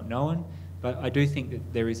 it's not known. But I do think that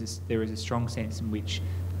there is a strong sense in which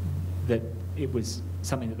that it was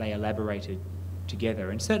something that they elaborated together.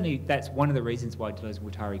 And certainly that's one of the reasons why Deleuze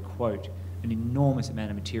and Guattari quote an enormous amount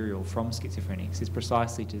of material from schizophrenics, is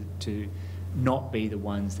precisely to not be the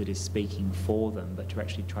ones that is speaking for them, but to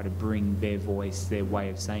actually try to bring their voice, their way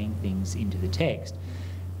of saying things into the text,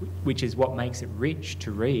 which is what makes it rich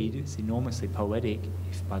to read. It's enormously poetic,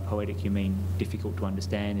 if by poetic you mean difficult to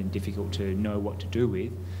understand and difficult to know what to do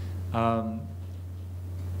with.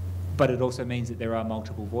 But it also means that there are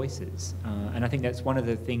multiple voices. And I think that's one of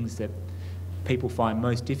the things that people find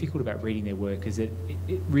most difficult about reading their work, is that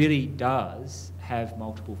it really does have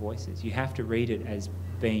multiple voices. You have to read it as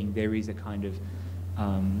being, there is a kind of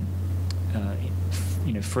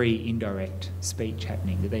free, indirect speech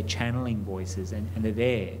happening, that they're channeling voices and they're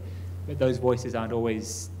there. But those voices aren't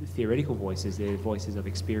always theoretical voices, they're voices of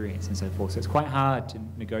experience and so forth. So it's quite hard to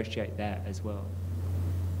negotiate that as well.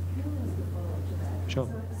 Sure.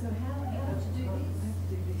 So how to do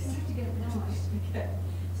this?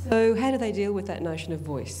 So how do they deal with that notion of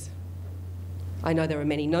voice? I know there are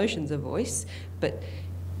many notions of voice, but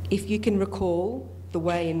if you can recall the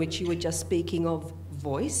way in which you were just speaking of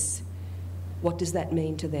voice, what does that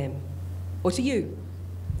mean to them? Or to you?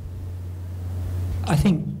 I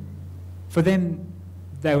think for them,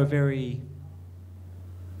 they were very,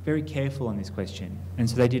 very careful on this question. And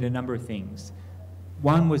so they did a number of things.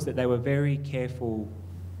 One was that they were very careful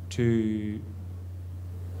to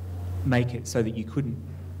make it so that you couldn't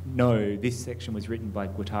know this section was written by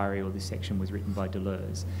Guattari or this section was written by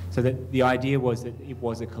Deleuze. So that the idea was that it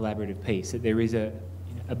was a collaborative piece, that there is a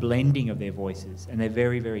blending of their voices, and they're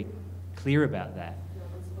very, very clear about that.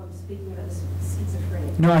 I'm speaking about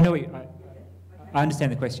schizophrenia. No, I know. I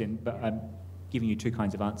understand the question, but I'm giving you two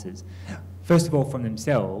kinds of answers. First of all, from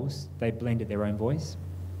themselves, they blended their own voice.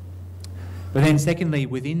 But then secondly,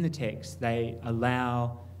 within the text, they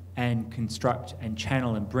allow and construct and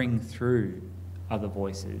channel and bring through other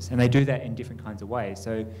voices. And they do that in different kinds of ways.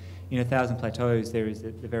 So in 1,000 Plateaus, there is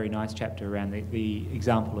the very nice chapter around the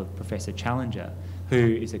example of Professor Challenger, who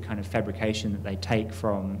is a kind of fabrication that they take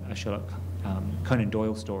from a Sherlock Conan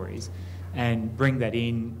Doyle stories and bring that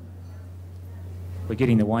in. We're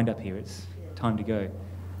getting the wind up here, it's time to go.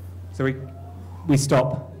 So we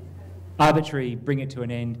stop, arbitrary, bring it to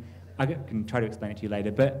an end. I can try to explain it to you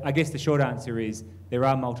later, but I guess the short answer is there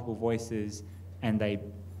are multiple voices and they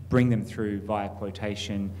bring them through via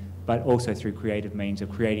quotation, but also through creative means of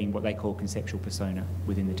creating what they call conceptual persona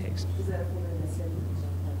within the text. Is that a form of assembly?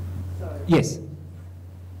 Sorry. Yes.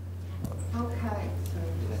 Okay, so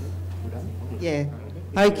Yeah.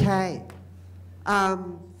 Okay.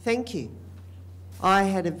 Thank you. I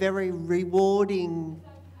had a very rewarding...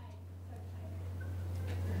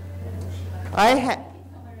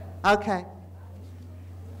 Okay.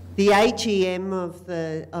 The AGM of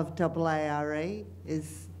AARE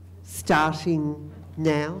is starting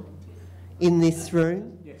now in this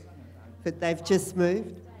room, but they've just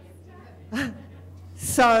moved.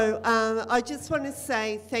 So I just want to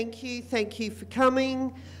say thank you for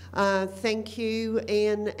coming. Thank you,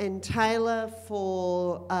 Ian and Taylor,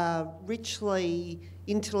 for richly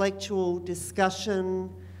intellectual discussion.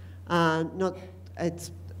 I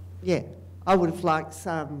would have liked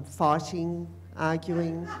some fighting,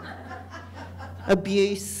 arguing,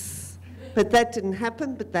 abuse, but that didn't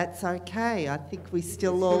happen, but that's okay. I think we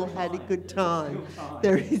still all had a good time.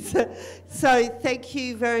 So thank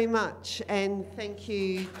you very much, and thank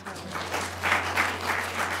you.